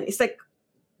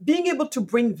being able to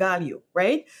bring value,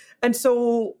 right? And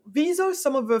so these are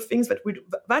some of the things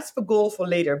that's the goal for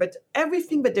later. But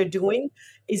everything that they're doing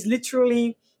is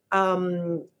literally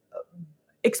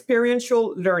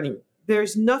experiential learning.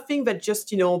 There's nothing that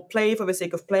just, play for the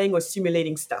sake of playing or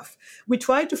simulating stuff. We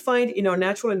try to find in our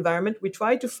natural environment, we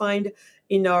try to find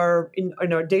in our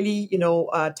daily,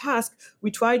 task,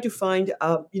 we try to find,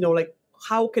 like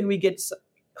how can we just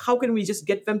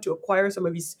get them to acquire some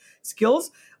of these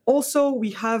skills? Also,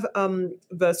 we have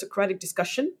the Socratic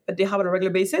discussion that they have on a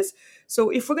regular basis. So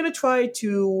if we're going to try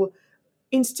to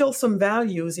instill some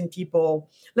values in people,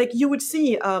 like you would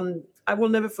see, I will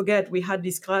never forget, we had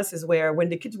these classes where when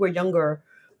the kids were younger,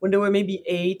 when they were maybe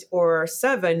 8 or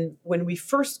 7, when we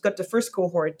first got the first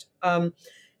cohort,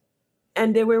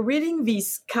 and they were reading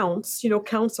these counts,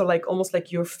 counts are like almost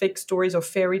like your fake stories or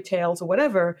fairy tales or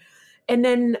whatever, and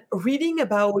then reading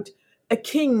about a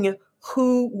king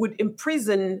who would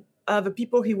imprison the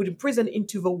people he would imprison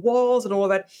into the walls and all of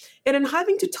that. And then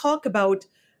having to talk about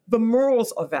the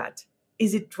morals of that.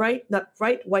 Is it right? Not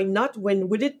right? Why not? When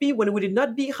would it be? When would it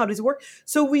not be? How does it work?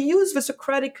 So we use the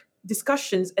Socratic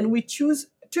discussions, and we choose,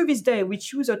 to this day, we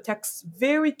choose our texts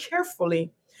very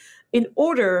carefully in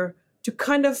order to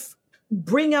kind of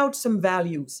bring out some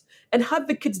values and have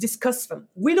the kids discuss them.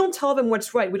 We don't tell them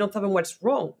what's right. We don't tell them what's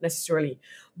wrong necessarily,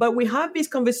 but we have these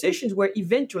conversations where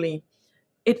eventually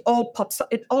it all pops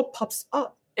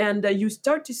up. And you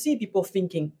start to see people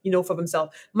thinking, for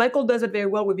themselves. Michael does it very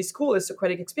well with his school, his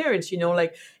Socratic experience.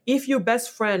 Like if your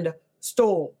best friend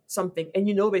stole something and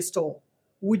they stole,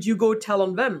 would you go tell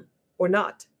on them or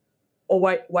not? Or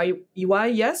why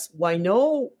yes? Why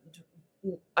no?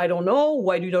 I don't know.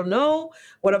 Why do you don't know?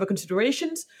 What other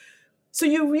considerations? So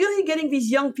you're really getting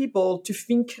these young people to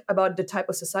think about the type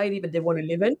of society that they want to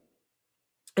live in,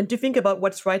 and to think about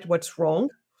what's right, what's wrong,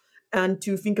 and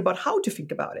to think about how to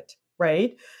think about it,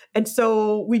 right? And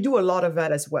so we do a lot of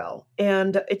that as well.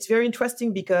 And it's very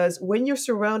interesting because when you're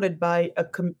surrounded by a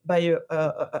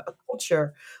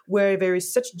culture where there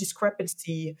is such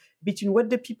discrepancy between what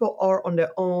the people are on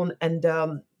their own and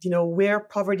where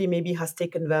poverty maybe has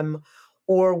taken them,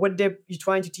 or what you're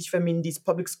trying to teach them in these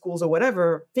public schools or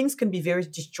whatever, things can be very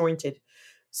disjointed.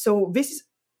 So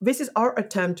this is our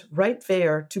attempt right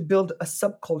there to build a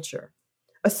subculture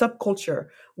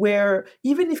where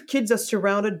even if kids are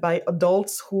surrounded by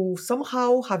adults who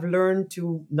somehow have learned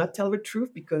to not tell the truth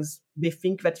because they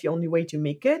think that's the only way to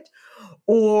make it,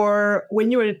 or when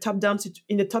you're in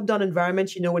a top down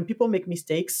environment, when people make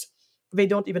mistakes, they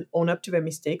don't even own up to their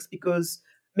mistakes because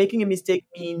making a mistake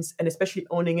means, and especially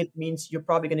owning it means, you're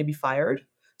probably going to be fired.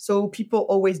 So people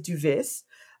always do this.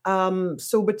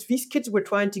 But these kids, we're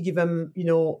trying to give them,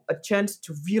 a chance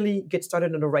to really get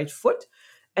started on the right foot.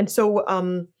 And so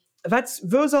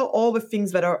those are all the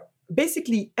things that are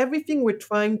basically everything we're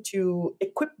trying to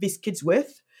equip these kids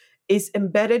with is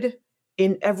embedded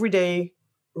in everyday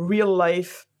real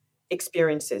life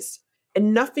experiences.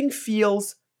 And nothing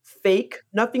feels fake.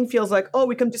 Nothing feels like, oh,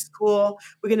 we come to school,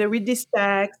 we're going to read this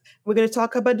text, we're going to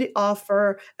talk about the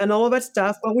offer and all of that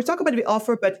stuff. Well, we talk about the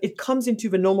offer, but it comes into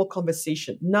the normal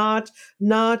conversation, not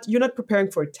you're not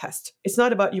preparing for a test. It's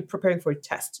not about you preparing for a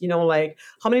test, like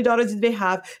how many daughters did they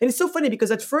have? And it's so funny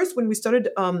because at first when we started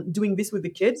doing this with the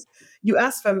kids, you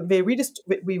ask them,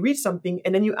 we read something,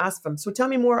 and then you ask them, so tell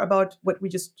me more about what we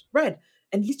just read.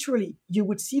 And literally, you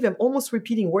would see them almost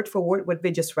repeating word for word what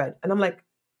they just read. And I'm like,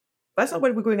 that's not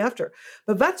what we're going after.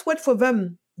 But that's what for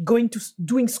them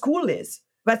doing school is.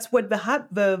 That's what the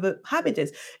habit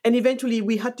is. And eventually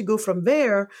we had to go from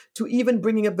there to even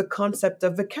bringing up the concept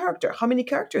of the character. How many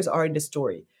characters are in the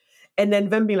story? And then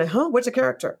them being like, huh, what's a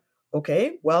character?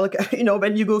 Okay, well,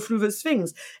 then you go through those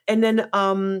things. And then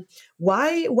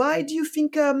why do you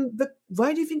think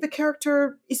the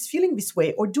character is feeling this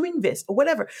way or doing this or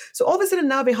whatever? So all of a sudden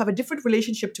now they have a different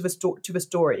relationship to the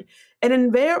story. And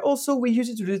then there also we use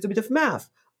it to do a little bit of math.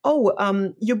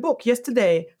 Oh, your book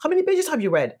yesterday, how many pages have you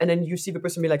read? And then you see the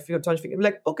person be like,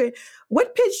 like, okay,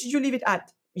 what page did you leave it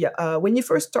at? Yeah, when you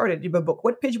first started your book,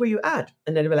 what page were you at?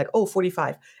 And then they were like, oh,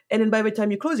 45. And then by the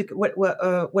time you close it,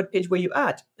 what page were you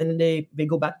at? And then they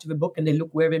go back to the book and they look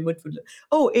where they moved.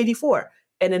 Oh, 84.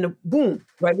 And then boom,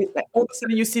 right? Like, all of a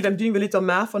sudden you see them doing the little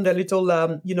math on their little,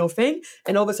 thing.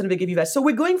 And all of a sudden they give you that. So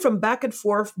we're going from back and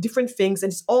forth, different things,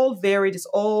 and it's all varied.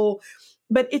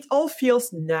 But it all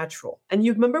feels natural. And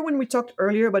you remember when we talked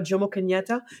earlier about Jomo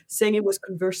Kenyatta saying it was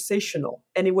conversational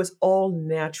and it was all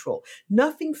natural.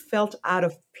 Nothing felt out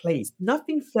of place.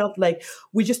 Nothing felt like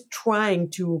we're just trying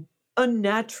to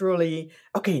unnaturally,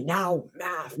 okay, now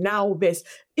math, now this.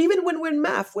 Even when we're in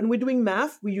math, when we're doing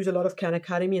math, we use a lot of Khan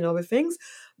Academy and other things.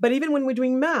 But even when we're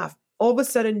doing math, all of a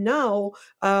sudden now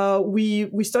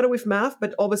we started with math,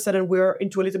 but all of a sudden we're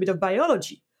into a little bit of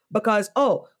biology. Because,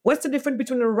 oh, what's the difference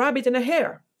between a rabbit and a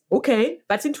hare? Okay,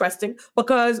 that's interesting.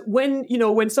 Because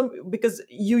because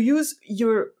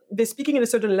they're speaking in a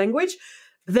certain language,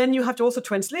 then you have to also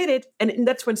translate it. And in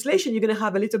that translation, you're going to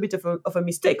have a little bit of a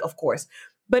mistake, of course.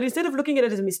 But instead of looking at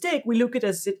it as a mistake, we look at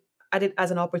it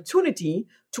as an opportunity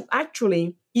to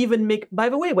actually even make, by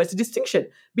the way, what's the distinction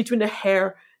between a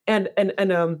hare and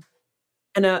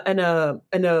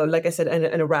like I said,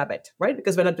 and a rabbit, right?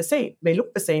 Because they're not the same. They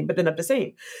look the same, but they're not the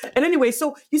same. And anyway,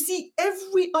 so you see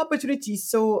every opportunity.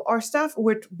 So our staff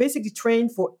were basically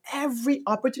trained for every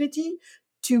opportunity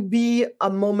to be a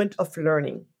moment of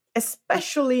learning,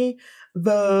 especially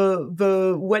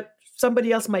the what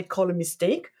somebody else might call a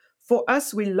mistake. For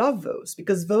us, we love those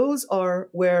because those are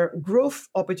where growth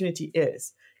opportunity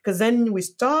is. Because then we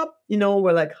stop,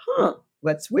 we're like, huh,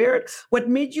 what's weird? What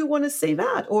made you want to say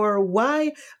that? Or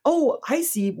why? Oh, I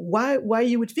see why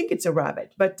you would think it's a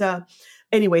rabbit. But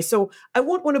anyway, so I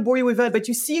won't want to bore you with that. But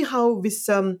you see how this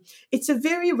it's a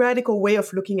very radical way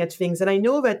of looking at things. And I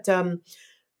know that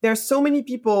there are so many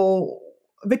people.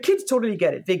 The kids totally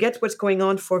get it. They get what's going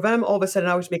on for them. All of a sudden,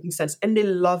 now it's making sense, and they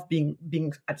love being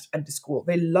at the school.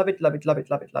 They love it, love it, love it,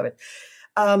 love it, love it.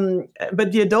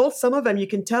 But the adults, some of them, you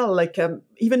can tell, like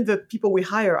even the people we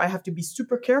hire, I have to be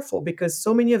super careful because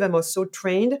so many of them are so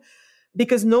trained.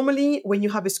 Because normally when you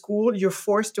have a school, you're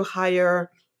forced to hire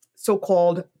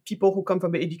so-called people who come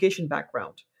from an education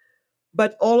background.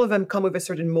 But all of them come with a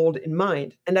certain mold in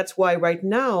mind. And that's why right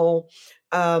now,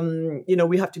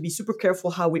 we have to be super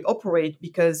careful how we operate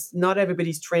because not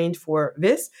everybody's trained for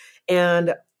this.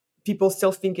 And people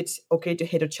still think it's okay to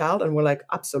hit a child. And we're like,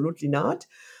 absolutely not.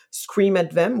 Scream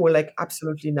at them. We're like,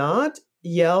 absolutely not.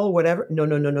 Yell, whatever. No,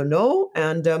 no, no, no, no.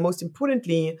 And most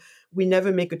importantly, we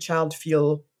never make a child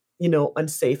feel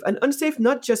unsafe. And unsafe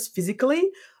not just physically,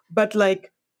 but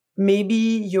like maybe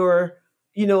you're,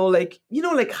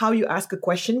 like how you ask a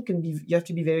question can be, you have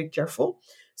to be very careful.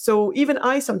 So even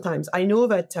I sometimes, I know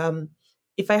that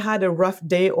if I had a rough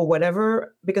day or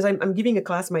whatever, because I'm giving a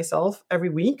class myself every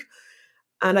week,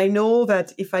 and I know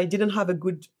that if I didn't have a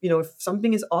good, if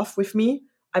something is off with me,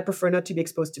 I prefer not to be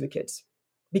exposed to the kids,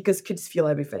 because kids feel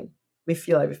everything. They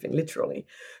feel everything, literally.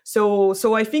 So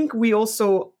I think we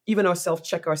also, even ourselves,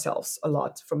 check ourselves a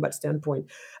lot from that standpoint.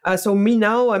 So me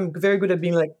now, I'm very good at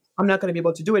being like, I'm not going to be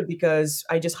able to do it because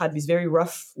I just had this very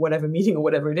rough whatever meeting or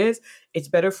whatever it is. It's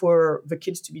better for the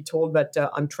kids to be told that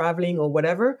I'm traveling or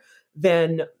whatever.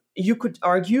 Then you could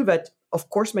argue that, of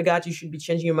course, Magatte, you should be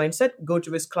changing your mindset. Go to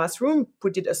this classroom,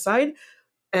 put it aside,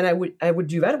 and I would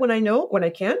do that when I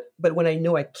can. But when I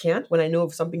know I can't, when I know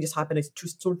if something just happened, it's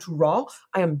still too raw,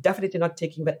 I am definitely not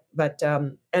taking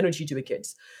that energy to the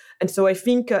kids. And so I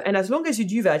think, and as long as you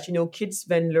do that, kids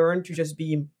then learn to just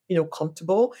be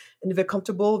comfortable. And if they're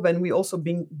comfortable, then we also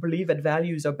believe that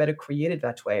values are better created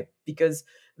that way, because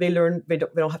they learn they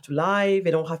don't have to lie,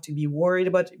 they don't have to be worried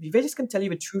about it. They just can tell you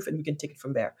the truth, and we can take it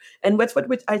from there. And that's what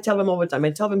I tell them all the time.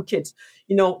 I tell them, kids,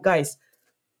 guys,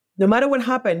 no matter what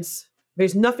happens,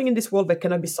 there's nothing in this world that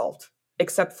cannot be solved,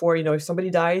 except for, if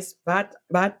somebody dies, that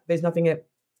there's nothing that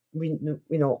we,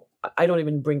 I don't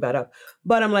even bring that up.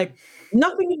 But I'm like,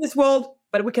 nothing in this world,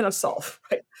 but we cannot solve,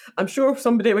 right? I'm sure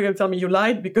someday we're going to tell me you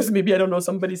lied because maybe, I don't know,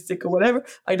 somebody's sick or whatever.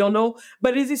 I don't know.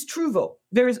 But it is true, though.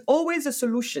 There is always a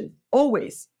solution,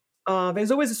 always.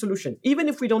 There's always a solution, even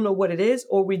if we don't know what it is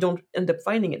or we don't end up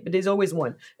finding it. But there's always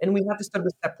one. And we have to start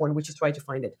with step one, which is try to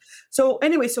find it. So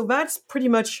anyway, so that's pretty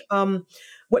much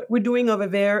what we're doing over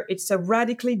there. It's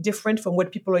radically different from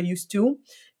what people are used to.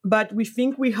 But we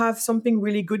think we have something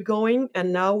really good going.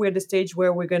 And now we're at the stage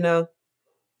where we're going to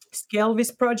scale this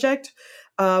project.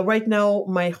 Right now,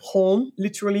 my home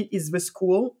literally is the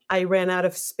school. I ran out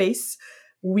of space.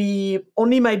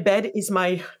 Only my bed is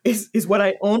what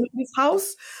I own in this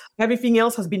house. Everything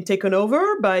else has been taken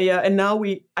over by, and now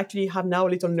we actually have now a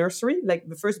little nursery. Like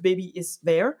the first baby is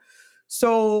there.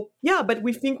 So yeah, but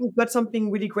we think we've got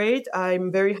something really great.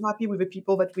 I'm very happy with the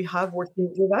people that we have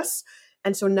working with us.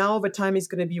 And so now the time is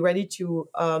going to be ready to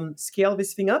scale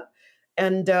this thing up.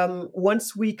 And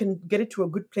once we can get it to a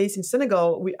good place in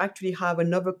Senegal, we actually have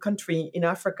another country in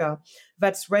Africa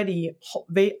that's ready.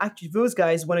 Those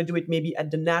guys want to do it maybe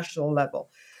at the national level.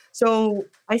 So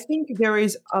I think there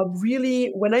is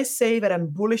when I say that I'm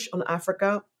bullish on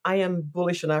Africa, I am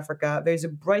bullish on Africa. There's a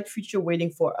bright future waiting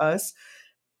for us.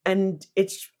 And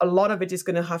a lot of it is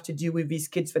going to have to do with these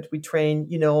kids that we train,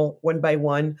 one by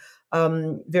one.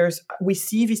 We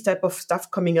see this type of stuff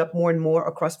coming up more and more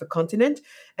across the continent,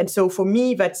 and so for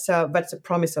me, that's a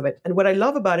promise of it. And what I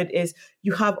love about it is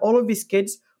you have all of these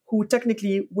kids who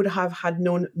technically would have had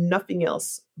known nothing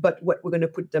else but what we're going to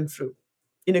put them through,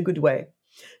 in a good way.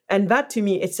 And that, to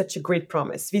me, it's such a great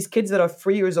promise. These kids that are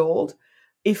 3 years old,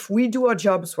 if we do our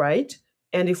jobs right,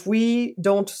 and if we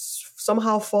don't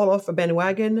somehow fall off a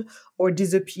bandwagon or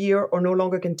disappear or no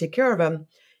longer can take care of them,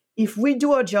 if we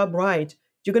do our job right,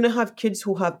 you're going to have kids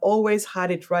who have always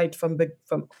had it right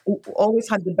who always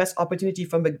had the best opportunity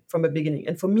from the beginning.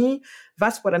 And for me,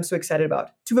 that's what I'm so excited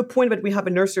about. To the point that we have a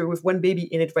nursery with one baby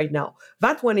in it right now.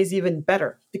 That one is even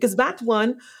better, because that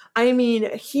one,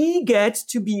 he gets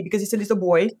to be, because he's a little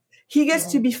boy, he gets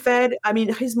to be fed.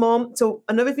 His mom. So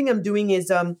another thing I'm doing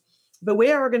is the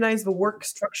way I organize the work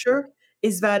structure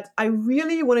is that I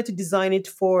really wanted to design it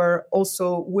for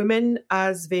also women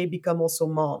as they become also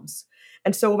moms.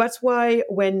 And so that's why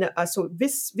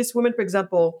this woman, for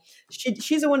example,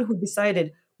 she's the one who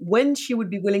decided when she would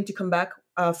be willing to come back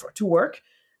to work.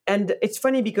 And it's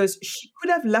funny because she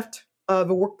could have left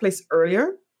the workplace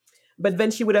earlier, but then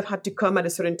she would have had to come at a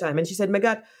certain time. And she said,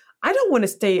 "Magatte, I don't want to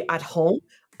stay at home.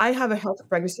 I have a health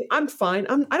pregnancy. I'm fine.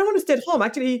 I don't want to stay at home.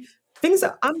 Actually, it's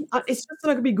just not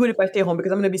going to be good if I stay home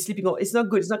because I'm going to be sleeping. It's not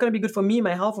good. It's not going to be good for me,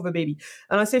 my health of a baby."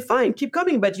 And I say, "Fine, keep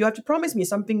coming, but you have to promise me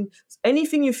something,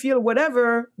 anything you feel,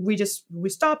 whatever, we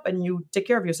stop and you take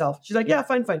care of yourself." She's like, "Yeah,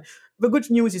 fine, fine." The good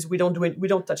news is we don't do it. We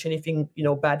don't touch anything,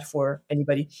 bad for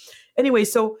anybody. Anyway,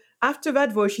 so after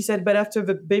that, though, she said, but after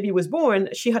the baby was born,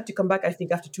 she had to come back, I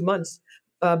think, after 2 months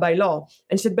by law.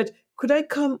 And she said, "But could I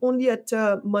come only at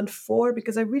month 4?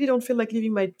 Because I really don't feel like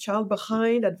leaving my child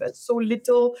behind at so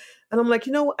little." And I'm like,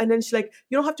 and then she's like,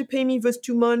 "You don't have to pay me those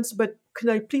 2 months, but can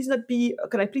I please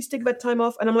take that time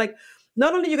off?" And I'm like,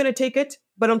 "Not only are you going to take it,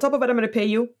 but on top of it, I'm going to pay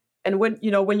you." And when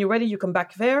you're ready, you come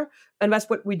back there. And that's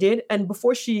what we did. And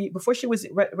before she was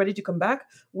ready to come back,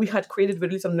 we had created a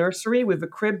little nursery with a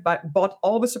crib, bought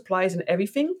all the supplies and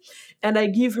everything. And I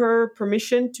give her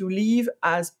permission to leave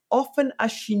as often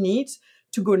as she needs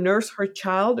to go nurse her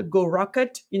child, go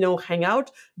rocket, hang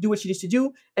out, do what she needs to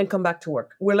do, and come back to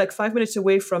work. We're like 5 minutes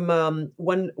away from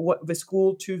the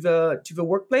school to the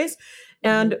workplace, Mhm.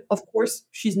 and of course,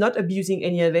 she's not abusing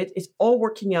any of it. It's all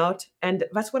working out, and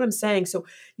that's what I'm saying. So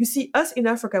you see, us in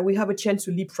Africa, we have a chance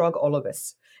to leapfrog all of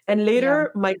this. And Yeah.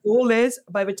 later, my goal is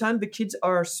by the time the kids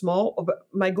are small,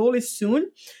 my goal is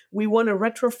soon, we want to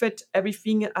retrofit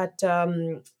everything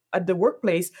at the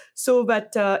workplace so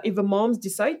that if the moms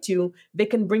decide to, they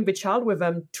can bring the child with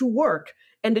them to work.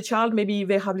 And the child, maybe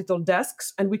they have little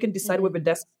desks and we can decide where Mhm. the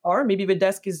desks are. Maybe the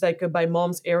desk is like by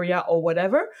mom's area or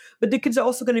whatever, but the kids are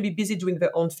also going to be busy doing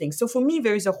their own thing. So for me,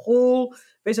 there's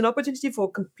an opportunity for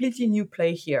a completely new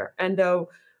play here. And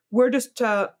we're just,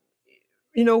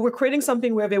 we're creating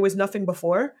something where there was nothing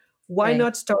before. Right. Why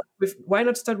not start with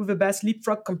the best,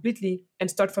 leapfrog completely and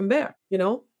start from there?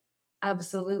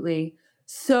 Absolutely.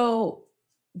 So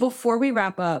before we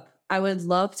wrap up, I would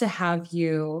love to have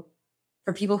you,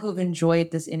 for people who've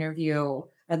enjoyed this interview,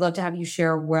 I'd love to have you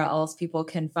share where else people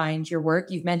can find your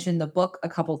work. You've mentioned the book a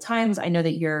couple times. I know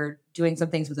that you're doing some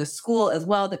things with the school as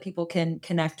well that people can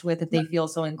connect with if they feel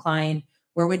so inclined.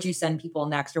 Where would you send people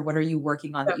next, or what are you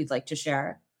working on that you'd like to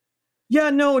share? Yeah,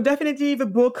 no, definitely the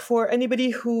book for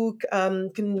anybody who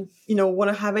can, want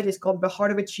to have it. It's called The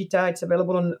Heart of a Cheetah. It's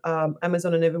available on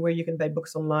Amazon and everywhere you can buy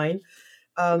books online.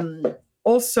 Um,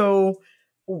 Also,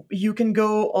 you can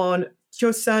go on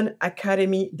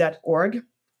tiosanacademy.org.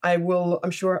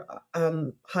 I'm sure,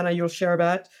 Hannah, you'll share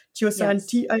that. Tiosan, Yes.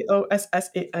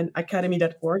 Tiossan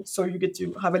academy.org. So you get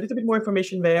to have a little bit more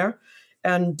information there.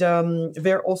 And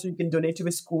there also you can donate to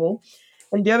the school.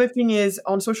 And the other thing is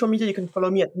on social media, you can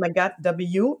follow me at Magatte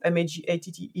W,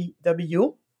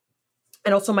 Magatteww,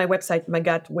 and also my website,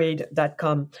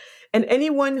 magattewade.com. And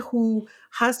anyone who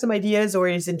has some ideas or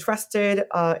is interested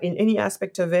in any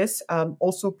aspect of this,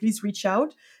 also please reach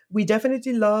out. We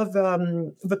definitely love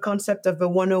the concept of the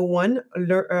 101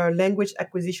 language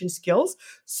acquisition skills.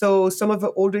 So some of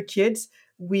the older kids,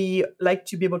 we like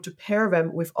to be able to pair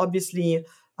them with obviously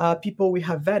people we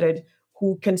have vetted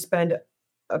who can spend,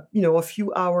 a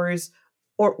few hours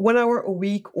or 1 hour a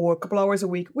week or a couple hours a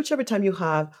week, whichever time you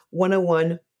have,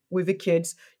 101 with the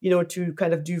kids, to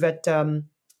kind of do that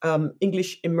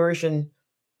English immersion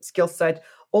skill set.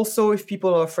 Also, if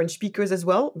people are French speakers as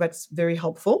well, that's very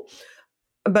helpful.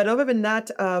 But other than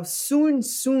that, soon,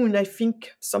 I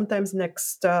think sometimes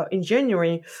next in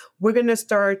January, we're going to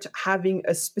start having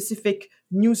a specific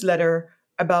newsletter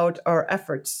about our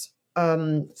efforts,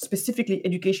 specifically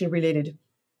education related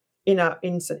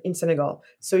in Senegal.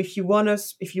 So if you want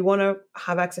to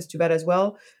have access to that as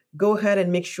well, go ahead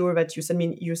and make sure that you send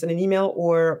an email,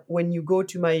 or when you go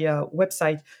to my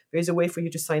website, there is a way for you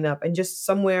to sign up, and just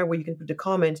somewhere where you can put the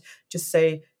comment, just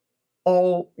say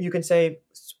all you can say,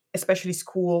 especially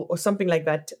school or something like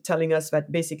that, telling us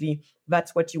that basically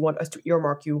that's what you want us to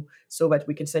earmark you so that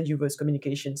we can send you those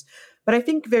communications. But I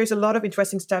think there's a lot of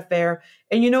interesting stuff there.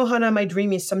 And Hannah, my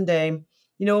dream is someday,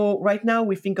 right now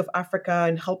we think of Africa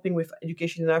and helping with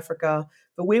education in Africa.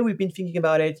 The way we've been thinking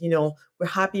about it, we're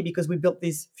happy because we built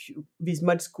these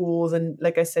mud schools. And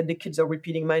like I said, the kids are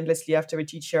repeating mindlessly after a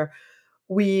teacher.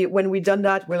 When we done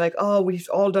that, we're like, oh, we've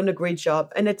all done a great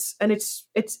job. And it's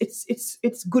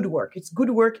good work. It's good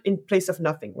work in place of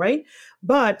nothing, right?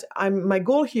 But my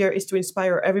goal here is to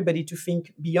inspire everybody to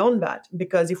think beyond that,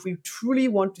 because if we truly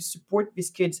want to support these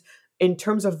kids in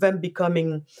terms of them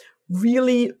becoming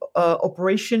really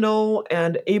operational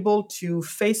and able to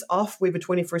face off with the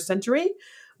 21st century,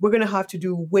 we're going to have to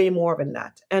do way more than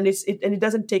that. And it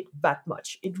doesn't take that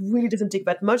much. It really doesn't take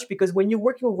that much, because when you're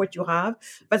working with what you have,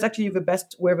 that's actually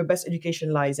where the best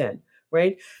education lies in,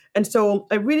 right? And so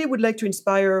I really would like to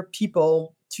inspire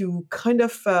people to kind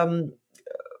of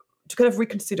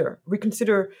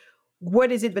reconsider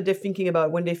what is it that they're thinking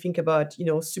about when they think about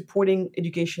supporting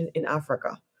education in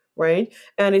Africa, right?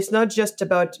 And it's not just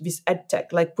about this ed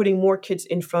tech, like putting more kids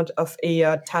in front of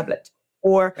a tablet,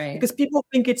 or Right. because people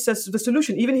think it's the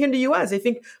solution. Even here in the US, they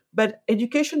think, but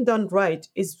education done right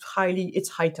it's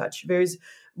high touch.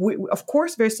 Of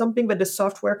course, there's something that the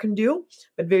software can do,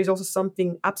 but there's also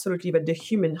something absolutely that the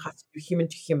human has to do, human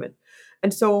to human.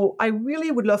 And so I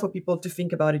really would love for people to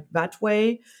think about it that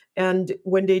way. And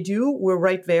when they do, we're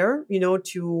right there,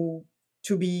 to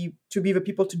be the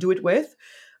people to do it with.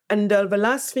 And the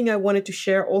last thing I wanted to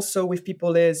share also with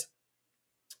people is,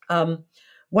 um,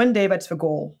 one day that's the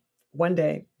goal. one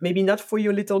day. Maybe not for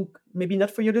your little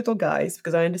guys,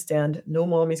 because I understand no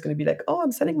mom is going to be like, oh,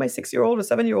 I'm sending my 6-year-old or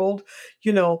 7-year-old,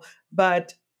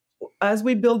 but as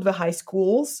we build the high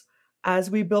schools, as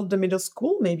we build the middle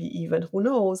school, maybe even, who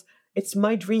knows, it's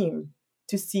my dream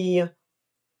to see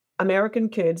American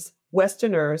kids,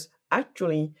 Westerners,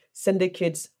 actually send their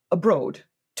kids abroad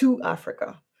to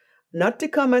Africa. Not to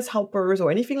come as helpers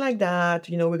or anything like that.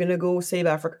 We're going to go save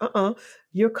Africa.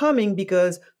 You're coming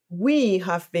because we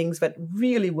have things that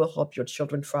really will help your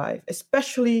children thrive,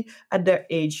 especially at their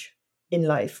age in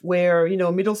life, where,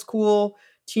 middle school,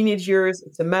 teenage years,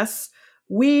 it's a mess.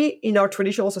 We, in our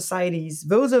traditional societies,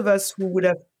 those of us who would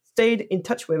have stayed in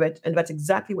touch with it, and that's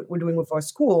exactly what we're doing with our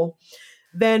school,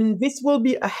 then this will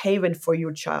be a haven for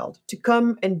your child to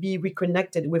come and be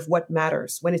reconnected with what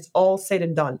matters when it's all said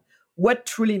and done, what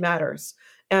truly matters,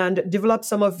 and develop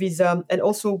some of these, and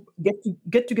also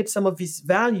get some of these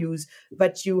values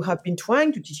that you have been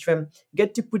trying to teach them,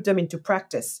 get to put them into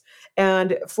practice.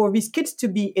 And for these kids to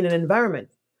be in an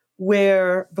environment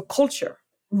where the culture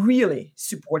really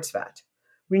supports that,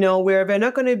 where they're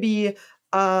not going to be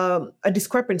a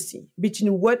discrepancy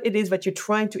between what it is that you're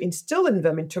trying to instill in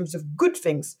them in terms of good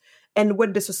things and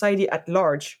what the society at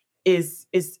large is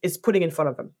putting in front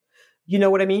of them. You know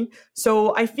what I mean?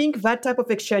 So I think that type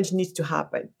of exchange needs to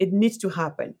happen. It needs to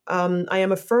happen. I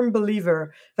am a firm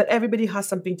believer that everybody has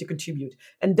something to contribute.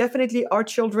 And definitely our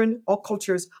children, our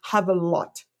cultures have a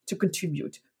lot to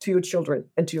contribute to your children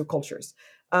and to your cultures.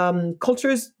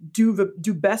 Cultures do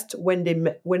best when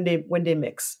they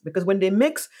mix, because when they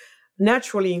mix,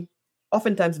 naturally,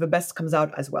 oftentimes the best comes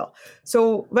out as well.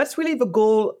 So that's really the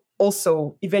goal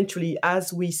also, eventually,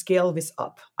 as we scale this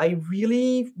up. I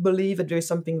really believe that there's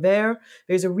something there.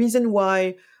 There's a reason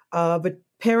why the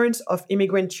parents of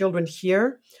immigrant children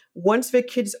here, once their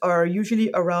kids are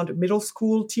usually around middle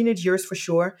school, teenage years for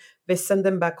sure, they send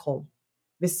them back home.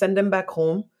 They send them back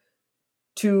home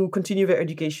to continue their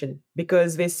education,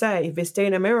 because they say, if they stay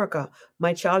in America,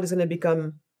 my child is going to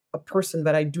become a person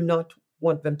that I do not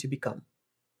want them to become.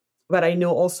 But I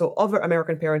know also other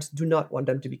American parents do not want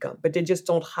them to become, but they just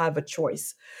don't have a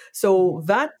choice. So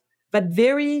that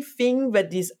very thing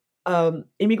that these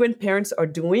immigrant parents are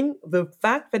doing, the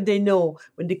fact that they know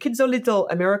when the kids are little,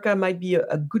 America might be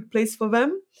a good place for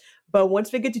them. But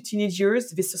once they get to teenage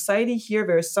years, the society here,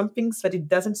 there are some things that it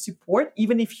doesn't support,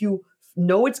 even if you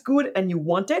know it's good and you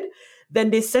want it,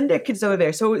 then they send their kids over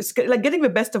there. So it's like getting the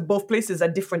best of both places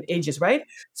at different ages, right?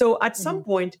 So at some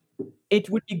point, it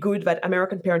would be good that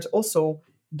American parents also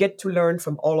get to learn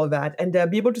from all of that and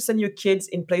be able to send your kids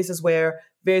in places where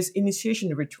there's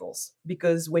initiation rituals.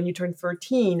 Because when you turn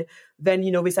 13, then,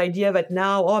 this idea that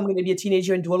now, I'm going to be a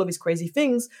teenager and do all of these crazy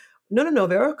things. No.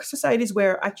 There are societies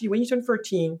where actually when you turn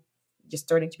 13, you're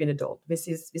starting to be an adult. This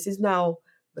is now,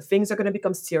 the things are going to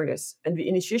become serious. And the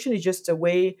initiation is just a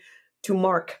way to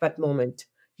mark that moment.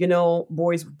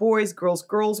 Boys,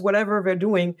 girls, whatever they're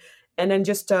doing. And then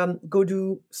just go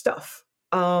do stuff.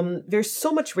 There's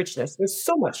so much richness. There's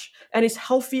so much. And it's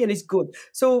healthy and it's good.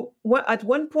 So at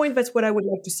one point, that's what I would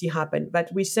like to see happen, that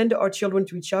we send our children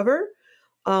to each other,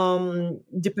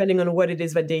 depending on what it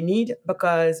is that they need,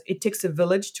 because it takes a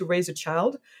village to raise a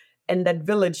child. And that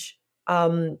village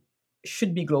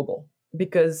should be global,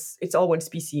 because it's all one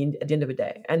species at the end of the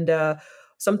day. And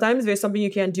sometimes there's something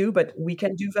you can't do, but we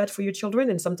can do that for your children.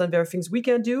 And sometimes there are things we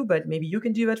can't do, but maybe you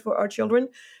can do that for our children.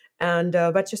 And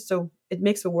that's just so it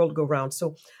makes the world go round.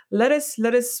 So let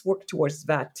us work towards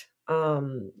that.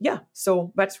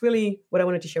 So that's really what I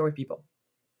wanted to share with people.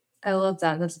 I love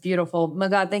that. That's beautiful.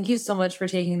 Magatte, thank you so much for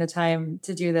taking the time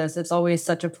to do this. It's always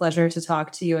such a pleasure to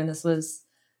talk to you. And this was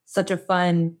such a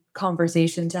fun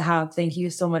conversation to have. Thank you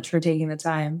so much for taking the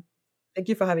time. Thank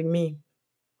you for having me.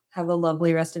 Have a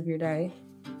lovely rest of your day.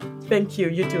 Thank you.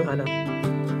 You too, Hannah.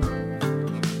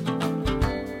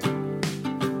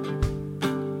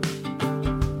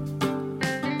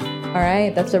 All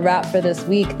right, that's a wrap for this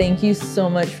week. Thank you so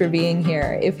much for being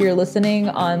here. If you're listening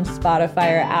on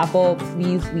Spotify or Apple,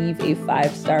 please leave a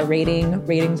 5-star rating.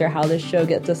 Ratings are how this show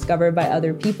gets discovered by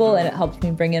other people, and it helps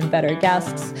me bring in better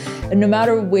guests. And no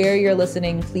matter where you're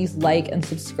listening, please like and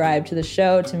subscribe to the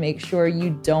show to make sure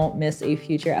you don't miss a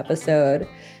future episode.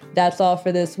 That's all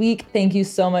for this week. Thank you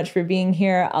so much for being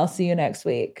here. I'll see you next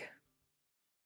week.